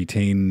able to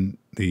retain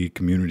the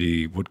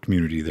community, what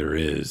community there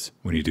is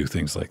when you do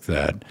things like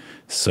that.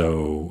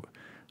 So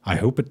I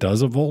hope it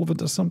does evolve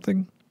into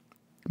something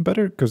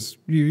better, because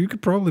you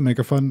could probably make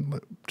a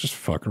fun, just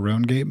fuck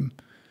around game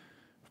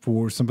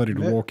for somebody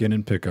to walk in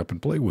and pick up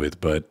and play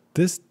with. But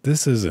this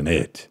isn't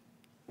it.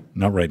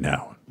 Not right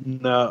now.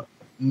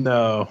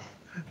 No.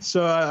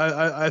 So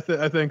I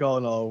think all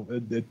in all,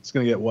 it's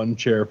going to get one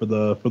chair for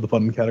the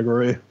fun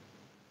category.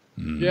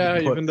 Yeah,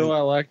 even though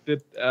I liked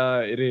it,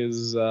 it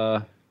is.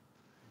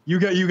 You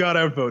got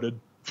outvoted.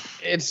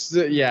 It's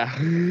yeah.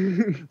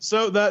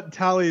 So that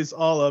tallies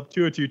all up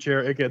to a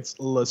 2-chair. It gets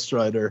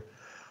Strider.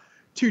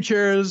 2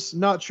 chairs.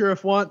 Not sure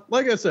if want.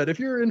 Like I said, if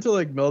you're into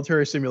like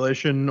military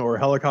simulation or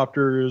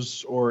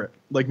helicopters or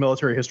like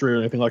military history or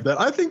anything like that,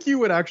 I think you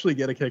would actually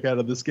get a kick out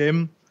of this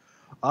game.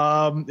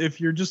 If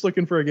you're just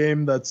looking for a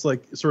game that's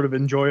like sort of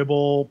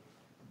enjoyable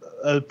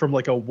from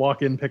like a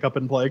walk-in, pick up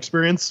and play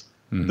experience,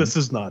 this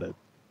is not it.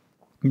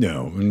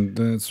 No, and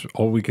that's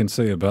all we can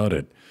say about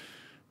it.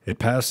 It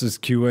passes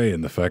QA in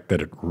the fact that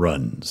it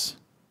runs.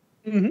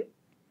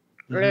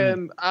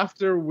 And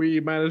after we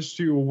managed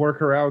to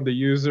work around the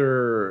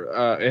user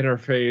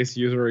interface,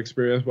 user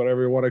experience,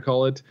 whatever you want to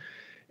call it,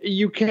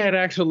 you can't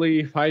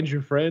actually find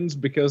your friends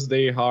because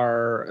they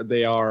are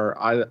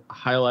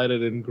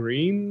highlighted in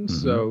green.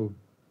 So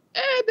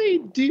they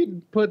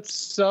did put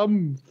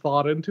some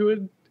thought into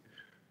it.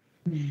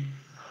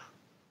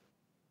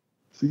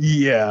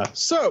 Yeah.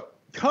 So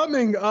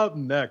coming up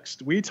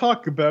next, we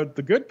talk about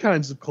the good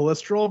kinds of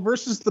cholesterol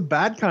versus the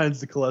bad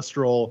kinds of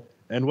cholesterol,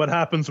 and what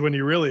happens when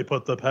you really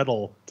put the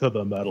pedal to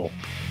the metal.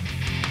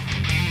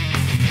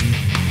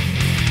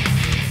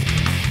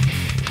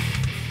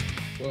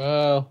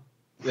 Well,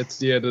 it's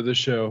the end of the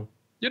show.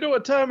 You know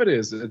what time it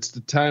is. It's the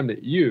time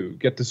that you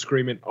get to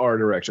scream in our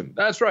direction.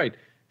 That's right.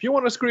 If you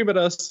want to scream at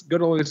us, go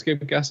to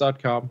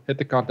linuxgamecast.com, hit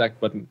the contact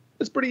button.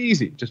 It's pretty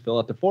easy. Just fill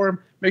out the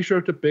form. Make sure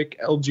to pick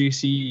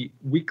LGC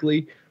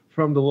Weekly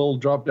from the little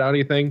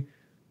drop-downy thing.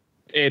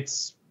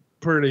 It's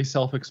pretty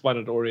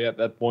self-explanatory at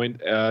that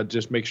point.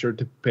 Just make sure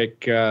to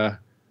pick the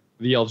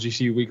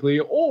LGC Weekly.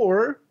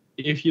 Or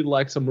if you'd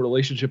like some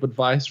relationship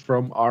advice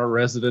from our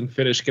resident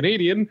Finnish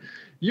Canadian,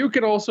 you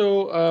can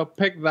also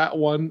pick that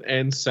one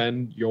and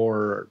send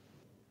your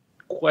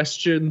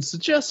questions,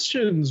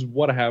 suggestions,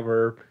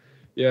 whatever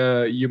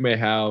you may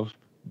have.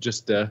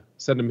 Just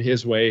send him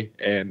his way,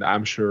 and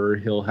I'm sure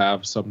he'll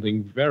have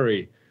something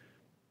very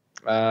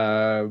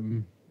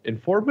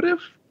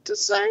informative to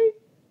say.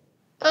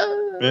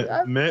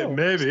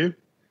 Maybe.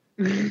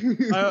 You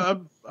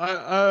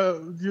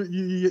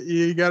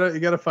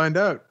gotta find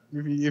out.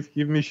 If you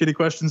give me shitty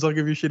questions, I'll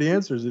give you shitty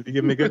answers. If you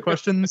give me good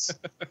questions,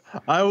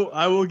 I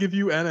will give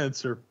you an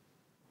answer.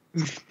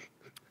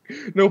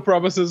 No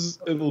promises.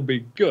 It'll be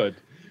good.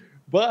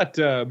 But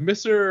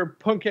Mr.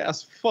 Punk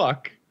Ass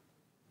Fuck,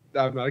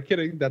 I'm not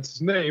kidding, that's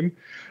his name,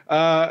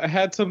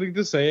 had something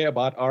to say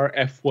about our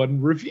F1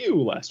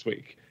 review last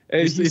week.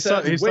 And He's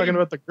talking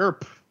about the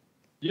GURP.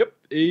 Yep.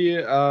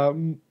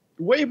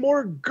 Way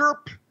more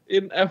GURP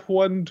in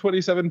F1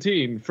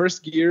 2017.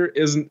 First gear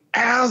isn't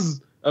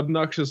as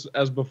obnoxious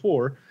as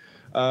before.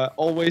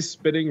 Always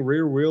spinning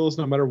rear wheels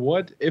no matter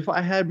what. If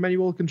I had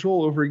manual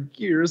control over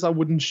gears, I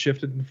wouldn't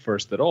shift it in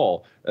first at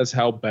all. That's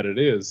how bad it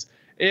is.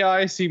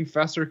 AI seemed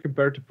faster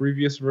compared to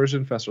previous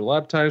version, faster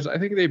lap times. I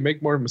think they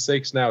make more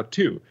mistakes now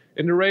too.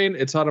 In the rain,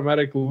 it's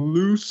automatic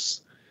loose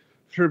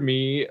for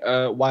me,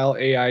 while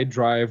AI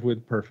drive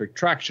with perfect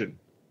traction.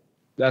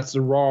 That's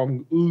the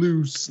wrong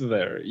loose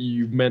there.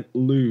 You meant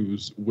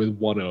lose with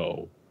 1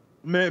 O.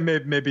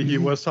 Maybe he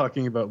was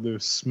talking about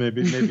loose.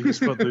 Maybe he's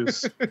foot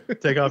loose.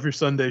 Take off your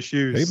Sunday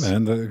shoes. Hey,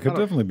 man, that could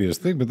definitely be his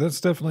thing, but that's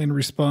definitely in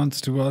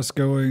response to us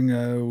going,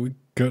 we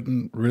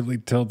couldn't really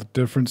tell the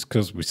difference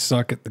because we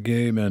suck at the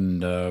game,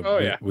 and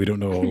we don't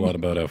know a lot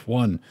about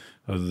F1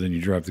 other than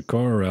you drive the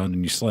car around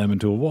and you slam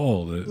into a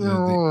wall. Pretty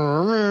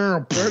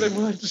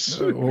much.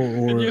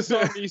 And you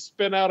saw me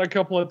spin out a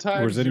couple of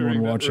times. Or is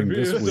anyone watching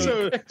this week?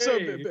 So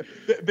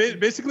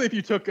basically, if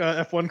you took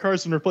F1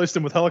 cars and replaced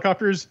them with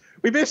helicopters,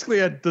 we basically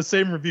had the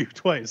same review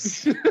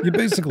twice. You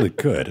basically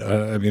could.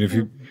 I mean, if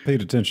you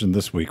paid attention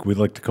this week, we'd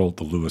like to call it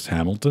the Lewis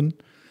Hamilton.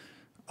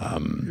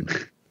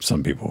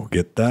 Some people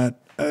get that.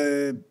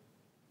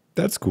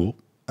 That's cool.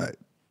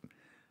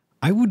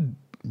 I would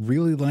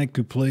really like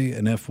to play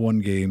an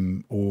F1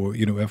 game, or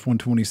F1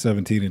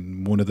 2017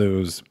 in one of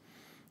those,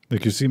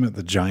 like you see them at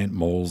the giant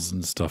malls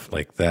and stuff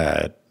like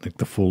that, like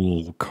the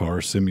full car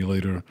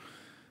simulator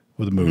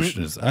with the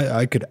motion.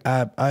 I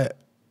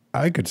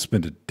could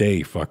spend a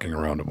day fucking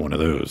around at one of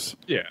those.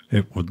 Yeah,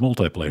 with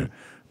multiplayer.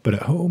 But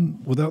at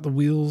home, without the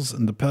wheels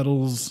and the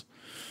pedals,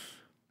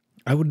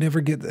 I would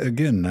never get,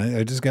 again,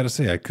 I just got to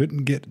say, I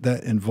couldn't get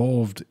that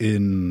involved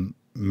in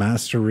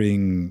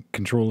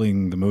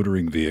controlling the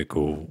motoring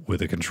vehicle with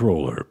a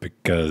controller,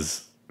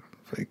 because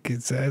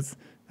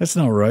that's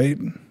not right.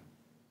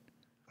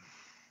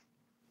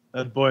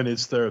 That boy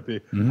needs therapy.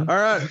 All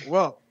right,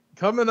 well,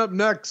 coming up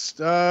next,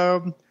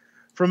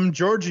 from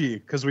Georgie,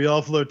 because we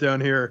all float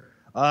down here,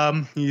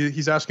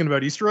 he's asking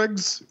about Easter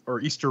eggs, or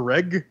Easter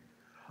egg.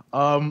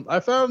 I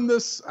found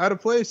this out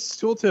of place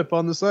tooltip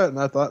on the site, and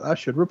I thought I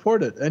should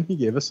report it. And he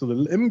gave us a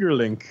little Imgur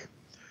link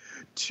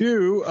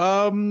to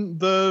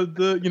the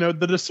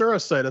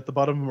Desura site at the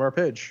bottom of our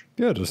page.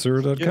 Yeah,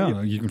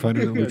 Desura.com. You can find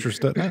it at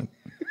luchers.net.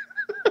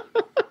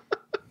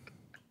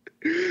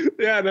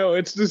 Yeah, no,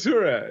 it's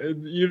Desura.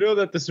 You know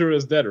that Desura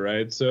is dead,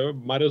 right? So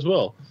might as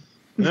well.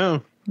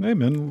 No. Hey,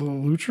 man,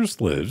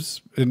 Lutrus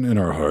lives in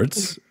our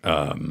hearts.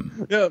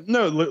 Yeah,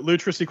 no,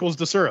 Lutrus equals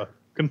Desura.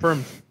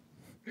 Confirmed.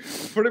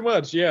 Pretty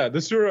much, yeah.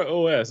 Desura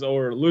OS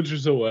or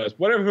Lutrus OS,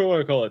 whatever you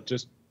want to call it.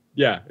 Just,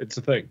 yeah, it's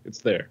a thing. It's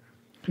there.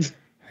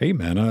 Hey,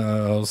 man,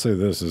 I'll say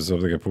this is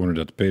something I pointed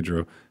out to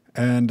Pedro,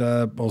 and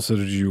also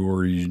to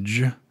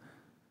George.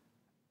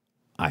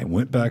 I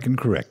went back and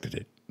corrected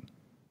it.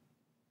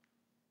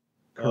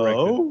 Corrected.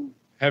 Oh?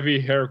 Heavy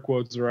hair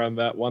quotes around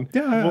that one.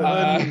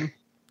 Yeah,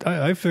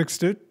 I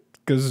fixed it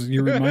because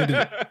you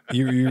reminded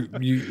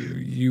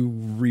you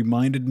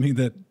reminded me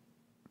that,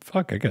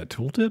 fuck, I got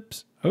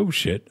tooltips? Oh,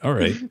 shit. All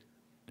right.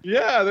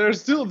 Yeah,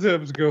 there's still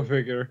tips, go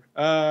figure.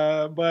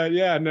 But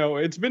yeah, no,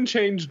 it's been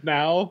changed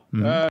now.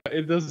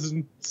 It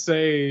doesn't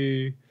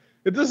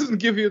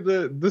give you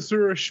the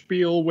sort of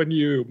spiel when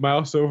you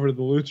mouse over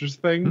the Luchers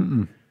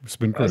thing. It's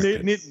been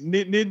corrected.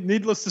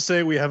 Needless to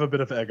say, we have a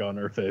bit of egg on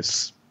our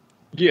face.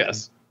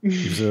 Yes.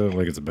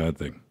 Like it's a bad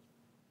thing.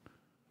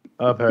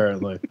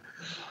 Apparently.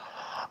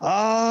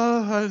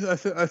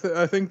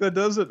 I think that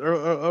does it.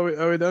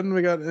 Are we done?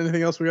 We got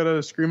anything else we got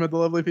to scream at the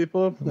lovely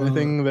people?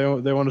 Anything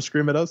they want to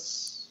scream at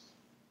us?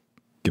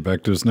 Get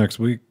back to us next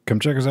week. Come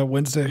check us out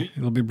Wednesday.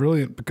 It'll be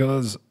brilliant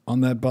because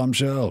on that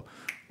bombshell,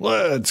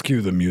 let's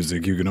cue the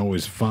music. You can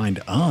always find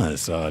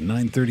us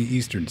 9:30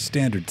 Eastern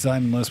Standard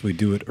Time unless we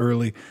do it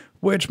early,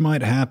 which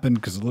might happen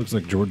because it looks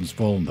like Jordan's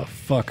falling the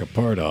fuck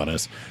apart on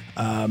us.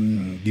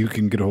 You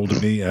can get a hold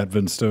of me at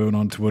Vinstone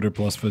on Twitter,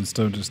 plus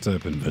Vinstone. Just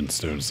type in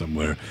Vinstone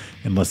somewhere,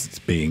 unless it's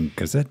Bing,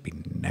 because that'd be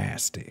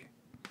nasty.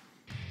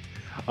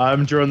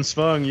 I'm Jordan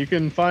Svung. You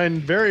can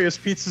find various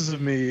pieces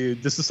of me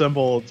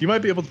disassembled. You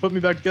might be able to put me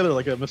back together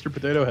like a Mr.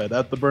 Potato Head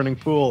at The Burning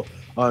Pool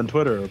on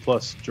Twitter,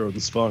 plus Jordan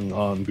Svung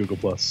on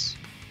Google+.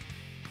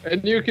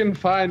 And you can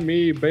find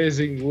me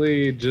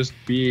basically just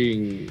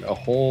being a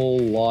whole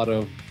lot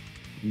of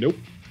nope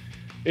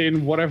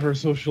in whatever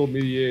social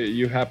media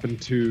you happen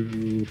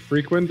to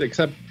frequent,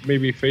 except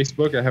maybe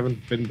Facebook. I haven't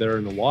been there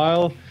in a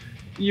while.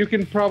 You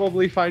can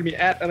probably find me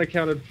at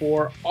Unaccounted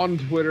For on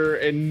Twitter,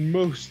 and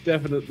most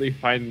definitely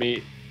find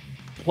me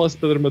plus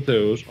Pedro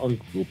Mateos on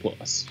Google+.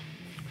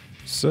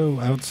 So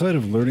outside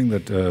of learning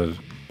that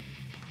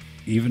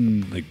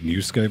even like New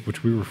Skype,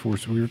 which we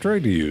were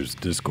trying to use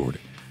Discord,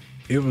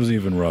 it was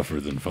even rougher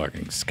than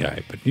fucking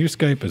Skype. But New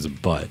Skype is a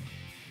butt.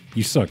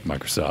 You suck,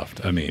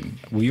 Microsoft. I mean,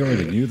 we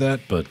already knew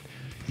that, but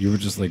you were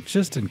just like,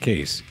 just in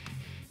case,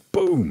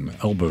 boom,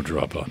 elbow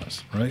drop on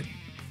us, right?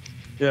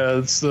 Yeah,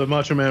 it's the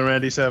Macho Man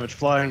Randy Savage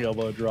flying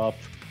elbow drop.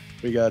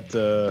 We got,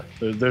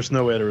 there's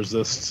no way to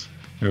resist.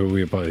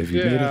 We apologize. If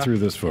you made it through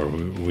this far,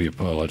 we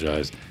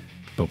apologize.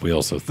 But we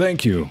also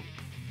thank you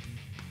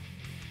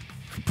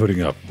for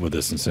putting up with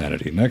this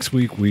insanity. Next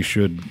week, we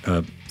should,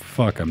 I'm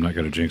not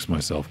going to jinx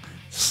myself.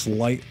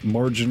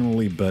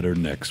 Marginally better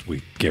next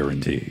week,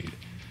 guaranteed.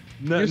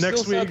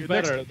 Next week,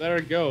 better. There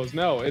it goes.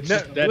 No, it's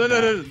just dead.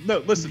 No.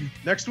 Listen,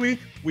 next week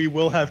we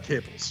will have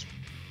cables.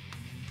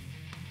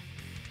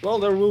 Well,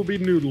 there will be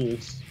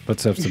noodles.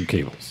 Let's have some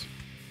cables.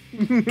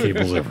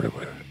 Cables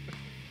everywhere.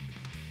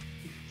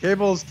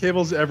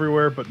 Cables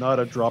everywhere, but not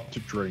a drop to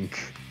drink.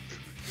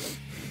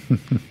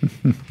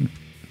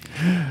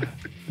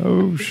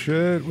 Oh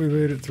shit, we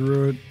made it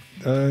through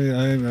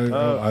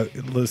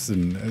it.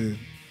 Listen,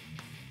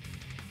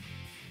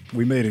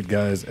 we made it,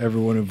 guys.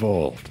 Everyone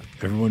involved.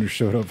 Everyone who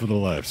showed up for the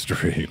live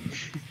stream.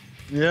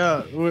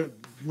 Yeah,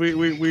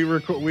 we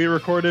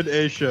recorded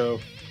a show.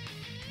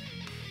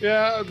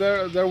 Yeah,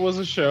 there was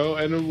a show,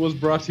 and it was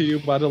brought to you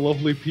by the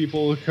lovely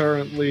people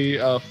currently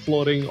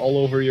floating all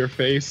over your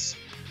face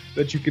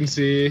that you can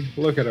see.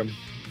 Look at them.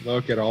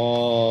 Look at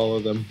all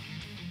of them.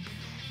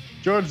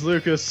 George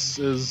Lucas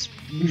is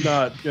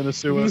not going to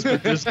sue us for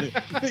Disney.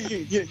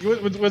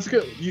 What's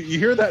good? You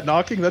hear that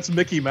knocking? That's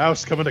Mickey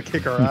Mouse coming to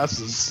kick our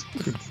asses.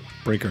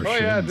 Break our shins.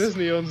 Oh yeah,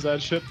 Disney owns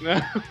that shit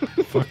now.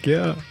 Fuck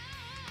yeah.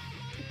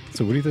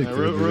 So what do you think?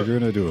 They're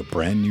going to do a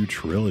brand new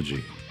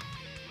trilogy.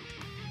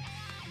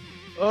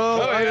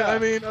 Yeah. I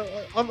mean,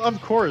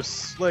 of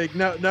course. Like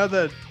now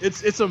that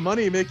it's a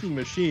money-making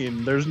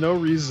machine, there's no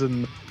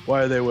reason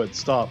why they would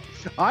stop.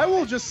 I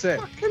will just say,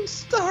 fucking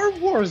Star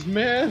Wars,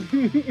 man.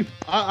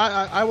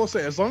 I will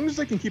say, as long as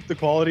they can keep the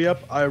quality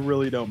up, I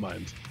really don't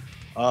mind.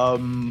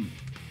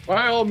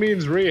 By all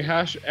means,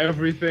 rehash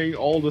everything,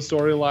 all the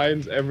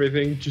storylines,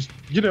 everything. Just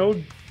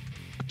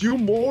do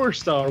more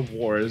Star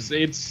Wars.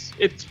 It's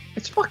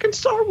fucking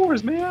Star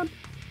Wars, man.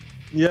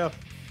 Yeah.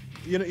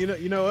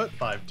 You know what?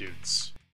 5 dudes.